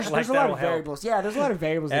mean, because there's Like, a lot that'll of help. variables. Yeah, there's a lot of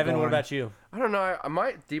variables. that Evan, go what on. about you? I don't know.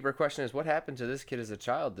 My deeper question is, what happened to this kid as a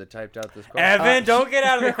child that typed out this question? Evan, don't get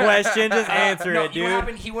out of the question. Just answer No, it, you know what dude.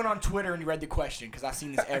 happened? He went on Twitter and he read the question because I've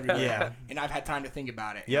seen this everywhere. Yeah. And I've had time to think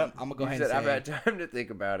about it. Yep. I'm gonna go He ahead said, and say. I've had time to think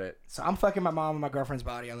about it. So I'm fucking my mom in my girlfriend's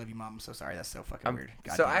body. I love you, mom. I'm so sorry. That's so fucking weird.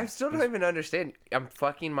 So Goddamn. I still don't even understand. I'm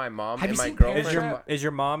fucking my mom Have and you my seen Parent girlfriend's Trap? body. Is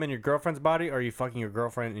your mom in your girlfriend's body, or are you fucking your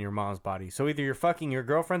girlfriend in your mom's body? So either you're fucking your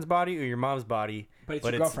girlfriend's body or your mom's body, But it's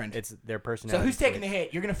your girlfriend. It's their So personality. who's taking the switch.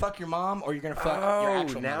 hit? You're gonna fuck your mom or you're gonna fuck your Oh,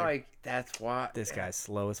 actual now mother? that's why. This guy's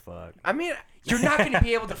slow as fuck. I mean, You're not gonna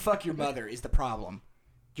be able to fuck your mother. Is the problem?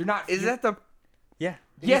 You're not. is you're- that the? Yeah.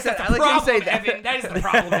 Yes, said- that's I the like how you problem, say that. Evan. That is the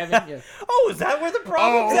problem, Evan. Yeah. Oh, is that where the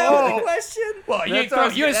problem's at with oh. the question? Well, you ain't, That's what I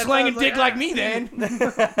was- you ain't that's what I slanging was dick like, like me then.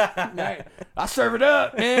 Right. I serve it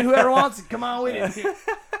up, man. Whoever wants it, come on with it.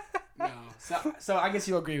 No. So I guess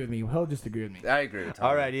you'll agree with me. He'll just agree with me. I agree with Tommy.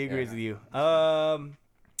 All right, he agrees with you.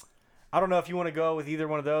 I don't know if you want to go with either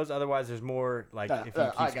one of those. Otherwise, there's more. Like if you keep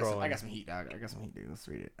scrolling. I got some heat, dog. I got some heat, dude. Let's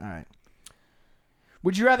read it. All right.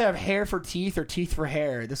 Would you rather have hair for teeth or teeth for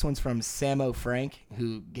hair? This one's from Samo Frank,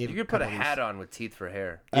 who gave. You could put a hat on with teeth for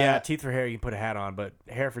hair. Yeah, teeth for hair, you can put a hat on, but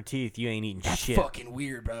hair for teeth, you ain't eating That's shit. fucking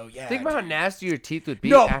weird, bro. Yeah. Think about how nasty your teeth would be.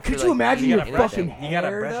 No, after, could you like, imagine you your gotta brush fucking them. You gotta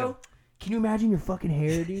hair brush though? them. Can you imagine your fucking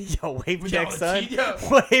hair, dude? Yo, wave No, check, son. yo.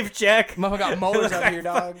 Wave check. Motherfucker got molars Look up like here,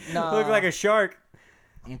 dog. Nah. Look like a shark.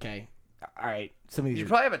 Okay. All right. Some of these. You are-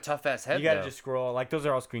 probably have a tough ass head. You gotta though. just scroll. Like those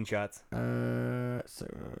are all screenshots. So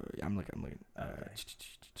I'm looking.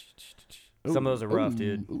 Some of those are rough, ooh,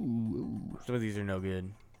 dude. Ooh. Some of these are no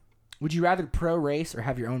good. Would you rather pro race or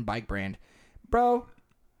have your own bike brand, bro?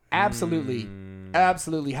 Absolutely,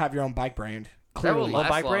 absolutely have your own bike brand. That will Clearly. last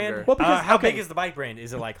bike longer. brand? Well, because- how okay. big is the bike brand?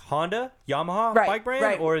 Is it like Honda, Yamaha Right, bike brand,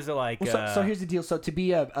 right. or is it like? Well, so here's the deal. So to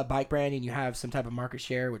be a bike brand and you have some type of market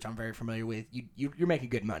share, which I'm very familiar with, you're making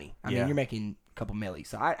good money. I Yeah. mean, you're making a couple milli.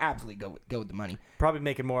 So I absolutely go with the money. probably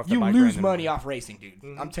making more off the You bike lose brand than- money off racing,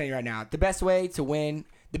 dude. I'm telling you right now. The best way to win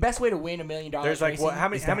 $1 million. There's like racing what? How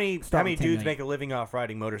many? is How to many? start How many with 10 dudes million. make a living off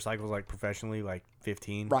riding motorcycles like professionally? Like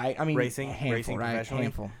 15. Right. I mean, racing, a handful, racing right? professionally.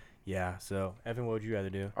 Handful. Yeah. So Evan, what would you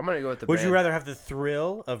rather do? I'm gonna go with the. Would you brand. rather have the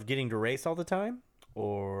thrill of getting to race all the time,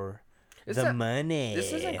 or It's the not- money?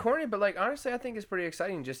 This isn't corny, but like honestly, I think it's pretty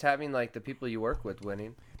exciting just having like the people you work with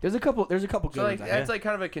winning. There's a couple good So like ones. that's like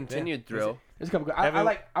kind of a continued thrill. There's a couple good. I Evan,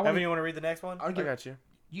 like. I Evan, want you want to read the next one? I got you.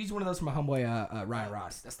 use one of those from my homeboy Ryan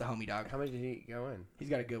Ross. That's the homie dog. How many did he go in? He's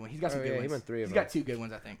got a good one. He's got some Oh, good yeah, he ones. went 3 of He's them. got 2 good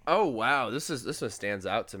ones, I think. Oh wow, this one stands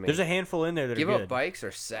out to me. There's a handful in there that Give are up good. bikes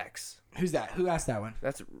or sex. Who's that? Who asked that one?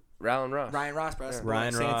 That's Ryan Ross. Ryan Ross, bro. That's the boy.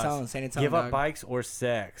 Ryan San Ross. Antonio, San Antonio, Give up dog. bikes or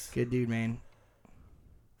sex. Good dude, man.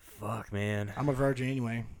 Fuck, man. I'm a virgin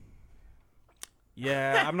anyway.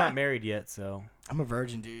 Yeah, I'm not married yet, so. I'm a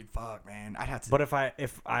virgin, dude. Fuck, man. I'd have to. But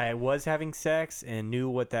if I was having sex and knew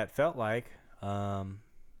what that felt like, I'd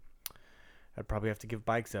probably have to give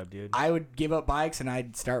bikes up, dude. I would give up bikes and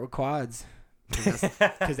I'd start with quads.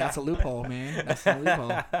 Because that's a loophole, man. That's a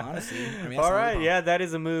loophole. Honestly. I mean, that's All a right, loophole. yeah, that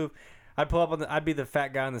is a move. I'd pull up on I'd be the fat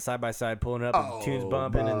guy on the side by side pulling up and tunes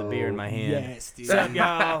bumping and the beer in my hand. Yes, dude. What's up,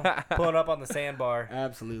 y'all? Pulling up on the sandbar.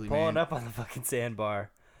 Absolutely, Pulling man. up on the fucking sandbar.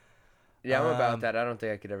 Yeah, I'm about Um, that. I don't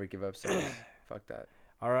think I could ever give up sex. Fuck that.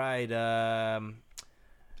 All right.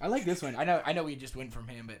 I like this one. I know we just went from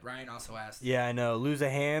him, but Ryan also asked. Yeah, I know. Lose a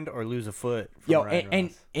hand or lose a foot. from Yo,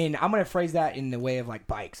 Ryan and Ross. I'm gonna phrase that in the way of like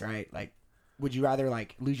bikes, right? Like, would you rather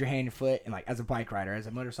like lose your hand and foot, and like as a bike rider, as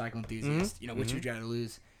a motorcycle enthusiast, Mm-hmm. you know, which would you rather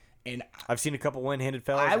lose? And I've seen a couple one-handed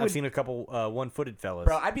fellas. I would- I've seen a couple one-footed fellas.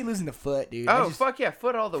 bro, I'd be losing the foot, dude. I Oh just- fuck yeah,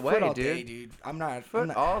 foot all the way, foot all dude. day, dude. I'm not. Foot I'm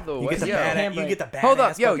not all the you way. get the Yo. bad. You handbrake. get the bad. Hold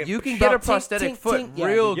up, yo, you can get a Tink, prosthetic tink, foot tink. Yeah,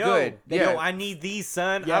 real Yo, good. yo, Yeah. I need these,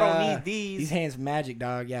 son. I Yeah. don't need These these. hands magic,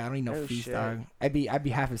 dog. Yeah, I don't need no Oh, feet, shit. dog. I'd be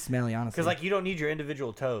half as smelly, honestly. Because like you don't need your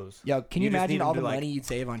individual toes. yo, can you, you just imagine need all them the to, like- money you'd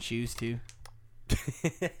save on shoes too?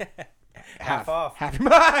 Half off. Half. Yeah,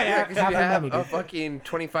 half 'cause half you my have money, a dude. fucking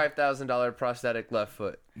 $25,000 prosthetic left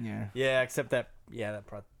foot. Yeah, Yeah, except that. Yeah, that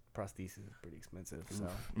prosthesis is pretty expensive. So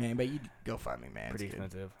man, but you go find me, man. pretty It's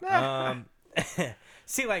good. expensive.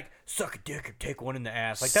 See, like suck a dick or take one in the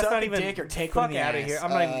ass. Like that's Suck not a even. dick or take fuck one in the out of ass. here. I'm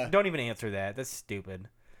not even. Don't even answer that. That's stupid.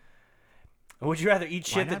 Would you rather eat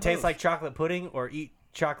Why shit that not tastes both? like chocolate pudding or eat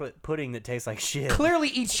chocolate pudding that tastes like shit. Clearly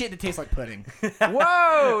eat shit that tastes like pudding.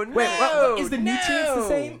 Whoa, no. Wait, what is the nutrients the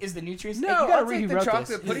same? Is the nutrients? No, Hey, you I'll gotta read take who the wrote chocolate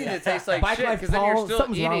this. pudding that tastes like Bike shit, Life because then you're Paul, still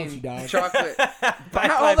something's wrong with you, eating dog. chocolate.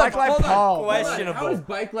 Bike Hold Life- on, Bike Life hold on, Paul. hold on. Questionable. How is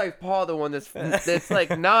Bike Life Paul the one that's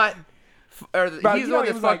like not? Or Bro, he's you the know one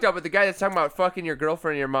he that's was fucked like- up, but the guy that's talking about fucking your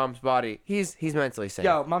girlfriend in your mom's body, he's mentally sane.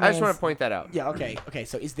 Yo, my I just want man's- to point that out. Yeah, okay.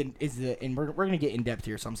 So is the and we're gonna get in depth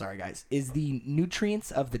here, so I'm sorry guys. Is the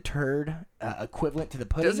nutrients of the turd equivalent to the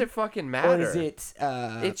pudding? Does it fucking or matter? is it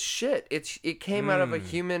It's shit. It came out of a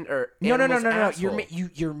human or No. animal's You're asshole.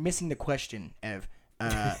 you're missing the question, Ev.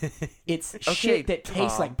 It's Okay, shit that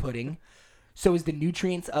tastes Tom. like pudding. So is the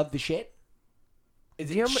nutrients of the shit? Is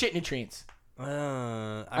it Yeah, but- shit nutrients?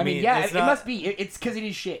 I mean, yeah, it's it not- must be. It's because it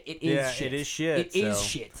is shit. It is Yeah, shit. it is shit, It is so-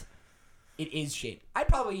 shit. It is shit. I'd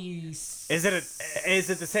probably. Is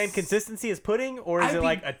it the same consistency as pudding, or is I'd it be-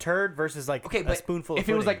 like a turd versus like Okay, a but spoonful if of it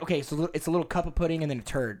pudding? was like okay, so it's a little cup of pudding and then a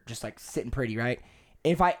turd, just like sitting pretty, right?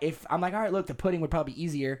 If I'm like, all right, look, the pudding would probably be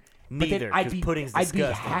easier. But Neither, then I'd 'cause be pudding's I'd be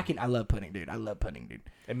disgusting. hacking. I love pudding, dude. I love pudding, dude.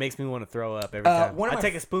 It makes me want to throw up every time. one of I my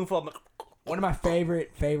take a spoonful. of One of my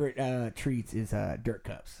favorite treats is dirt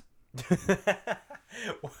cups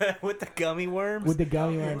with the gummy worms. with the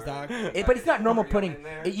gummy worms, dog. But it's not normal pudding.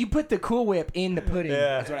 You put the Cool Whip in the pudding.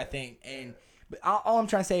 Yeah. That's what I think. And but all I'm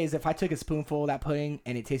trying to say is, if I took a spoonful of that pudding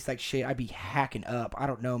and it tastes like shit, I'd be hacking up. I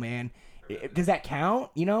don't know, man. Does that count?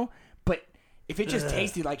 You know? But if it just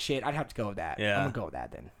tasted like shit, I'd have to go with that. Yeah. I'm gonna go with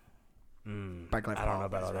that then. Bike Life I don't Paul, know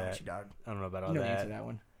about what is all wrong that. with you, dog? I don't know about all You know the that. answer to that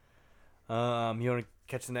one. You want to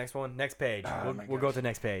catch the next one? Next page. Oh my we'll go gosh. with the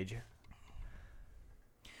next page.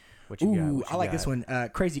 What you got? Ooh, What you I like got? this one.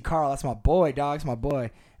 Crazy Carl, that's my boy, dog. That's my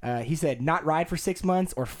boy. He said, not ride for 6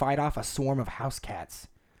 months or fight off a swarm of house cats.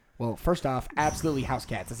 Well, first off, absolutely house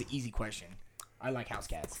cats. That's an easy question. I like house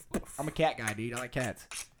cats. I'm a cat guy, dude. I like cats.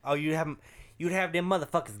 Oh, you'd have them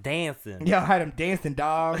motherfuckers dancing. Yeah, I had them dancing,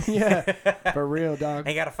 dog. Yeah, for real, dog.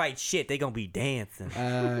 Ain't gotta fight shit. They gonna be dancing.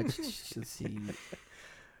 Let's see.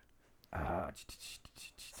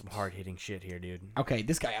 Some hard hitting shit here, dude. Okay,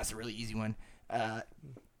 this guy asked a really easy one.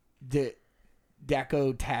 The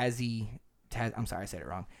Daco Tazzy. I'm sorry, I said it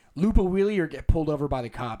wrong. Loop a wheelie or get pulled over by the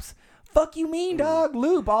cops. Fuck you mean, dog?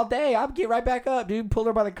 Loop all day. I'll get right back up, dude. Pulled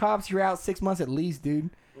over by the cops. You're out 6 months at least, dude.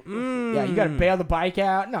 Yeah, you gotta bail the bike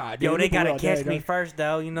out. Nah, dude. Yo, they loop a gotta wheel all catch day, me dog. first,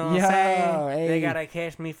 though. You know what Yo, I'm saying? hey. They gotta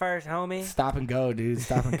catch me first, homie. Stop and go, dude.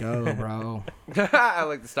 Stop and go, bro. I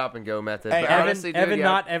like the stop and go method. Hey, but Evan, honestly, dude, Evan yeah,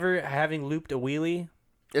 not ever having looped a wheelie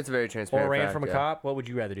it's a very transparent. or ran fact, from a yeah. cop. What would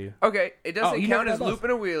you rather do? Okay, it doesn't you never count as done both.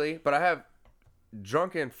 looping a wheelie, but I have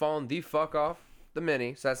drunken fallen the fuck off the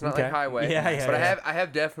Mini, so that's not Okay. like highway. Yeah, But yeah. I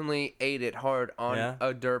have definitely ate it hard on Yeah.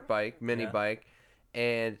 a dirt bike, mini Yeah. bike,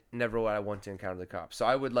 and never would I want to encounter the cops. So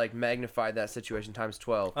I would like magnify that situation times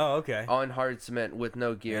 12 Oh, okay. on hard cement with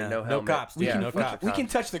no gear, Yeah. no No helmet. cops, dude. Yeah, No fuck cops. the We can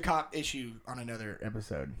touch the cop issue on another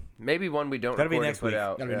episode. Maybe one we don't That'll be record next and put week.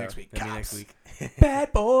 out. That'll yeah. be next week. Maybe Cops. next week.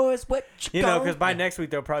 Bad boys, what You know, gonna- because by next week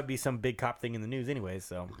there'll probably be some big cop thing in the news, anyways.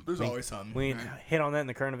 So There's we, always something. we right? hit on that in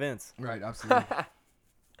the current events. Right, absolutely.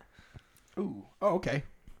 Ooh. Oh, okay.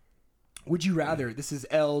 Would you rather? This is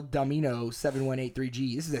El Domino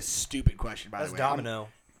 7183G. This is a stupid question, by That's the way. Domino.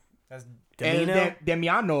 That's El Domino.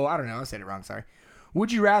 Damiano. I don't know. I said it wrong. Sorry.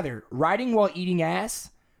 Would you rather riding while eating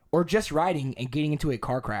ass or just riding and getting into a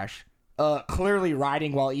car crash? Clearly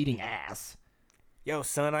riding while eating ass. Yo,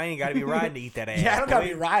 son, I ain't gotta be riding to eat that ass. Yeah, I don't gotta boy.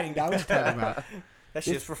 be riding. Dog. What you talking about? That's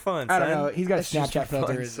just for fun. I don't son. know. He's got a That's just Snapchat for fun,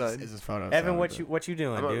 filter. Is son. his photo. Evan, so- what you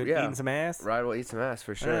doing, I'm a- dude? yeah. Eating some ass? Ride will eat some ass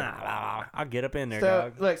for sure. I'll get up in there, So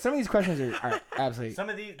dog. look, some of these questions are absolutely. Some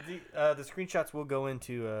of the screenshots will go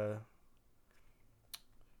into.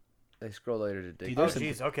 They scroll later to dig. Dude, Oh there's some-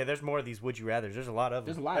 jeez, okay. There's more of these would you rather's. There's a lot of them.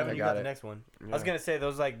 There's a lot of Evan, them. you I got got the it. next one. I Yeah. was gonna say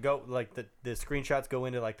those like go like the screenshots go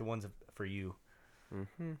into like the ones for you.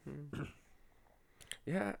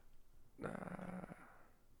 Yeah.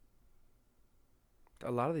 A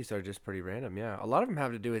lot of these are just pretty random, yeah. A lot of them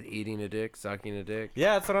have to do with eating a dick, sucking a dick.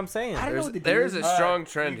 Yeah, that's what I'm saying. I don't know what the There's deal a is. strong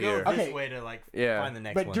trend You go here. this Okay. way to like Yeah. find the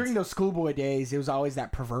next But ones. during those schoolboy days, it was always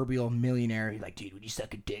that proverbial millionaire. Like, dude, would you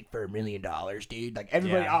suck a dick for $1 million, dude? Like,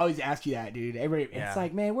 everybody Yeah. always asks you that, dude. Everybody, Yeah. it's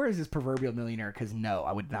like, man, where is this proverbial millionaire? Because no,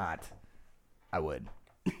 I would not. I would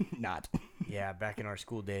not. Yeah, back in our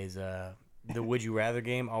school days, the Would You Rather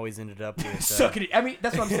game always ended up with Sucking it. I mean,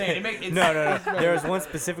 that's what I'm saying. It's, No. There was one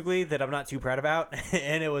specifically that I'm not too proud about,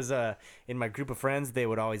 and it was in my group of friends. They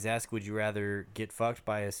would always ask, "Would you rather get fucked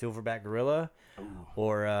by a silverback gorilla,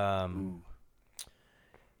 or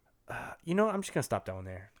You know what? I'm just gonna stop that one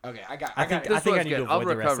there. Okay, I got. I think This I think I one's need good. to I'll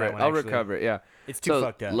avoid the rest of recover that it. one. I'll actually. recover it. Yeah. It's too So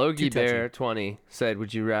fucked up. Logie Too touchy. Bear 20 said,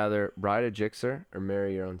 "Would you rather ride a Gixxer or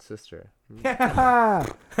marry your own sister?"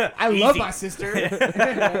 I love my sister.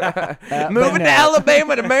 Moving to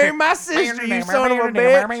Alabama to marry my sister, you son of a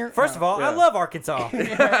bitch. First of all, I love Arkansas.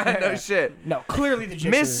 No shit. No, clearly the Gixxer.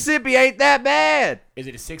 Mississippi ain't that bad. Is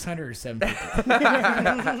it a 600 or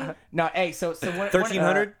 750? No, hey, so what?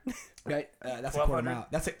 1300. Right, that's a quarter mile.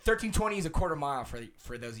 That's 1320 is a quarter mile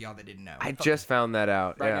for those of y'all that didn't know. I just found that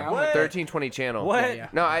out. Right Yeah. now? What? 1320 channel. What? Yeah.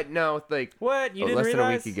 No, like What? You didn't less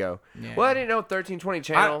realize? than a week ago. Yeah. Well, I didn't know 1320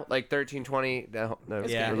 channel, like 1320. No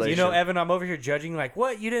Yeah. relation. You know, Evan, I'm over here judging. Like,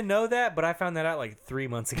 what? You didn't know that? But I found that out like 3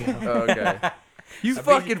 months ago. Okay. You I beat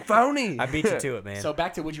fucking phony. I beat you to it, man. So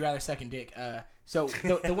back to would you rather suck and dick. So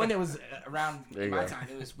the one that was around There in you my go. time,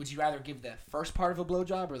 it was would you rather give the first part of a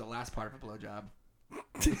blowjob or the last part of a blowjob?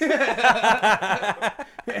 What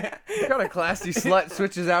kind of classy slut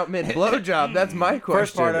switches out mid blowjob? That's my question.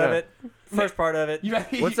 First part of it. First part of it. You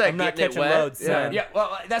rather, What's that? I'm not getting it catching wet? loads, son. Yeah,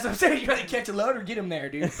 well, that's what I'm saying. You rather catch a load or get him there,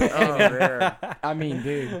 dude. Oh man. I mean,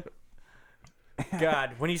 dude,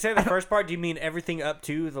 God, when you say the first part, do you mean everything up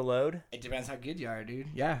to the load? it depends how good you are, dude.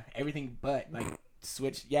 Yeah, everything but like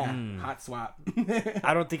switch. Yeah, hot swap.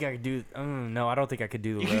 I don't think I could do. No, I don't think I could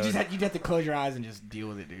do the You load. just you'd have to close your eyes and just deal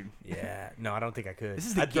with it, dude. Yeah, no, I don't think I could. This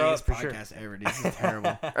is the I'd throw gayest up for sure. podcast ever, dude. This is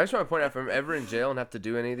terrible. I just want to point out, if I'm ever in jail and have to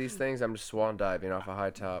do any of these things, I'm just swan diving off a high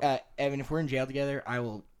top. Evan, if we're in jail together,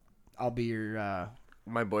 I'll be your.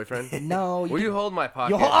 My boyfriend. No, Will you hold my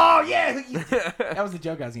pocket? Oh yeah, that was the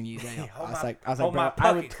joke I was gonna use. Yeah, I was like, hold bro, my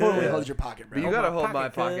I would pocket, totally cuz. hold your pocket, bro. But you gotta my hold my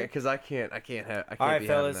pocket, pocket cuz. because I can't All right, be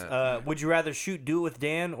fellas. having that. Would you rather shoot Do It With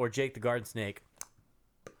Dan or Jake the Garden Snake?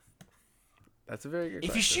 That's a very good If you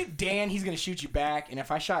question. shoot Dan, he's gonna shoot you back, and if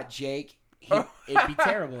I shot Jake, it'd be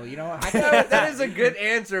terrible. You know, that is a good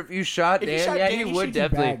answer. If you shot If you Dan, shot yeah, Dan, he he would shoots you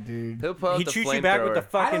definitely. back, dude. He'll pull out He'd the shoot you back with the flamethrower.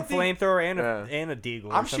 fucking don't think- flamethrower and Yeah. and a deagle.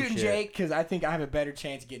 or I'm some shooting shit. Jake because I think I have a better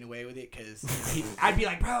chance of getting away with it. Because I'd be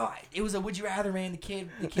like, bro, it was a would you rather, man. The kid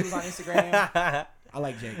was on Instagram. I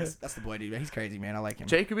like Jake. That's the boy, dude. He's crazy, man. I like him.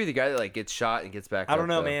 Jake could be the guy that like gets shot and gets back. I don't up,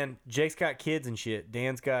 know, though. man. Jake's got kids and shit.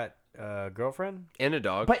 Dan's got girlfriend. And a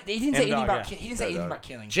dog. But he didn't say And anything dog, about yeah. he didn't say anything about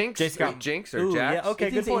killing. Jinx, Jake's got- Jinx or Ooh, Jax. yeah, okay, It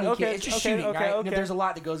didn't good say point. any Okay, kid. It's just okay, shooting, okay, right? okay. There's a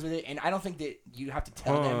lot that goes with it, and I don't think that you have to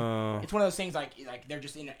tell them. It's one of those things like they're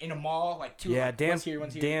just in a mall, like two. Yeah, like, Dan. one's here,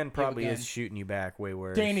 one's here, Dan with probably guns. is shooting you back way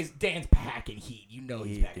worse. Dan's packing heat. You know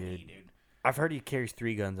he's He- packing dude. heat, dude. I've heard he carries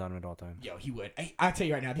 3 guns on him at all times. Yo, he would. I'll tell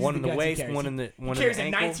you right now. These One are in the guns he waist, carries. one in the He one in carries the a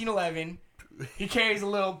ankle. 1911. He carries a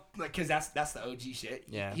little, like, cause that's the OG shit.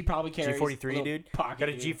 Yeah. He probably carries a G43, little dude. Pocket, Got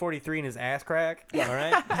a dude. G43 in his ass crack. All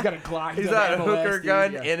right. He's got a Glock. He's got got a an hooker MOS, dude,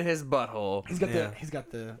 gun yeah. in his butthole. He's got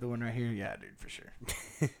Yeah. the one right here. Yeah, dude, for sure.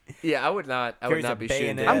 Yeah, I would not Carries a be shooting.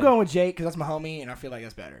 bayonet. Dan. I'm going with Jake because that's my homie, and I feel like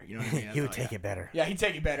that's better. You know what I mean? He would take it better. Yeah, he'd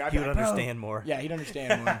take it better. I'd He be would like, bro. understand more. Yeah, he'd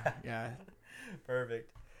understand more. Yeah. Perfect.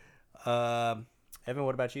 Evan,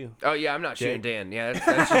 what about you? Oh yeah, I'm not shooting Jake. Dan. Yeah,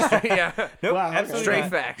 that's just yeah. Nope, Wow, okay. absolutely Straight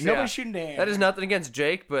not. facts. Nobody's Yeah. shooting Dan. That is nothing against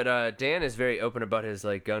Jake, but Dan is very open about his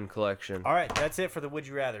like gun collection. All right, that's it for the Would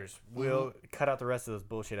You Rathers. We'll cut out the rest of those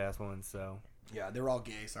bullshit ass ones. So, Yeah, they're all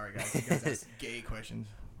gay. Sorry, guys. You guys ask gay questions.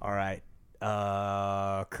 all right.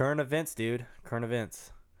 Current events, dude. Current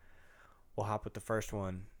events. We'll hop with the first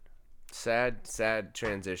one. Sad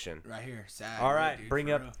transition. Right here. Sad. All right, dude, bring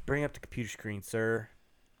for up real. the computer screen, sir.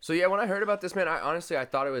 So yeah, when I heard about this, man, I honestly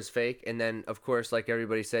thought it was fake, and then of course, like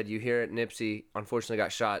everybody said, you hear it. Nipsey unfortunately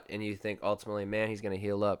got shot, and you think ultimately, man, he's gonna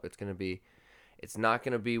heal up. It's not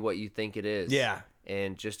gonna be what you think it is. Yeah.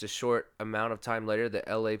 And just a short amount of time later, the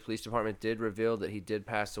L.A. Police Department did reveal that he did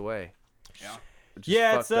pass away. Yeah. which is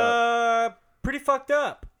Yeah, it's fucked up. pretty fucked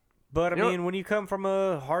up. But I You know- mean, when you come from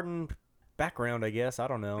a hardened background, I guess I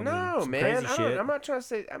don't know. I mean, No, some man, crazy I don't, shit. I'm not trying to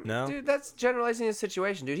say. No? Dude, that's generalizing his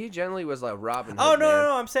situation, dude. He generally was like Robin Hood. Oh no, man. no,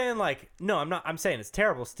 no! I'm saying like no, I'm not. I'm saying it's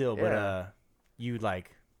terrible still, but Yeah. you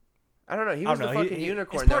like. I don't know. He I was don't the know, fucking he-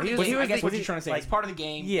 unicorn. It's though. part of He the was, game. he I was guess the, what you're trying to say. like- It's part of the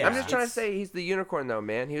game. Yeah. I'm just trying to it's- say he's the unicorn, though,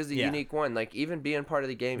 man. He was the Yeah. unique one. Like even being part of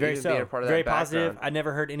the game, Very even so. being a part of Very that positive. background. I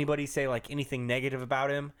never heard anybody say like anything negative about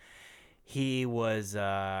him. He was,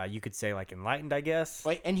 you could say, like enlightened, I guess.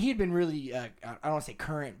 Like, and he had been really, I don't want to say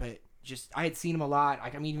current, but just I had seen him a lot.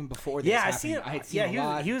 Like, I mean, even before this Yeah, I happened, see him. I had seen Yeah, him a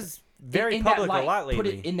lot. he was very In that public light, a lot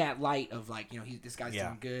lately. Put it in that light of like, this guy's Yeah.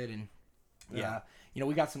 doing good, and Yeah.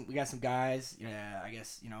 we got some guys. Yeah, I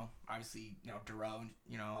guess obviously Duro,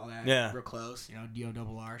 all that. Yeah. real close.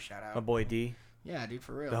 DORR, shout out. My boy D, Yeah, dude,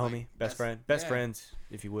 for real. the like, homie, best friend, yeah. friends,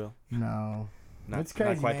 if you will. No, Not, It's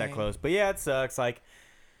crazy, not quite man. that close, but yeah, it sucks. Like,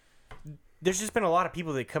 there's just been a lot of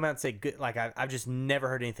people that come out and say good. Like, I've just never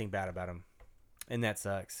heard anything bad about him. and that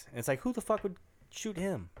sucks. And it's like, who the fuck would shoot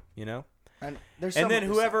him? You know. And there's And then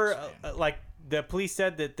there's whoever, so much, man. like the police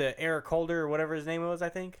said that the Eric Holder or whatever his name was, I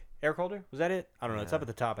think Eric Holder, was that it? I don't know. It's up at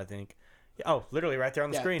the top, I think. Oh, literally right there on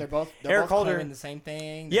the Yeah, screen. they're both Eric Holder. claiming the same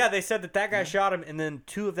thing. Yeah, they said that guy shot him, and then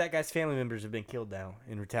 2 of that guy's family members have been killed now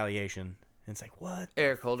in retaliation. And it's like, what?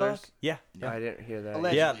 Eric Holders. Fuck? Yeah. I didn't hear that.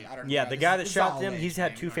 Allegedly. Yeah, I don't yeah. know. The This guy is- that this is shot all them, he's alleged,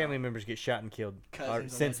 had man. 2 We don't family know. members get shot and killed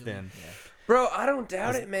Cousins, since allegedly. then. Yeah. Bro, I don't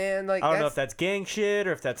doubt it, man. Like I don't know if that's gang shit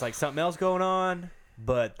or if that's like something else going on,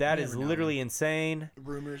 but that You is never know, literally insane.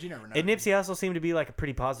 Rumors, you never know. And Nipsey Hussle seemed to be like a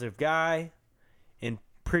pretty positive guy, and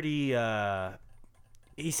pretty.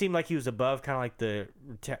 He seemed like he was above kind of like the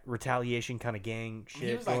retaliation kind of gang He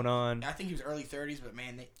shit was, like, going on. I think he was early 30s, but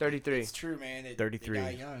man, 33. It's true, man. That 33. They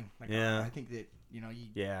die young. Like, Yeah. I think that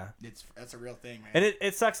Yeah. that's a real thing, man. And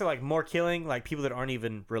it sucks that like more killing, like people that aren't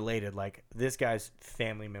even related, like this guy's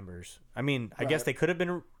family members. I mean, I guess Right. they could have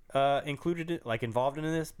been included, like involved in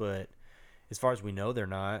this, but as far as we know, they're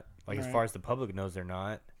not. Like as Right. far as the public knows, they're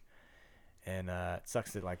not. And it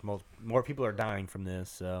sucks that like more people are dying from this.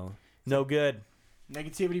 So no good.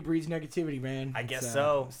 Negativity breeds negativity, man. I It's, guess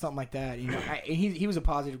so. Something like that. You know, he was a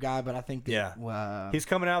positive guy, but I think that Yeah. He's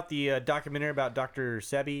coming out the documentary about Dr.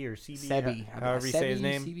 Sebi or CB, Sebi, however you say his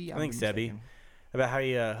name. Sebi? I think Sebi. About how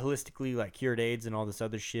he holistically like cured AIDS and all this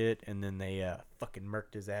other shit, and then they fucking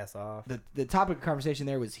murked his ass off. The topic of conversation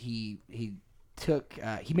there was he took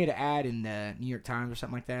he made an ad in the New York Times or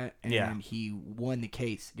something like that, and Yeah. he won the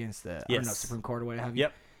case against the I don't know, Yes. Supreme Court or what have you.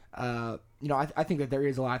 Yep. You know, I think that there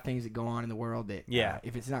is a lot of things that go on in the world that Yeah.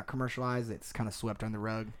 if it's not commercialized, it's kind of swept under the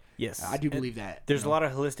rug. Yes, I do And believe that. There's you a know. lot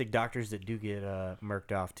of holistic doctors that do get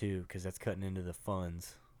murked off too, because that's cutting into the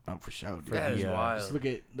funds Oh, for sure. Dude. That is the, wild. Just look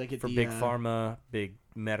at for the big pharma, big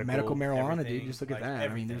medical marijuana, everything, dude. Just look at like that.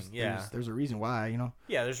 I mean, everything. there's a reason why. You know,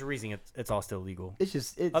 yeah. There's a reason it's all still legal. it's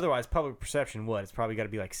just Otherwise, public perception, what? It's probably got to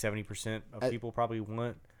be like 70% of I- people probably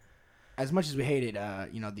want. as much as we hate it.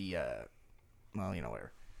 You know well, you know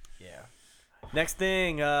whatever. Yeah. Next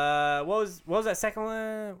thing, what was that second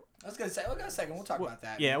one? I was gonna say, we'll go a second. We'll talk about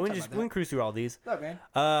that. Yeah, We'll we talk can about that. cruise through all these. Look,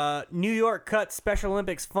 man. New York cut Special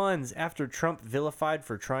Olympics funds after Trump vilified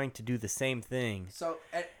for trying to do the same thing. So,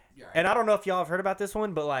 you're right. And I don't know if y'all have heard about this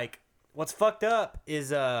one, but like, what's fucked up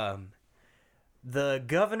is the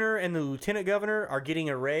governor and the lieutenant governor are getting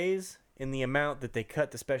a raise in the amount that they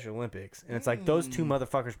cut the Special Olympics, and it's like those two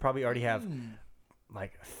motherfuckers probably already have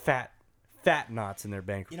like fat knots in their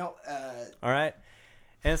bank. you know, All right.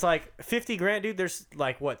 And it's like 50 grand, dude. There's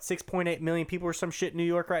like what 6.8 million people or some shit in New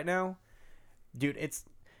York right now, dude. It's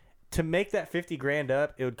to make that 50 grand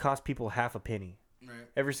up, it would cost people half a penny. right.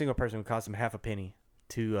 Every single person would cost them half a penny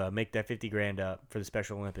to make that 50 grand up for the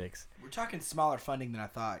Special Olympics. We're talking smaller funding than I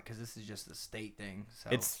thought because this is just a state thing. So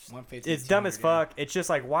It's 150, it's dumb as 200, yeah. fuck. It's just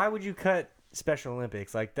like, why would you cut Special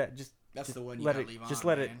Olympics like that? Just That's the one you let gotta it. leave Just on,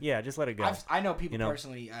 let it. man. Yeah, just let it go. I know people you know?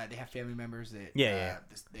 personally. They have family members that Yeah.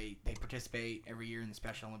 they participate every year in the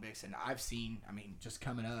Special Olympics, and I've seen. I mean, just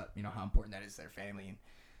coming up, you know how important that is to their family,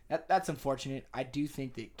 and that's unfortunate. I do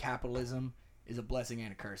think that capitalism is a blessing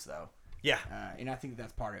and a curse, though, Yeah. and I think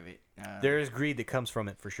that's part of it. There is greed that comes from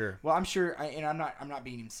it for sure. Well, I'm sure, and I'm not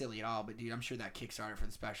being silly at all, but dude, I'm sure that Kickstarter for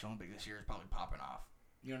the Special Olympics this year is probably popping off.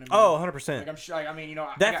 You know what I mean? Oh, 100%. like I'm sure. Like, I mean, you know,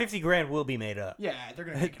 That 50 grand will be made up. Yeah, they're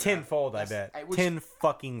gonna make it up. Tenfold, I That's- bet. which- 10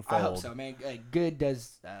 fucking fold. I hope so, man. Good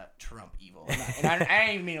does trump evil, and I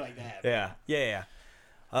didn't even mean it like that. Yeah.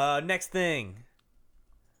 Next thing.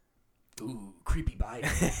 Ooh, creepy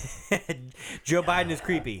Biden. Joe Biden is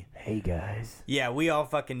creepy. Hey guys. Yeah, we all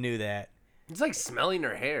fucking knew that. It's like smelling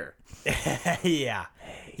her hair. Yeah.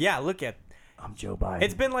 Yeah, look at. I'm Joe Biden.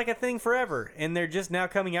 It's been like a thing forever, and they're just now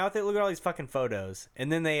coming out with it. Look at all these fucking photos.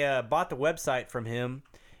 And then they bought the website from him.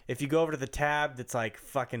 If you go over to the tab that's like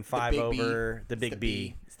fucking five over, the big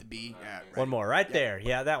B. It's the B. Yeah, right. One more, right there.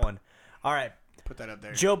 Yeah, that one. All right. Put that up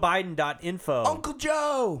there. JoeBiden.info. Uncle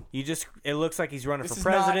Joe. It looks like he's running This for is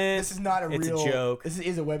president. Not, this is not a It's real. a joke. This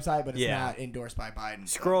is a website, but it's Yeah. not endorsed by Biden.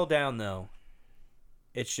 so- Scroll down though.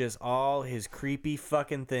 It's just all his creepy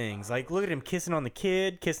fucking things. Like, look at him kissing on the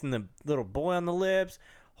kid, kissing the little boy on the lips,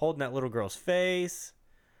 holding that little girl's face.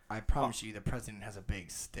 I promise you, the president has a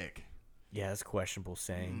big stick. Yeah, that's questionable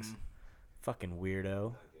sayings. Mm. Fucking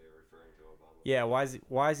weirdo. Yeah, why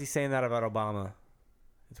is he saying that about Obama?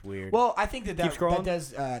 It's weird. Well, I think Keep that scrolling.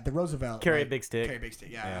 does the Roosevelt Carry a right? big stick. Carry a big stick.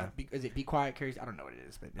 Yeah. Yeah. Is it be quiet? Carries. I don't know what it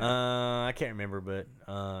is, but I can't remember, but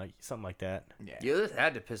something like that. yeah. You just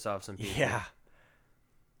had to piss off some people. Yeah.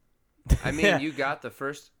 I mean, you got the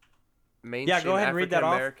first mainstream go ahead and read that African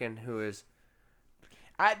off. American who is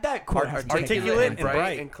That quote has to be taken Articulate down. and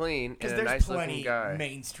bright. and clean, Because and a there's nice looking plenty guy.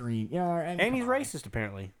 mainstream. Yeah, And he's racist,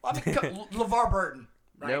 apparently. I mean, LeVar Burton.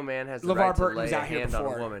 Right? No man has the LeVar right to Burton lay was a out here hand on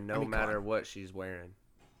before. a woman, no I mean, come matter on. what she's wearing.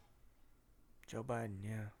 Joe Biden,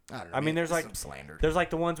 yeah. I don't know. I mean, there's that's like- some slander. There's like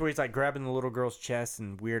the ones where he's like grabbing the little girl's chest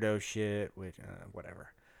and weirdo shit, which whatever.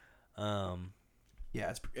 Yeah,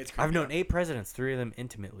 it's creepy. I've known 8 presidents, 3 of them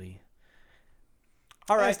intimately.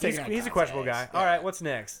 All right, That's taken out of he's a questionable guy. context, All yeah. right, what's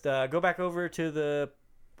next? Go back over to the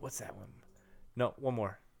what's that one? No, one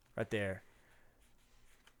more, right there.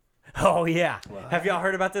 Oh yeah, have y'all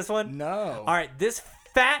heard about this one? No. All right, this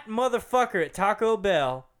fat motherfucker at Taco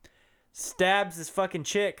Bell stabs this fucking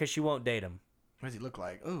chick because she won't date him. What does he look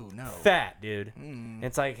like? Oh no. Fat dude. Mm,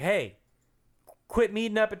 It's like, hey, quit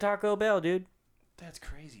meeting up at Taco Bell, dude. that's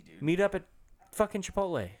crazy, dude. Meet up at fucking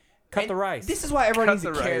Chipotle. Cut And the rice. This is why everybody Cut needs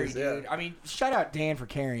the to carry, rice, dude. yeah. I mean, shout out Dan for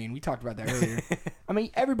carrying. We talked about that earlier. I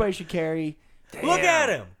mean, everybody should carry. Look at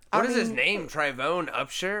him. What I is his mean- name? Trivone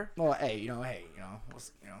Upshur? Well, hey,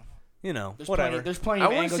 You know, there's whatever. plenty. There's plenty I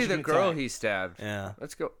of want to angles see you the can girl attack. he stabbed. Yeah.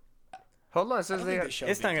 Let's go. Hold on. It I says don't they think got. they show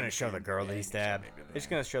It's not going to victims show the here. girl that Yeah, he they show stabbed. victims. It's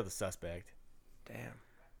going to show the suspect. Damn.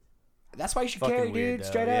 That's why you should Fucking carry, weird, dude. though.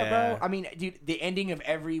 Straight up, Yeah. bro. I mean, dude, the ending of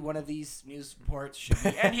every one of these news reports should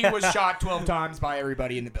be, and he was shot 12 times by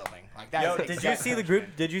everybody in the building. Like that. Yo, is did you exactly see how the it group?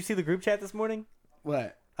 should Did you see the group chat this morning? be.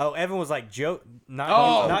 What? Oh, Evan was like joke. Not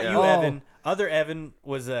Oh, you, not yeah. you, Oh. Evan. Other Evan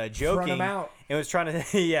was joking. him out. And was trying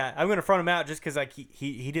to. Yeah, I'm gonna front him out just because like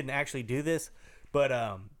he didn't actually do this, but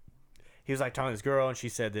he was like talking to this girl and she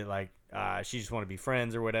said that like she just want to be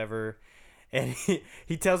friends or whatever, and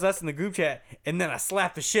he tells us in the group chat, and then I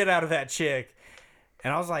slapped the shit out of that chick.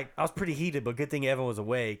 And I was pretty heated, but good thing Evan was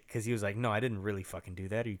awake because he was like, no, I didn't really fucking do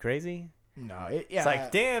that. Are you crazy? No, yeah. It's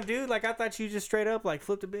like, damn, dude. Like, I thought you just straight up, like,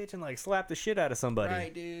 flipped a bitch and, like, slapped the shit out of somebody.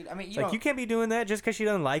 Right, dude. I mean, It's like, you can't be doing that just because she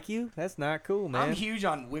doesn't like you. That's not cool, man. I'm huge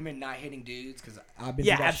on women not hitting dudes because I've been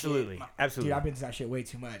Yeah, through that absolutely. shit. Absolutely. Dude, I've been through that shit way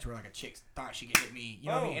too much. Where like a chick thought she could hit me, you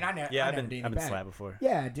know what I mean? And I never, Yeah, I I've never did been any back. slapped before.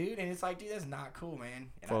 Yeah, dude, and it's like, dude, that's not cool, man.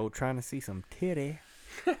 And Whoa, trying to see some titty.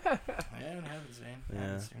 yeah, it happens, man. It Yeah.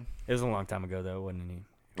 happens, dude. It was a long time ago, though. It wasn't any.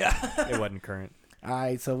 It wasn't current. All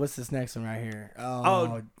right, so what's this next one right here?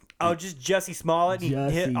 Oh, just Jussie Smollett. He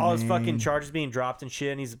hit Jussie, all his fucking man. charges being dropped and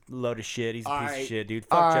shit, and he's a load of shit. He's a piece of Alright. shit, dude.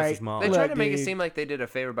 Fuck Alright. Jussie Smollett. They Look, tried to make it dude. seem like they did a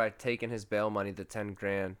favor by taking his bail money, the 10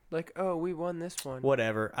 grand. Like, oh, we won this one.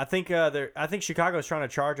 Whatever. I think Chicago's trying to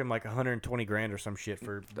charge him like 120 grand or some shit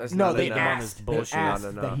for. That's no, not they enough. asked, This bullshit. they asked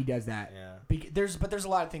No, no, that no. he does that. Yeah. But there's a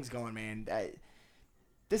lot of things going, man.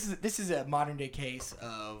 This is a modern day case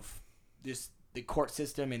of just the court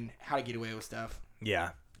system and how to get away with stuff.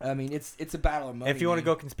 Yeah. I mean, it's a battle of money. If you want to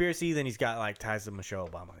man. go conspiracy, then he's got like ties to Michelle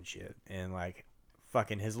Obama and shit, and like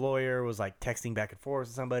fucking his lawyer was like texting back and forth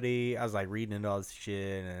with somebody. I was like reading into all this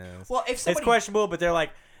shit, and Well, if somebody, it's questionable, but they're like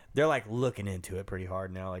looking into it pretty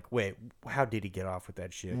hard now. Like, wait, how did he get off with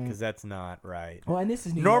that shit? Because that's not right. well, and this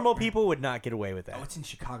is New Normal York. people would not get away with that. Oh, it's in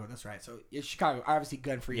Chicago. That's right. So it's Chicago, obviously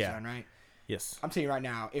gun-free Yeah. zone, right? Yes. I'm telling you right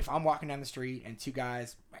now, if I'm walking down the street and two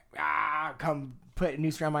guys come put a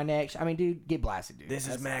noose around my neck, I mean, dude, get blasted, dude. This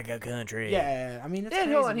is That's- MAGA country. Yeah, I mean, that's Yeah,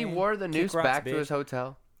 crazy, hold on. He man. wore the noose rocks, back bitch. to his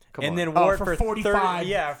hotel. Come And on. then Oh, wore it for for 45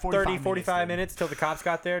 30, 45 45 minutes, minutes till the cops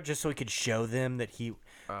got there, just so he could show them that he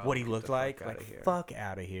what he get looked the like. fuck outta Like, here. fuck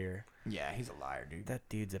out of here. Yeah, he's a liar, dude. That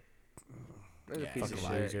dude's a. That's a yeah, piece he's of a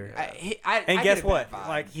shit. loser. Yeah. And I guess get a what? bad vibe.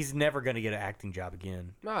 Like, he's never gonna get an acting job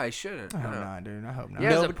again. No, I shouldn't. I hope No. not, dude. I hope not. Yeah,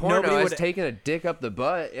 as a Nobody- porno, nobody I would- was taking a dick up the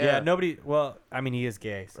butt. Yeah. Yeah. Nobody. Well, I mean, he is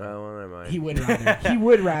gay. So. Oh, well, never mind. He would rather. He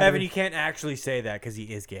would rather. Evan, you can't actually say that because he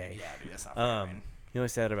is gay. yeah, dude, that's not fair, man. You only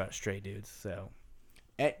said that about straight dudes. So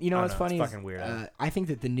You know I what's don't know, funny? it's is, fucking weird. I think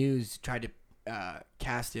that the news tried to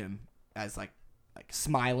cast him as like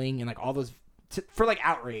smiling and like all those for like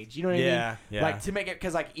outrage. You know what I Yeah, mean? yeah. Like to make it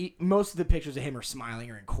because like most of the pictures of him are smiling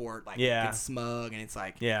or in court, like Yeah. looking smug, and it's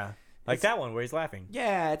like yeah, like It's- that one where he's laughing.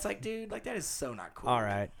 yeah, it's like dude, like that is so not cool. All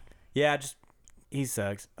right. Yeah, just he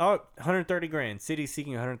sucks. Oh, 130 grand. City's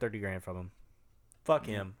seeking 130 grand from him. Fuck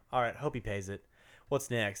him. All right. Hope he pays it. What's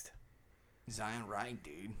next? Zion Wright,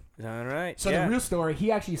 dude. All right. So yeah. the real story,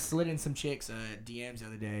 he actually slid in some chicks DMs the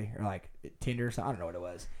other day, or like Tinder, or something. I don't know what it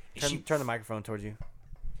was. Turn the microphone towards you.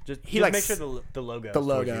 Just He just likes make sure the logo. the is towards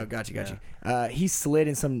logo. you. Got you. Yeah. He slid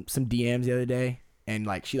in some DMs the other day, and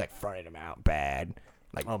like she like fronted him out bad.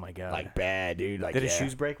 Like Oh my god. like bad, dude. Like Did his yeah.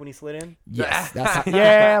 shoes break when he slid in? Yes, that's how,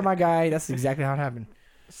 yeah, my guy. That's exactly how it happened.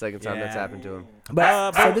 Second time that's Yeah. happened to him.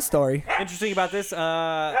 But so this story, Interesting about this.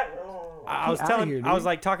 I was Get outta telling. here, I was dude.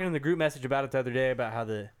 like talking in the group message about it the other day about how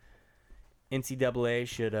the NCAA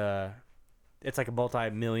should. It's like a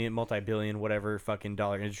multi-billion, whatever fucking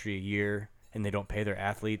dollar industry a year, and they don't pay their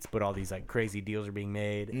athletes, but all these like crazy deals are being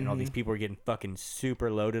made, and all these Mm-hmm. people are getting fucking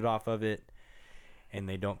super loaded off of it, and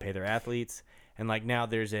they don't pay their athletes. And like now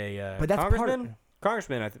there's a But that's part of-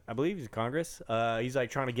 congressman, I believe he's Congress. He's like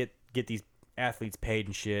trying to get these athletes paid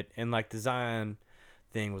and shit, and like the Zion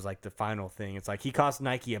thing was like the final thing. It's like he cost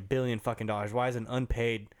Nike $1 billion fucking dollars. Why is an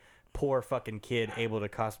unpaid poor fucking kid able to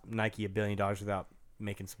cost Nike $1 billion without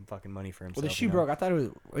making some fucking money for himself? Well, the shoe you know? broke. I thought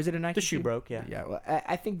it was it a Nike The shoe broke, yeah. Yeah, well,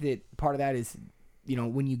 I think that part of that is,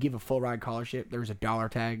 when you give a full ride scholarship, there's a dollar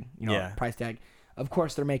tag, Yeah. price tag. Of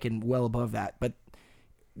course, they're making well above that, but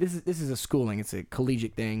this is a schooling. It's a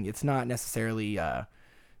collegiate thing. It's not necessarily, a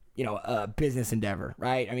business endeavor,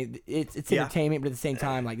 right? I mean, it's Yeah. entertainment, but at the same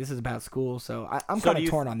time, like, this is about school. So I'm So kind do of you-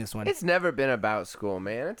 torn on this one. It's never been about school,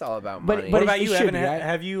 man. It's all about But- money. What it- about it you, should Evan? be, right?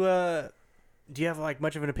 Have you do you have like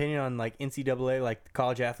much of an opinion on like NCAA, like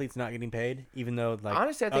college athletes not getting paid, even though like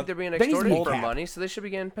Honestly, I think they're being there needs to be extorted a for cap. money, so they should be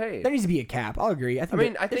getting paid. There needs to be a cap. I'll agree. I think.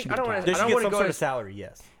 mean, that- I there think- should be I a don't cap. wanna- they I should don't get wanna some go sort of as- salary?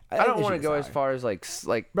 Yes. I don't think want to there should go be as salary. far as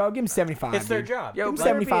like Bro, give him 75. It's their dude. job. yo, Give him but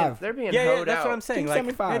they're being- 75. They're being Yeah, hoed that's out. what I'm saying. Give him Like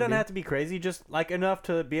 75, they don't dude. have to be crazy, just like enough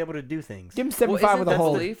to be able to do things. Give him Well, 75 isn't with a that the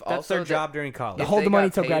hold. belief That's also their that job during college. The if hold they the money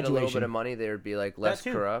got till paid a little graduation. bit of money, they would be like less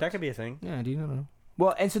that too. corrupt. That could be a thing. Yeah, dude, I don't know.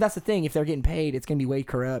 Well, and so that's the thing. If they're getting paid, it's gonna be way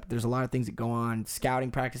corrupt. There's a lot of things that go on, scouting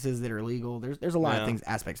practices that are illegal. There's a lot Yeah. of things,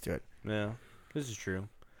 aspects to it. Yeah, this is true.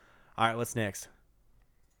 All right, what's next?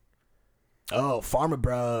 Oh, Farmer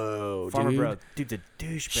Bro, Farmer dude. Bro, dude, the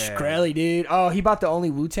douchebag. Shkreli, dude. Oh, he bought the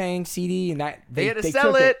only Wu-Tang CD, and that They had to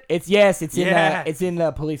sell took it. It's Yeah. in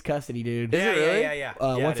the police custody, dude. Yeah, Is it really? yeah.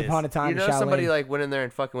 Once it upon is. a time, You know, in Shaolin. somebody like went in there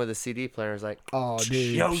and fucking with a CD player and was like, oh,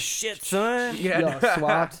 dude, Yo, shit, son. yeah, Yo,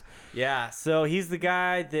 swapped. Yeah, so he's the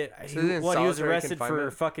guy that So he's in he was solitary arrested for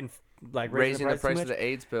confinement? fucking like raising the price too of much. the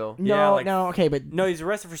AIDS pill. No, Yeah, like- no, okay, but No, he's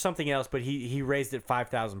arrested for something else, but he raised it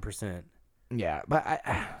 5,000% yeah, but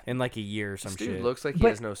in like a year or some This dude shit. looks like he But-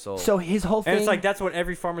 has no soul. so his whole thing. And it's like that's what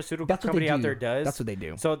every pharmaceutical that's what company they out do. there does. That's what they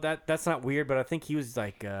do. So that's not weird, but I think he was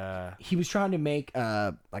like He was trying to make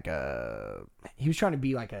he was trying to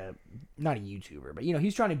be like a not a YouTuber, but he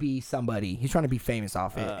was trying to be somebody. He's trying to be famous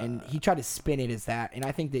off it, and he tried to spin it as that. And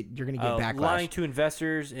I think that you're gonna get backlash. lying to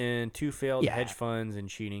investors and two failed Yeah. hedge funds and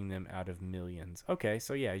cheating them out of millions. Okay,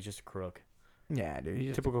 so yeah, he's just a crook. Yeah, dude. He's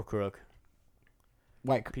just Typical crook.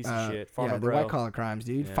 white piece of shit. Farmer Yeah, the bro. white collar crimes,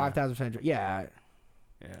 dude. Yeah. 5,000%. Yeah.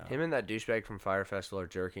 Yeah. Him and that douchebag from Fire Festival are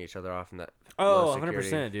jerking each other off in that. Oh, low security.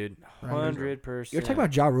 100%, dude. 100%. You're talking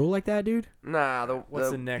about Ja Rule like that, dude? Nah, What's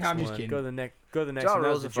the next No, I'm one? just kidding. Go to the next. Go to the next Ja one. That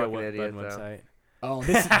Rule's was a the Joe fucking idiot, Budden though. website. Oh,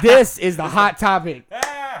 this is the hot topic.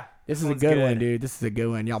 Ah! This is a One's good good. one, dude. This is a good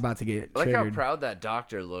one. Y'all about to get I like how triggered. proud that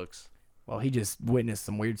doctor looks. Well, he just witnessed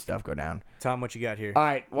some weird stuff go down. Tom, what you got here? All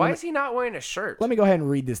right. Why is he not wearing a shirt? Let me go ahead and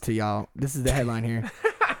read this to y'all. This is the headline here.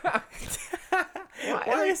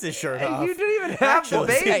 Why is this shirt Hey, off? you didn't even have the Actually,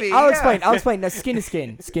 baby. Hey, I'll yeah. explain. I'll explain. No, skin is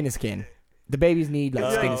skin. Skin is skin. The babies need like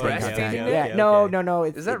Oh, skin to skin okay, contact. okay, Yeah. okay, No, okay. no, no.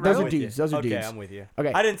 Is that those real? are dudes. Those are okay, dudes. I'm with you.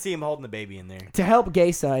 Okay. I didn't see him holding the baby in there. To help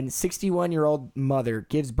gay son, 61-year-old mother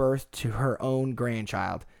gives birth to her own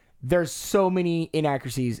grandchild. There's so many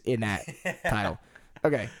inaccuracies in that title.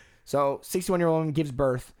 Okay, so 61-year-old woman gives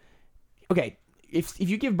birth. Okay, if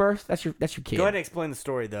you give birth, that's your kid. Go ahead and explain the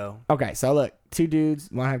story, though. Okay, so look, two dudes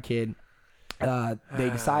want to have a kid. They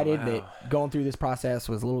decided that going through this process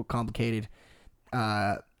was a little complicated.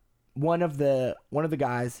 One of the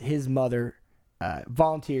guys, his mother,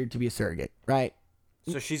 volunteered to be a surrogate, right?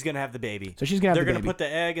 So she's gonna have the baby. So she's gonna have They're the gonna baby. put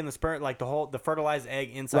the egg and the sperm, like the fertilized egg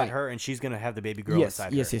inside Right. her, and she's gonna have the baby girl yes,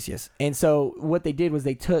 inside yes, her. yes. And so what they did was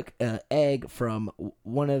they took an egg from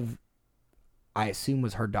one of, I assume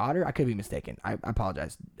was her daughter. I could be mistaken. I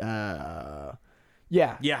apologize. Yeah.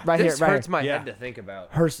 Yeah. Right This here. Right hurts here. my Yeah. head to think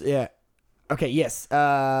about. Her. Yeah. Okay. Yes.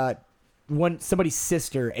 Somebody's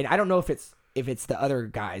sister, and I don't know if it's the other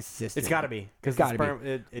guy's sister. It's got to be because the Gotta be. sperm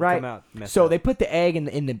it Right. come out messed So up. they put the egg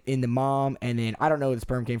in the mom, and then I don't know where the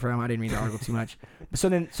sperm came from. I didn't read the article too much. So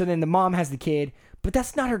then the mom has the kid, but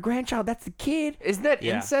that's not her grandchild. That's the kid. Isn't that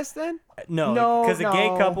Yeah. incest then? no, because a gay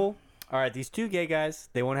no. couple. All right, these two gay guys,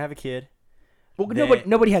 they want to have a kid. Well, They-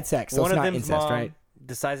 nobody had sex, so One it's of not them's incest, mom right?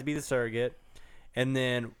 decides to be the surrogate, and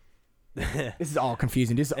then This is all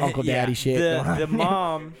confusing. This is Uncle yeah, Daddy shit. The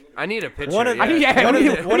mom. I need a picture. One of yeah. I need- yeah, one we of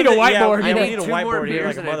need- the- we one need of a the- whiteboard Yeah, here. we I need a Two more whiteboard here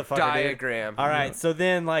beers like a and a motherfucker. dude. diagram. All right, so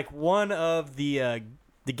then like one of the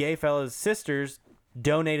gay fella's sisters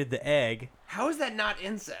donated the egg, How is that not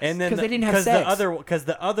incest? and then 'Cause they didn't have because sex.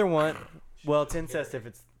 the other one, well, it's incest if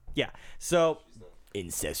it's So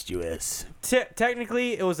Incestuous.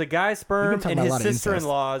 technically, it was a guy's You've sperm been talking and about a his lot of incest.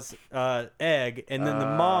 sister-in-law's egg, and then the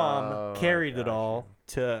mom Oh, carried it all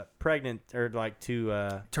to pregnant or like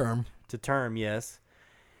to Term. term, yes.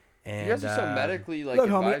 And, You guys are so medically like Look,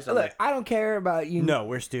 homie, advised on look, like, I don't care about you. No,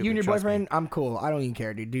 we're stupid. You and your trust me. boyfriend, I'm cool. I don't even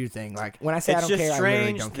care, dude. Do your thing. Like when I say I It's don't just care, I literally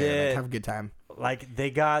strange don't care. Like, that- have a good time. Like they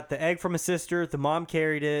got the egg from a sister, the mom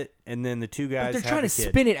carried it, and then the two guys. But they're have trying the to kid.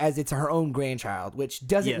 spin it as it's her own grandchild, which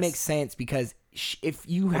doesn't Yes. make sense because if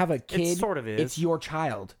you have a kid, sort of is. it's your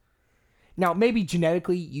child. Now, maybe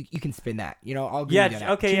genetically, you can spin that. You know, I'll agree Yeah. with that.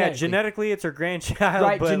 Okay. Yeah. Genetically, it's her grandchild.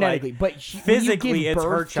 Right, but genetically, like, but physically, when you give it's her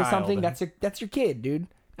birth to something. child. That's your kid, dude.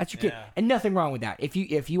 That's your kid, Yeah. and nothing wrong with that. If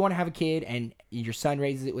you want to have a kid and your son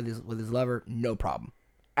raises it with his lover, no problem,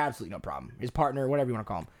 absolutely no problem. His partner, whatever you want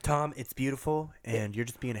to call him. Tom, it's beautiful, and you're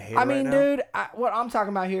just being a hater. I mean, right now. dude, what I'm talking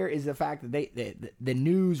about here is the fact that the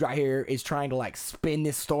news right here is trying to like spin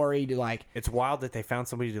this story to like. It's wild that they found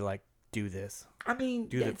somebody to like do this, I mean,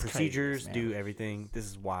 do yeah, the it's procedures, craziness, man. do everything. This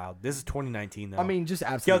is wild. This is 2019 though. I mean, just yo,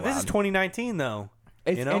 absolutely. this is 2019 though.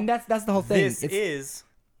 It's, you know? and that's the whole thing. This It's- is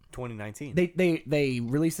 2019. They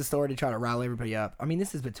released the story to try to rile everybody up. I mean,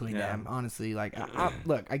 this is between Yeah. them, honestly. Like,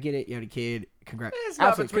 look, I get it. You had a kid. Congrats. it's not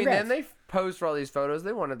Absolutely, between congrats. them. They posed for all these photos.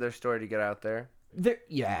 They wanted their story to get out there.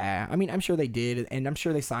 Yeah, I mean, I'm sure they did, and I'm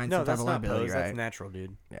sure they signed no, some type that's of not liability, pose. right? That's natural,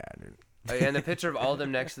 dude. Yeah, dude. And the picture of all of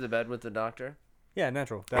them next to the bed with the doctor. Yeah,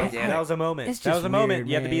 natural. That was, Yeah. that was a moment. It's That just was a moment. weird,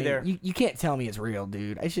 You have to be man. there. You can't tell me it's real,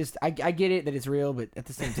 dude. It's just I get it that it's real, but at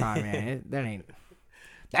the same time, man, that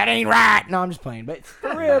ain't right. No, I'm just playing, but it's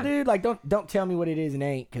for real, dude. Like, don't tell me what it is and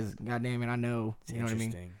ain't, because goddamn it, I know. It's You know what I mean?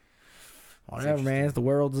 interesting. Whatever, man. It's the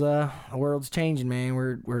world's changing, man.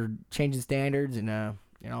 We're changing standards, and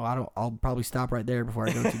I'll probably stop right there before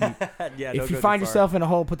I go too deep. Yeah, If don't you go find too far. yourself in a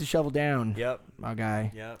hole, put the shovel down, Yep. my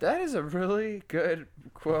guy. Yep. That is a really good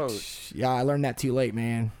quote. Yeah, I learned that too late,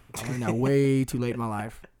 man. I learned that way too late in my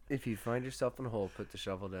life. If you find yourself in a hole, put the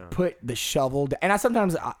shovel down. Put the shovel down. And I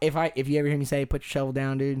sometimes, if you ever hear me say, put your shovel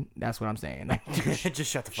down, dude, that's what I'm saying. Like,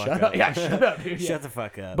 Just shut the fuck shut up. up. Yeah, shut up, dude. Shut Yeah. the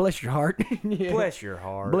fuck up. Bless your heart. Yeah. Bless your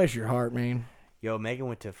heart. Bless your heart, man. Yo, Megan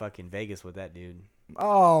went to fucking Vegas with that dude.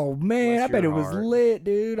 Oh, man. Bless I bet it your was heart. lit,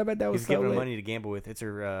 dude. I bet that He was was so giving her lit. money to gamble with. It's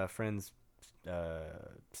her friend's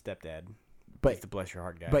stepdad. But- He's the bless your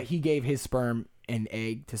heart guy. But he gave his sperm and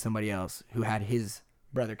egg to somebody else who had his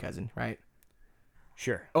brother cousin, right?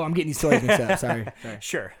 sure. Oh, I'm getting these stories mixed up. Sorry.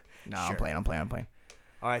 Sure. No, Sure. I'm playing.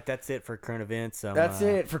 All right, that's it for current events. That's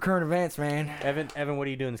it for current events, man. Evan, what are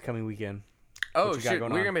you doing this coming weekend? Oh What you got shit,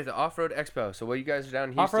 going we're on? gonna be at the Off Road Expo. So while you guys are down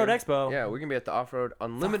in Houston, Off-Road Expo? Yeah, we're gonna be at the Off Road we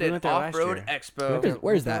Unlimited went there last Off Road year. Expo.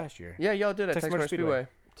 Where's that? Last year. Yeah, y'all did at Texas Texas Motor Speedway.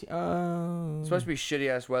 Uh, It's supposed to be shitty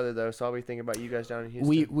ass weather though, so I'll be thinking about you guys down in Houston.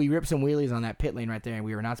 we ripped some wheelies on that pit lane right there, and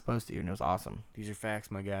we were not supposed to, and it was awesome. These are facts,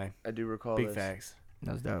 my guy. I do recall Big this. facts.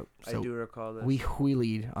 That was dope. I So do recall this. we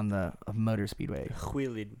wheelied on the motor speedway.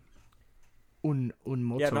 Wheelied. Un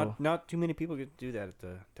moto. Yeah, not too many people get to do that at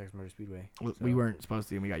the Texas Motor Speedway. We weren't supposed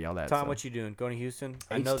to, and we got yelled at. Tom, so. what you doing? Going to Houston?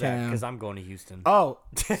 I know that H-Town. because I'm going to Houston. Oh,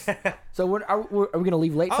 so are we gonna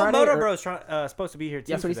leave late Oh, Friday? Moto or- Bro's supposed to be here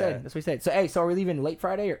too. Yeah, that's what he for said. that. That's what he said. So hey, so are we leaving late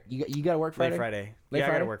Friday, or you got to work Friday? Late Friday. Late yeah, I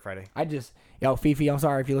Friday? gotta work Friday. Fifi, I'm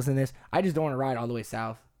sorry if you listen to this. I just don't want to ride all the way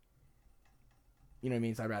south. You know what I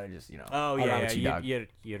mean? So I'd rather just Oh I'd yeah, rather yeah. dog.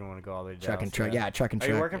 You don't want to go all the way down. truck and truck. Yeah, truck and Are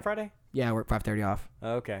truck. you working Friday? Yeah, I work 5:30 off.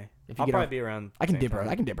 Oh, okay. If you I'll get probably off- be around. I can same dip time. early.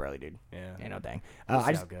 I can dip early, dude. Yeah. Yeah, no dang. We'll see I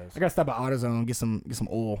how just it goes. I gotta stop at AutoZone get some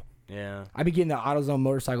oil. Yeah. I be getting the AutoZone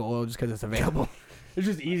motorcycle oil just because it's available. It's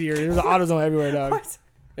just easier. There's an AutoZone everywhere, dog. What?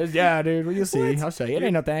 Yeah, dude. Well, you'll see. I'll show you. It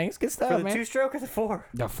ain't no thing. It's good For stuff, the man. 2-stroke or the 4?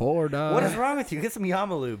 The 4, dog. What is wrong with you? Get some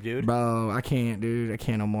Yamalube, dude. Bro, I can't, dude. I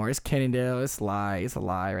can't no more. It's Cannondale. It's a lie. It's a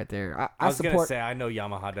lie right there. I was gonna support. say I know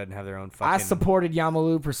Yamaha doesn't have their own fucking. I supported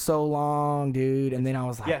Yamalu for so long, dude, and then I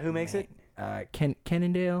was like, Yeah, who makes it?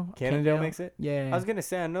 Cannondale. Cannondale makes it? Yeah. I was gonna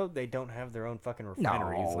say I know they don't have their own fucking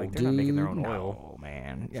refineries. no, Like they're dude, not making their own oil. No,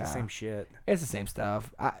 man. It's Yeah, the same shit. it's the same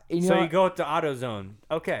stuff. You So know you go to AutoZone.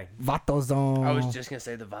 Okay. Vatozone. I was just gonna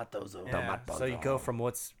say the Vatozo. Yeah. So you go from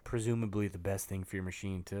what's presumably the best thing for your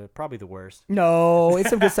machine to probably the worst. No, it's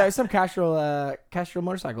some good stuff. It's some Castrol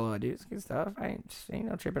motorcycle, dude. It's good stuff. I ain't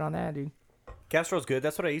no tripping on that, dude. Castrol's good.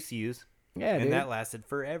 That's what I used to use. Yeah, and dude. that lasted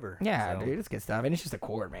forever. Yeah, So, dude, it's good stuff, and it's just a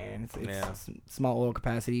quart, man. It's Yeah. small oil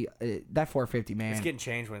capacity. That 450, man. It's getting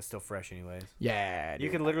changed when it's still fresh, anyways. Yeah, dude. You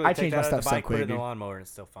can literally I take changed that my out of stuff the bike, so put it quick, in the dude. lawnmower, and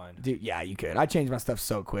it's still fine. Dude, yeah, you could. I changed my stuff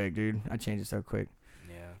so quick, dude. I changed it so quick.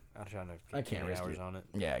 Yeah, I'm trying to. I can't risk hours it. on it.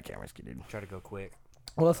 Yeah, I can't risk it, dude. Try to go quick.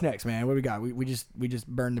 Well, what's next, man? What do we got? We just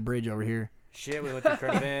burned the bridge over here. Shit, we went through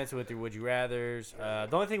current events, we went through Would You Rathers.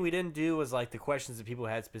 The only thing we didn't do was like the questions that people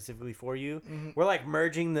had specifically for you. We're like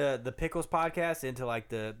merging the Pickles podcast into like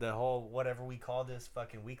the whole whatever we call this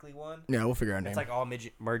fucking weekly one. Yeah, we'll figure out a name. It's like all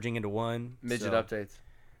merging into one. Midget so- updates.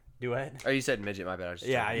 Do what? Oh, you said midget. My bad. I was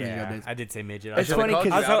just Yeah, joking. Yeah, I did say midget. It's I funny called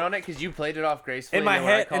you 'cause- out on it because you played it off gracefully. in my and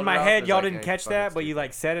when I head, called it off, it was y'all like, didn't hey, catch fucking that, but you stupid.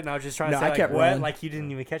 like said it, and I was just trying to No, say I like, kept what? rolling. Like you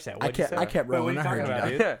didn't even catch that. I What'd you kept- say? I kept Wait, rolling. What I are you heard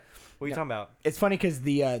talking you, about, dog. dude? What are you talking about? It's funny because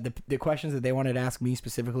the questions that they wanted to ask me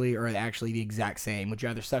specifically are actually the exact same. Would you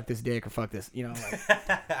rather suck this dick or fuck this? You know, like,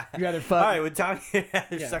 you rather fuck. All right, would Tommy rather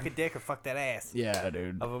Yeah. suck a dick or fuck that ass Yeah,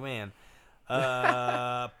 dude. of a man?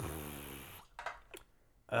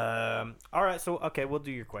 All right, so okay, we'll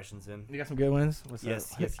do your questions then. You got some good ones. What's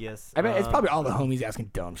Yes, up? yes. I mean, it's probably all the homies asking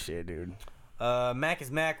dumb shit, dude. Mac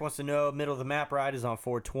is Mac wants to know middle of the map ride is on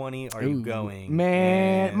 420. Are you Ooh, going?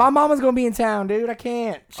 Man, And- my mama's gonna be in town, dude. I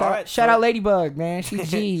can't. Shout, Alright, shout so- out Ladybug, man. She's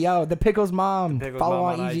G, yo. The Pickles mom. Pickles Follow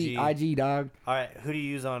mom on on IG, dog. All right, who do you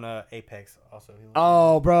use on Apex? Also,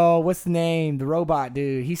 Oh, bro, what's the name? The robot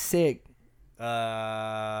dude. He's sick.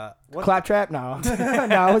 what? Claptrap? No,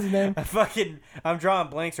 no. What's his name? I'm drawing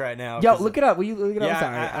blanks right now. Yo, 'cause- look it up. Will you look it up?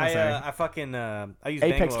 Yeah, I'm sorry. I fucking I use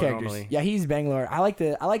Apex Bangalore characters. normally. Yeah, he's Bangalore. I like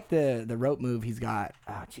the rope move he's got.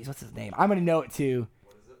 Oh, jeez, what's his name? I'm gonna know it too.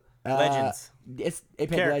 Legends. It's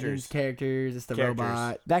Apex Characters. Legends characters. It's the Characters.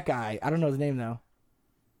 robot. That guy. I don't know his name though.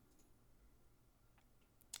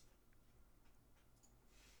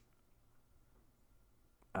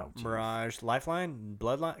 Oh, jeez. Mirage, Lifeline,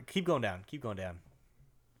 Bloodline. Keep going down. Keep going down.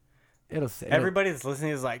 It'll say Everybody that's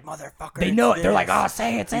listening is like, motherfucker. They it's know it. They're this. like, oh,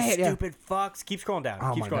 say it, You say it. Yeah. stupid fucks. Keep scrolling down.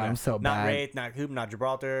 Oh Keep my scrolling God, down. I'm so Not bad. Wraith, not Hoop, not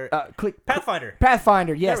Gibraltar. Click Pathfinder.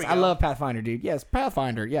 Pathfinder. Yes, we I go. love Pathfinder, dude. Yes,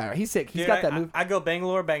 Pathfinder. Yeah, he's sick. He's Dude, got that move. I go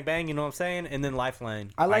Bangalore, bang bang. You know what I'm saying? And then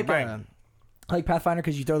Lifeline. I like bang, bang. I like Pathfinder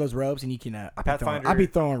because you throw those ropes and you can. Pathfinder- I be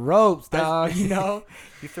throwing ropes, dog. You know.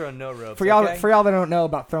 You throw no ropes. For y'all, okay? for y'all that don't know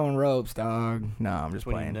about throwing ropes, dog. No, I'm just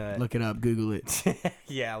When you playing. nut. Look it up. Google it.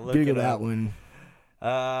 Yeah, look Google it that up. one.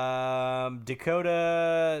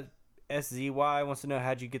 Dakota SZY wants to know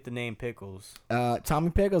how'd you get the name Pickles? Tommy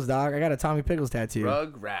Pickles, dog. I got a Tommy Pickles tattoo.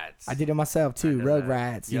 Rugrats. I did it myself too. I know that.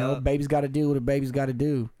 Rugrats. You know, Yup. baby's got to do what a baby's got to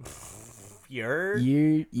do. You heard?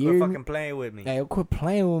 You Quit fucking playing with me. Hey, quit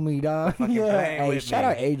playing with me, dog. Fucking Yeah. playing Hey, with shout me.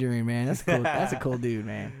 out Adrian, man. That's cool. That's a cool dude,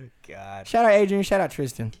 man. God. Shout out Adrian. Shout out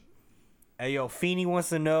Tristan. Hey, yo, Feeney wants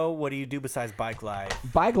to know what do you do besides bike life?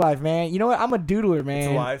 Bike life, man. You know what? I'm a doodler, man. It's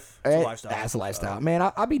a life. It's a Eh, lifestyle. That's a lifestyle, man.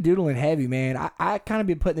 I be doodling heavy, man. I kind of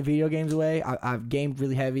been putting the video games away. I've gamed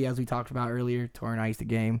really heavy, as we talked about earlier. Tor and I used to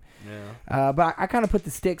game, Yeah. but I kind of put the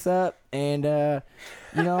sticks up, and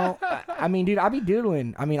you know, I mean, dude, I be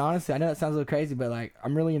doodling. I mean, honestly, I know that sounds a little crazy, but like,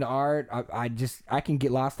 I'm really into art. I can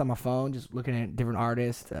get lost on my phone just looking at different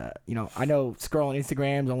artists. You know, I know scrolling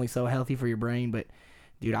Instagram is only so healthy for your brain, but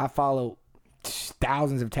dude, I follow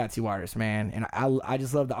thousands of tattoo artists, man, and I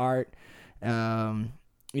just love the art.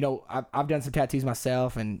 You know, I've done some tattoos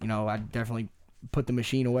myself, and you know, I definitely put the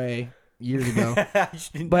machine away years ago. You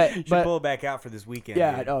should But pull it back out for this weekend.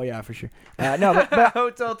 Yeah, dude. oh yeah, for sure. No, but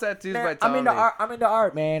Hotel tattoos by man, Tommy. I'm into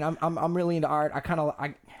art, man. I'm really into art.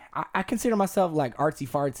 I consider myself like artsy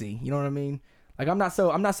fartsy. You know what I mean? Like I'm not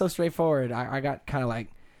so straightforward. I got kind of like,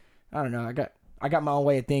 I don't know. I got my own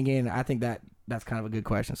way of thinking. I think that's kind of a good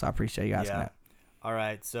question. So I appreciate you asking Yeah. that. All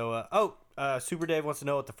right. So, Super Dave wants to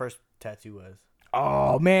know what the first tattoo was.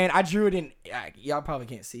 Oh man, I drew it in. Y'all probably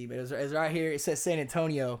can't see, but it's right here. It says San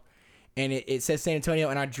Antonio, and it says San Antonio,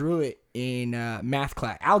 and I drew it in math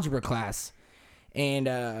class, algebra class, and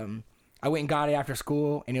I went and got it after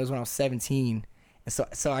school, and it was when I was 17, and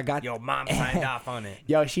so I got. Yo, mom signed off on it.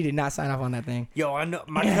 Yo, she did not sign off on that thing. Yo, I know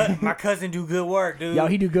my cousin do good work, dude. Yo,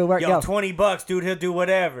 he do good work. Yo, Yo, $20, dude. He'll do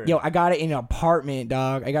whatever. Yo, I got it in an apartment,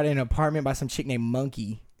 dog. I got it in an apartment by some chick named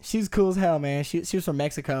Monkey. She's cool as hell, man. She was from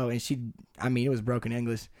Mexico, and it was broken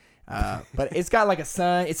English. But it's got like a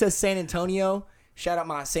sun. It says San Antonio. Shout out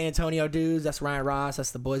my San Antonio dudes. That's Ryan Ross. That's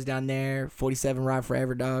the boys down there. 47 Ride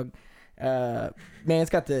Forever, dog. Man, it's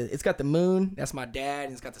got the moon. That's my dad,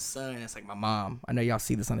 and it's got the sun. That's like my mom. I know y'all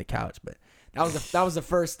see this on the couch, but that was the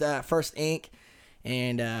first ink,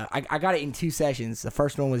 and I got it in 2 sessions. The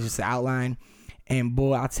first one was just the outline. And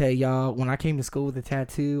boy, I'll tell y'all, when I came to school with a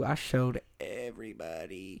tattoo, I showed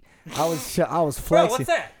everybody. I was Bro, flexing. what's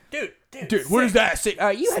that? Dude, Dude, what is that? You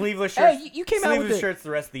had- Sleeveless hey, shirts. you came out with Sleeveless the shirts the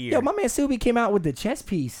rest of the year. Yo, my man Subi came out with the chest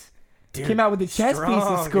piece. Dude, Came out with the chest piece in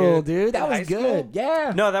strong, school, dude. dude. That In was high good. school?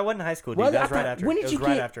 Yeah. No, that wasn't high school, dude. Was it? That was I right thought- after. when did it was you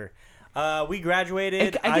right get- after. We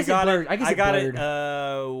graduated. I guess it got blurred. it. I guess I it got blurred.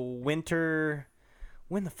 it. Winter.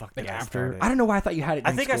 When the fuck did Like I after. start it? I don't know why I thought you had it. I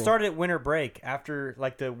in think I school. started at winter break after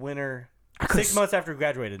like the winter. I could 6 months after we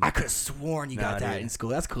graduated. I could have sworn you got Nah, that dude. in school.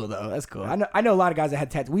 That's cool though. That's cool. I know a lot of guys that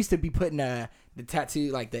had tattoos. We used to be putting the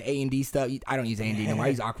tattoo like the A&D stuff. I don't use A&D no more. I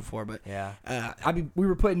use Aquaphor, but Yeah. we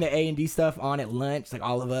were putting the A&D stuff on at lunch, like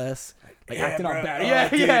all of us, like Yeah, acting all bro. bad. Oh, Yeah,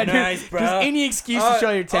 dude, yeah, dude. nice, bro. Just any excuse to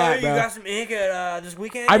show your tat, you bro. got some ink at this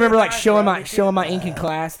weekend. I remember like Nice, showing bro. my ink in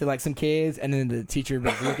class to like some kids, and then the teacher would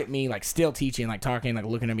like, look at me like still teaching, like talking, like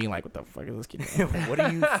looking at me like, what the fuck is this kid doing? What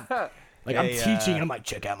are you? Like I'm Hey, teaching, and I'm like,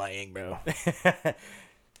 check out my ink, bro.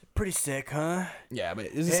 Pretty sick, huh? Yeah, but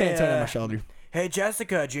it's a Hey, San Antonio on my shoulder. Hey,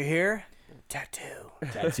 Jessica, did you hear? Tattoo.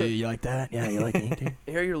 Tattoo, you like that? Yeah, you like the ink, dude?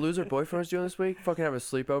 You hear your loser boyfriend was doing this week? Fucking having a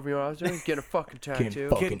sleepover, you know what I was doing? Getting a fucking tattoo. Getting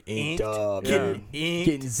fucking Getting inked inked. up, Getting dude. inked.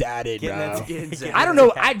 Getting zatted, Getting bro. that- getting I don't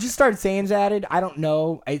know. I just started saying zatted. I don't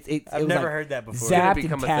know. It I've was never like heard that before. gonna zapped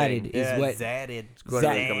become and a tatted thing. is Yeah, what zatted. gonna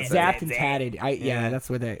become a thing. zapped and tatted. Yeah, Yeah. that's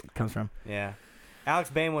where that comes from. Yeah.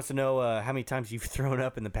 Alex Bain wants to know how many times you've thrown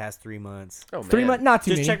up in the past 3 months. Oh, man. 3 months, not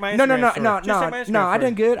too Just many. check my no, Instagram story. no. Just check my Instagram No, I story.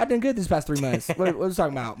 done good. I done good this past 3 months. what was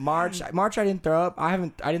talking about? March. I didn't throw up. I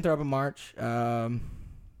didn't throw up in March.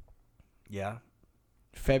 Yeah.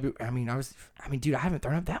 February. I mean, dude, I haven't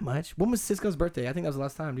thrown up that much. When was Cisco's birthday? I think that was the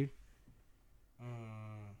last time, dude.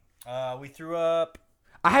 We threw up.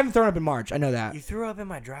 I haven't thrown up in March. I know that. You threw up in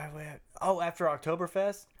my driveway. Oh, after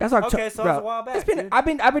Oktoberfest? That's October. Okay, so it was a while back, It's been. dude. I've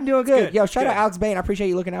been doing good. good. Yo, shout out Good. Alex Bain. I appreciate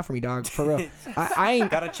you looking out for me, dog. For real. I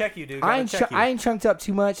ain't. Gotta check you, dude. I Gotta ain't, check you. I ain't chunked up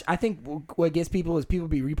too much. I think what gets people is people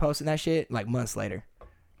be reposting that shit like months later.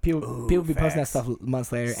 People be posting that facts. stuff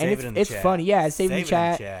months later, Save it and in the it's chat. funny. Yeah, it's saved in Save the it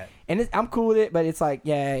in the chat, chat. and I'm cool with it. But it's like,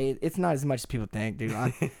 yeah, it's not as much as people think, dude.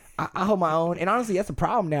 I hold my own, and honestly, that's a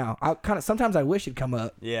problem now. I kind of sometimes I wish it'd come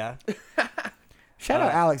up. Yeah. Shout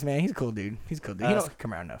out Alex, man. He's a cool dude. He don't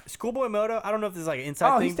come around enough. Schoolboy Moto, I don't know if this is like an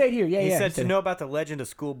inside Oh, thing. he stayed here. Yeah, he yeah. said he to stayed- know about the legend of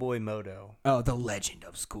Schoolboy Moto. Oh, the legend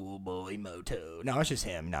of Schoolboy Moto. No, it's just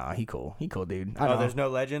him. Nah, he cool. He cool, dude. I Oh, know. there's no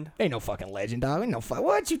legend? Ain't no fucking legend, dog. Ain't no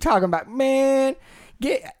what you talking about, man?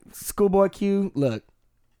 Get Schoolboy Q. Look,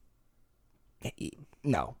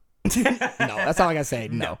 no, no. That's all I gotta say.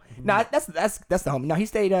 No, that's the homie. No, he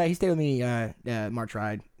stayed with me. March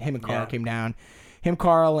ride. Him and Carl Yeah. came down. Him,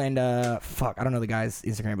 Carl, and fuck, I don't know the guy's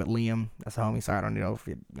Instagram, but Liam. That's the homie. Sorry, I don't know if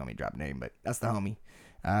you want me to drop a name, but that's the homie.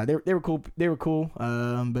 They were cool. They were cool.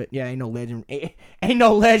 But yeah, ain't no legend. Ain't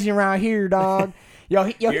no legend around here, dog. Yo,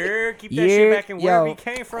 Keep that shit back in wherever you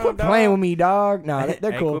came from, quit dog. playing with me, dog. Nah,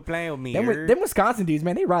 they're Hey, cool. quit playing with me. Them Wisconsin dudes,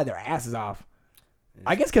 man, they ride their asses off.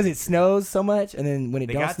 I guess because it snows so much, and then when it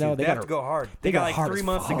They don't got snow, to. they They have gotta to go hard. they They got go like hard 3 as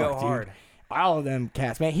months to go fuck, dude. hard. All of them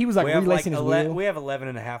cats, man. He was like We have relacing his wheel. we have 11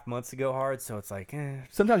 and a half months to go hard, so it's like,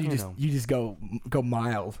 Sometimes you know. you just go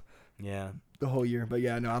mild yeah. the whole year. But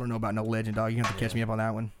yeah, no, I don't know about no legend, dog. You have to catch me up on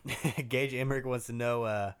that one. Gage Emmerich wants to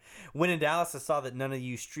know, when in Dallas I saw that none of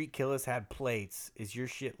you street killers had plates. Is your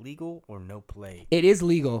shit legal or no plate? It is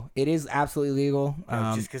legal. It is absolutely legal.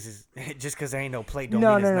 No, just because there ain't no plate don't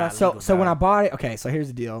No, mean no, it's no. not So legal, so when I dog. bought it, okay. So here's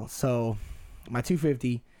the deal. So my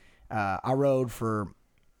 250, I rode for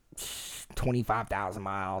 25,000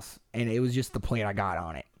 miles, and it was just the plate I got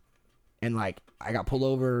on it. And like I got pulled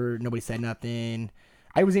over, nobody said nothing.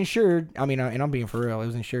 I was insured. I mean, and I'm being for real. I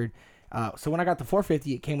was insured. So when I got the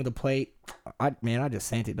 450, it came with a plate. I just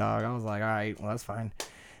sent it, dog. I was like, all right, well that's fine.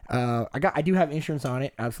 I do have insurance on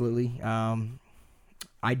it, absolutely.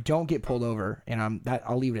 I don't get pulled over, and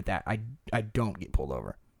I'll leave it at that. I don't get pulled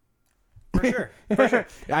over. For sure. For sure.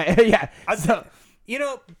 Yeah. So, You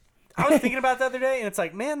know, I was thinking about the other day, and it's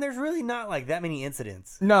like, man, there's really not like that many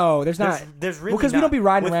incidents. no, there's not. There's really because we not. don't be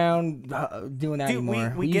riding With- around doing that Dude,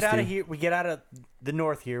 anymore. we get used out to. of here. We get out of the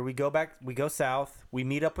north here. We go south. We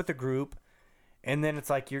meet up with a group, and then it's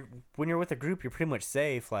like when you're with a group, you're pretty much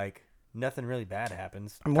safe. Like nothing really bad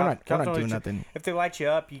happens. I mean, we're Cops not don't doing let you- nothing. If they light you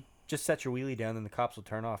up, you just set your wheelie down, and the cops will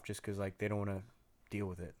turn off just because like they don't want to deal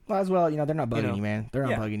with it. Well, as well, they're not bugging know. you, man. They're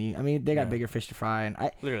not Yeah. bugging you. I mean, they got Yeah. bigger fish to fry, and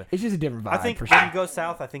Literally. it's just a different vibe. I think for when sure. you go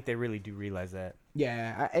south, I think they really do realize that.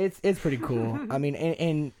 Yeah, it's pretty cool. I mean,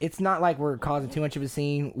 and it's not like we're causing too much of a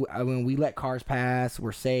scene. When we let cars pass,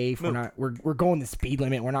 we're safe. Move. We're going the speed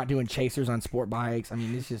limit. We're not doing chasers on sport bikes. I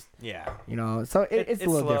mean, it's just Yeah. so it's a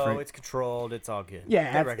little slow, different. It's controlled. It's all good.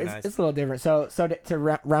 Yeah, They it's recognize. a little different. So to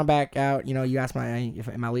round back out, you asked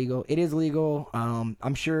am I legal? It is legal.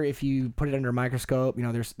 I'm sure if you put it under a microscope,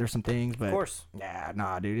 there's some things, but Of course. yeah,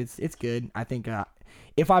 nah, dude, it's good. I think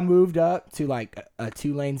if I moved up to like a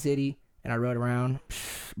 2-lane city and I rode around,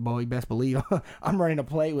 boy, you best believe I'm running a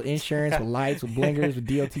plate with insurance, with lights, with blinkers, with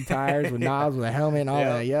DOT tires, with knobs, with a helmet, and all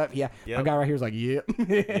that. Yep, yeah. My Yep. guy right here is like, yep.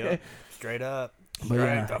 Yep. Straight up. But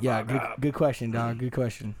Straight the yeah, fuck up. good question, dog. Good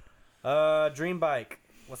question. Dream Bike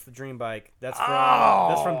What's the dream bike? That's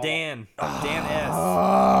from Dan. Dan S.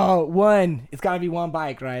 Oh, one. It's got to be one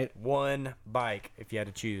bike, right? One bike if you had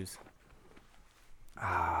to choose.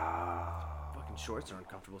 Fucking shorts are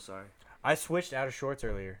uncomfortable. Sorry. I switched out of shorts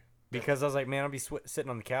earlier because I was like, man, I'll be sitting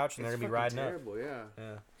on the couch and they're gonna be riding terrible, yeah. up.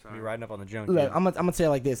 Yeah, I'll be riding up on the junk. Look, dude. I'm gonna say it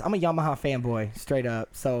like this. I'm a Yamaha fanboy, straight up.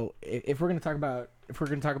 So if we're gonna talk about the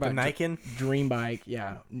Niken. dream bike,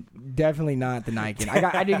 yeah, definitely not the Niken.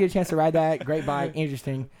 I did get a chance to ride that. Great bike,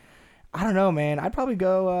 interesting. I don't know, man. I'd probably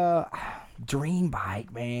go dream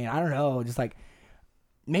bike, man. I don't know, just like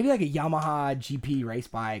maybe like a Yamaha GP race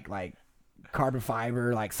bike, like carbon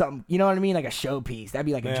fiber, like something. You know what I mean? Like a showpiece. That'd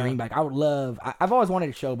be like a dream bike. I would love. I've always wanted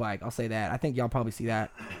a show bike. I'll say that. I think y'all probably see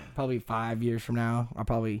that. Probably 5 years from now, I'll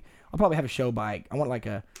probably have a show bike. I want like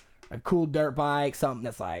a cool dirt bike, something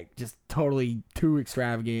that's like just totally too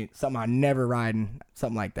extravagant, something I'm never riding,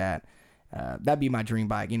 something like that. That'd be my dream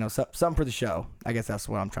bike, you know, something for the show. I guess that's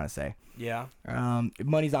what I'm trying to say. Yeah.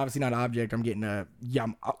 Money's obviously not an object. I'm getting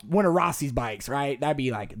one of Rossi's bikes, right? That'd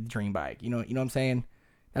be like a dream bike. You know what I'm saying?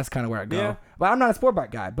 That's kind of where I go. Yeah. But I'm not a sport bike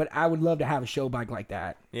guy, but I would love to have a show bike like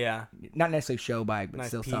that. Yeah. Not necessarily show bike, but Nice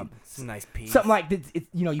still piece. something. Some nice piece. Something like this,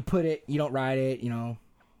 you know, you put it, you don't ride it, you know.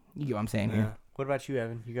 You get what I'm saying Yeah. here. What about you,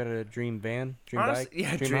 Evan? You got a dream van? Dream Honestly, bike?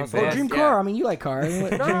 yeah, dream dream house? van. Well, dream Yeah. car. I mean, you like cars.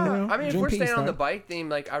 No, I mean, if dream we're piece, staying on the right? bike theme,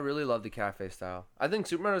 like, I really love the cafe style. I think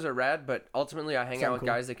supermotos are rad, but ultimately I hang out Sound with cool.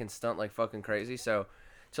 guys that can stunt like fucking crazy. So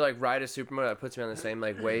to like ride a supermoto, that puts me on the same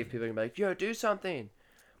like wave. People can be like, yo, do something.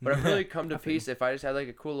 But I've really come to peace. If I just had like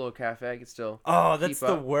a cool little cafe, I could still. Oh, that's keep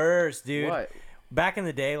the up. worst, dude. What? Back in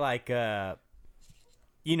the day, like,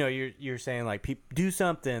 you know, you're saying like, do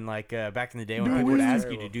something. Like back in the day when Do people would it. ask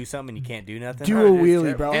you to do something, you can't do nothing. Do Oh, a dude, wheelie,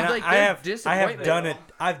 terrible. bro. And, And like, I their have disappointment. done it.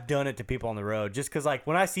 I've done it to people on the road just because, like,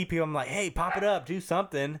 when I see people, I'm like, hey, pop it up, do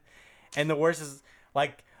something. And the worst is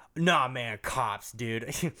like, nah, man, cops,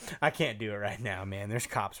 dude. I can't do it right now, man. There's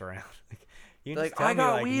cops around. You can Like, just tell I me,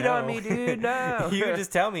 got like, weed no. on me, dude. No. You can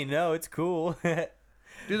just tell me no, it's cool.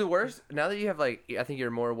 Dude, the worst. Now that you have like, I think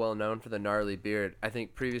you're more well known for the gnarly beard. I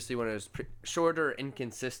think previously when it was shorter,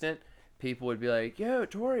 inconsistent, people would be like, "Yo,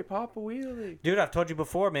 Tori, pop a wheelie." Dude, I've told you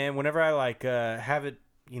before, man. Whenever I like have it,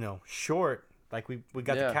 you know, short, like we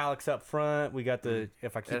got Yeah. the calyx up front, we got the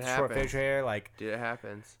if I keep It the short happens. facial hair, like, Dude, it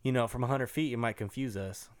happens. you know, from 100 feet, it might confuse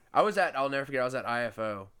us. I'll never forget. I was at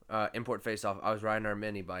IFO, Import Face Off. I was riding our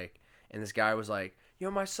mini bike, and this guy was like,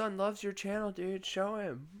 "Yo, my son loves your channel, dude. Show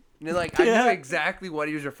him." And then, like, I Yeah. knew exactly what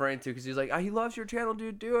he was referring to because he was like, "He loves your channel,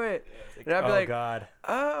 dude. Do it." And I'd be Oh like, God.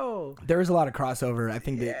 "Oh." There is a lot of crossover. I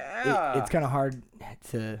think that Yeah. it's kind of hard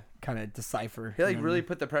to kind of decipher. He like you know what I really mean?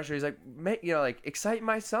 put the pressure. He's like, like excite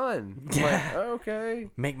my son. I'm like, okay.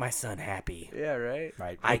 Make my son happy. Yeah, right.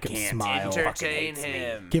 Right. I Make him can't smile. Entertain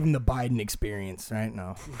him. Give him the Biden experience, right?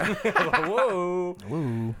 No. Whoa.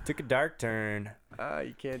 Ooh. Took a dark turn.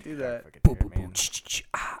 You can't do that. Fucking Boo, hair, boo, boo. man. Ch-ch-ch.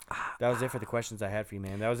 That was it for the questions I had for you,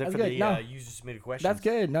 man. That was it That's for good. the No. user submitted questions. That's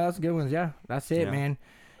good. No, that's good ones. Yeah, that's it, Yeah. man.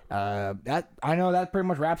 That I know that pretty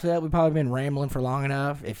much wraps it up. We've probably been rambling for long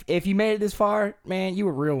enough. If you made it this far, man, you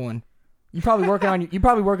a real one. You probably working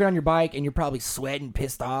on your bike and you're probably sweating,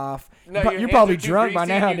 pissed off. No, you're your hands probably are too drunk by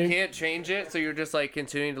greasy, now, you dude. can't change it, so you're just like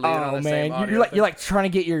continuing to leave it on Oh the man, same audio you're like thing. you're like trying to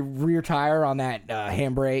get your rear tire on that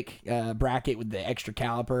handbrake bracket with the extra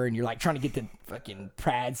caliper, and you're like trying to get the fucking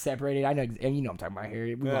pads separated. I know, and you know what I'm talking about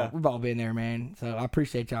here. We've all been there, man. So I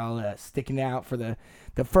appreciate y'all sticking out for the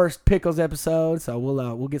first Pickles episode. So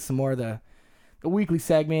we'll get some more of the weekly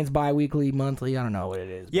segments, bi-weekly, monthly. I don't know what it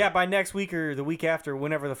is. Yeah, by next week or the week after,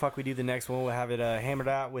 whenever the fuck we do the next one, we'll have it hammered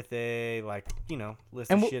out with a, like, you know, list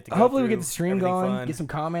And of shit to go hopefully we through, get the stream everything going, fun. get some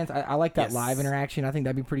comments. I like that Yes. live interaction. I think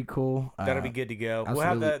that'd be pretty cool. That'll be good to go. We'll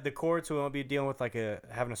have absolutely. the cord, so we won't be dealing with like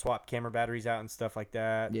having to swap camera batteries out and stuff like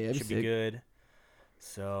that. Yeah, it'd be should be sick. good.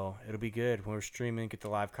 So it'll be good when we're streaming. Get the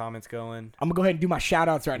live comments going. I'm gonna go ahead and do my shout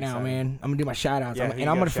outs right now, Excited. man. I'm gonna do my shout outs. Yeah, and who you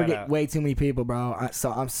I'm got gonna shout forget out? way too many people, bro.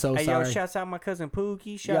 So I'm so Hey, sorry. yo, shouts out my cousin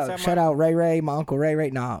Pookie. Shout out Ray Ray, my uncle Ray Ray.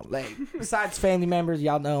 Nah, like, besides family members,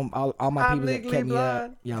 y'all know all my I'm people that legally kept me up.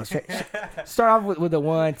 blind. Yo, start off with the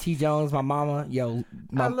one T Jones, my mama. Yo,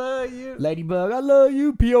 my love you. Ladybug, I love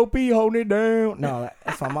you. P.O.P. holding it down. No,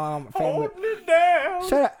 that's my mom. Family. it down.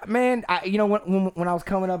 Shut up, man. You know when I was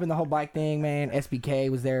coming up in the whole bike thing, man. SBK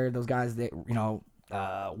was there. Those guys that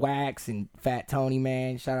Wax and Fat Tony,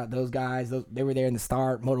 man. Shout out those guys. They were there in the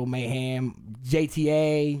start. Moto Mayhem,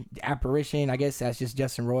 JTA, Apparition. I guess that's just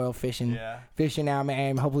Justin Royal fishing now,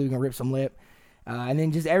 man. Hopefully we can rip some lip. And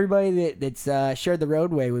then just everybody that's shared the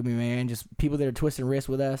roadway with me, man. Just people that are twisting wrists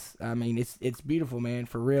with us. I mean, it's beautiful, man,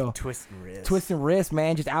 for real. Twisting wrists. Twisting wrists,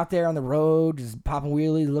 man. Just out there on the road, just popping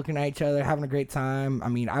wheelies, looking at each other, having a great time. I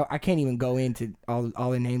mean, I can't even go into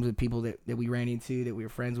all the names of people that we ran into, that we were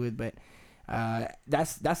friends with, but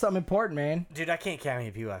that's something important, man. Dude, I can't count how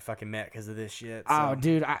many people I fucking met because of this shit. Oh, so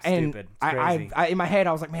dude, stupid. It's crazy. I in my head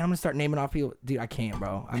I was like, man, I'm gonna start naming off people. Dude, I can't,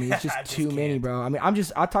 bro. I mean, it's just I just too many, can't. bro. I mean,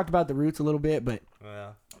 I talked about the roots a little bit, but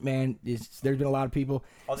Well, man, there's been a lot of people.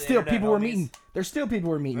 all the Still, internet people we're homies. meeting. There's still people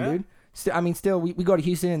we're meeting, Yeah. dude. Still, we go to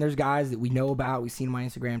Houston and there's guys that we know about. We've seen them on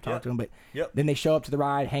Instagram, talk Yep. to them, but Yep. then they show up to the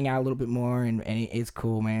ride, hang out a little bit more, and it's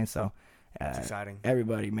cool, man. So. It's exciting.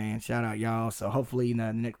 Everybody, man, shout out y'all. So hopefully in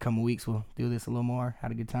the next couple weeks we'll do this a little more. Had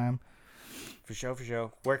a good time. For sure, for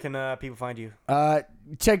sure. Where can people find you?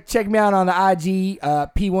 Check me out on the IG,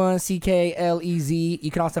 P1CKLEZ. You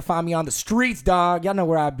can also find me on the streets, dog. Y'all know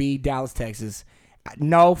where I be, Dallas, Texas.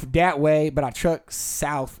 North that way, but I truck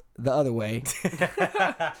south the other way.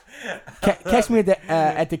 Catch me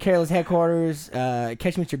at the Careless headquarters.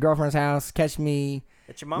 Catch me at your girlfriend's house. Catch me,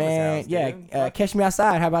 At your mama's man. house, Yeah, dude. Fuck. catch me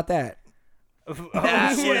outside. How about that?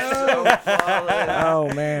 Oh, shit.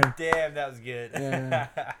 Oh man. Damn, that was good. Yeah.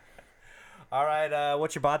 All right,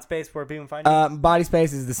 what's your bot space where people can find you? Body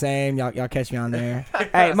space is the same. Y'all catch me on there.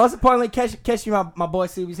 Hey, most importantly, catch me my boy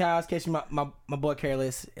Subi's house. Catch me my boy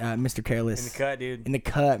Careless, Mr. Careless. In the cut, dude. In the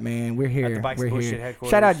cut, man. We're here. At the Bikes We're Bullshit here.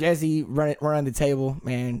 headquarters. Shout out Jesse, run the table,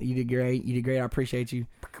 man. You did great. I appreciate you.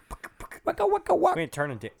 Waka, waka, waka. We didn't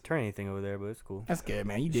turn anything over there, but it's cool. That's good,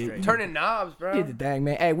 man. You did. You Turning knobs, bro. did the thing,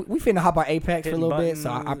 man. Hey, we finna hop on Apex for a Hitting little bit,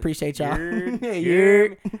 so I buttons. appreciate y'all. You Yeah. Hey, you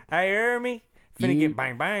hear me? Finna You- get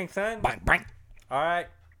bang bang, son. Bang, bang. All right,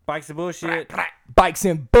 bikes of bullshit. Bikes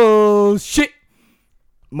and bullshit.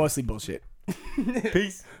 Mostly bullshit.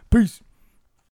 Peace. Peace.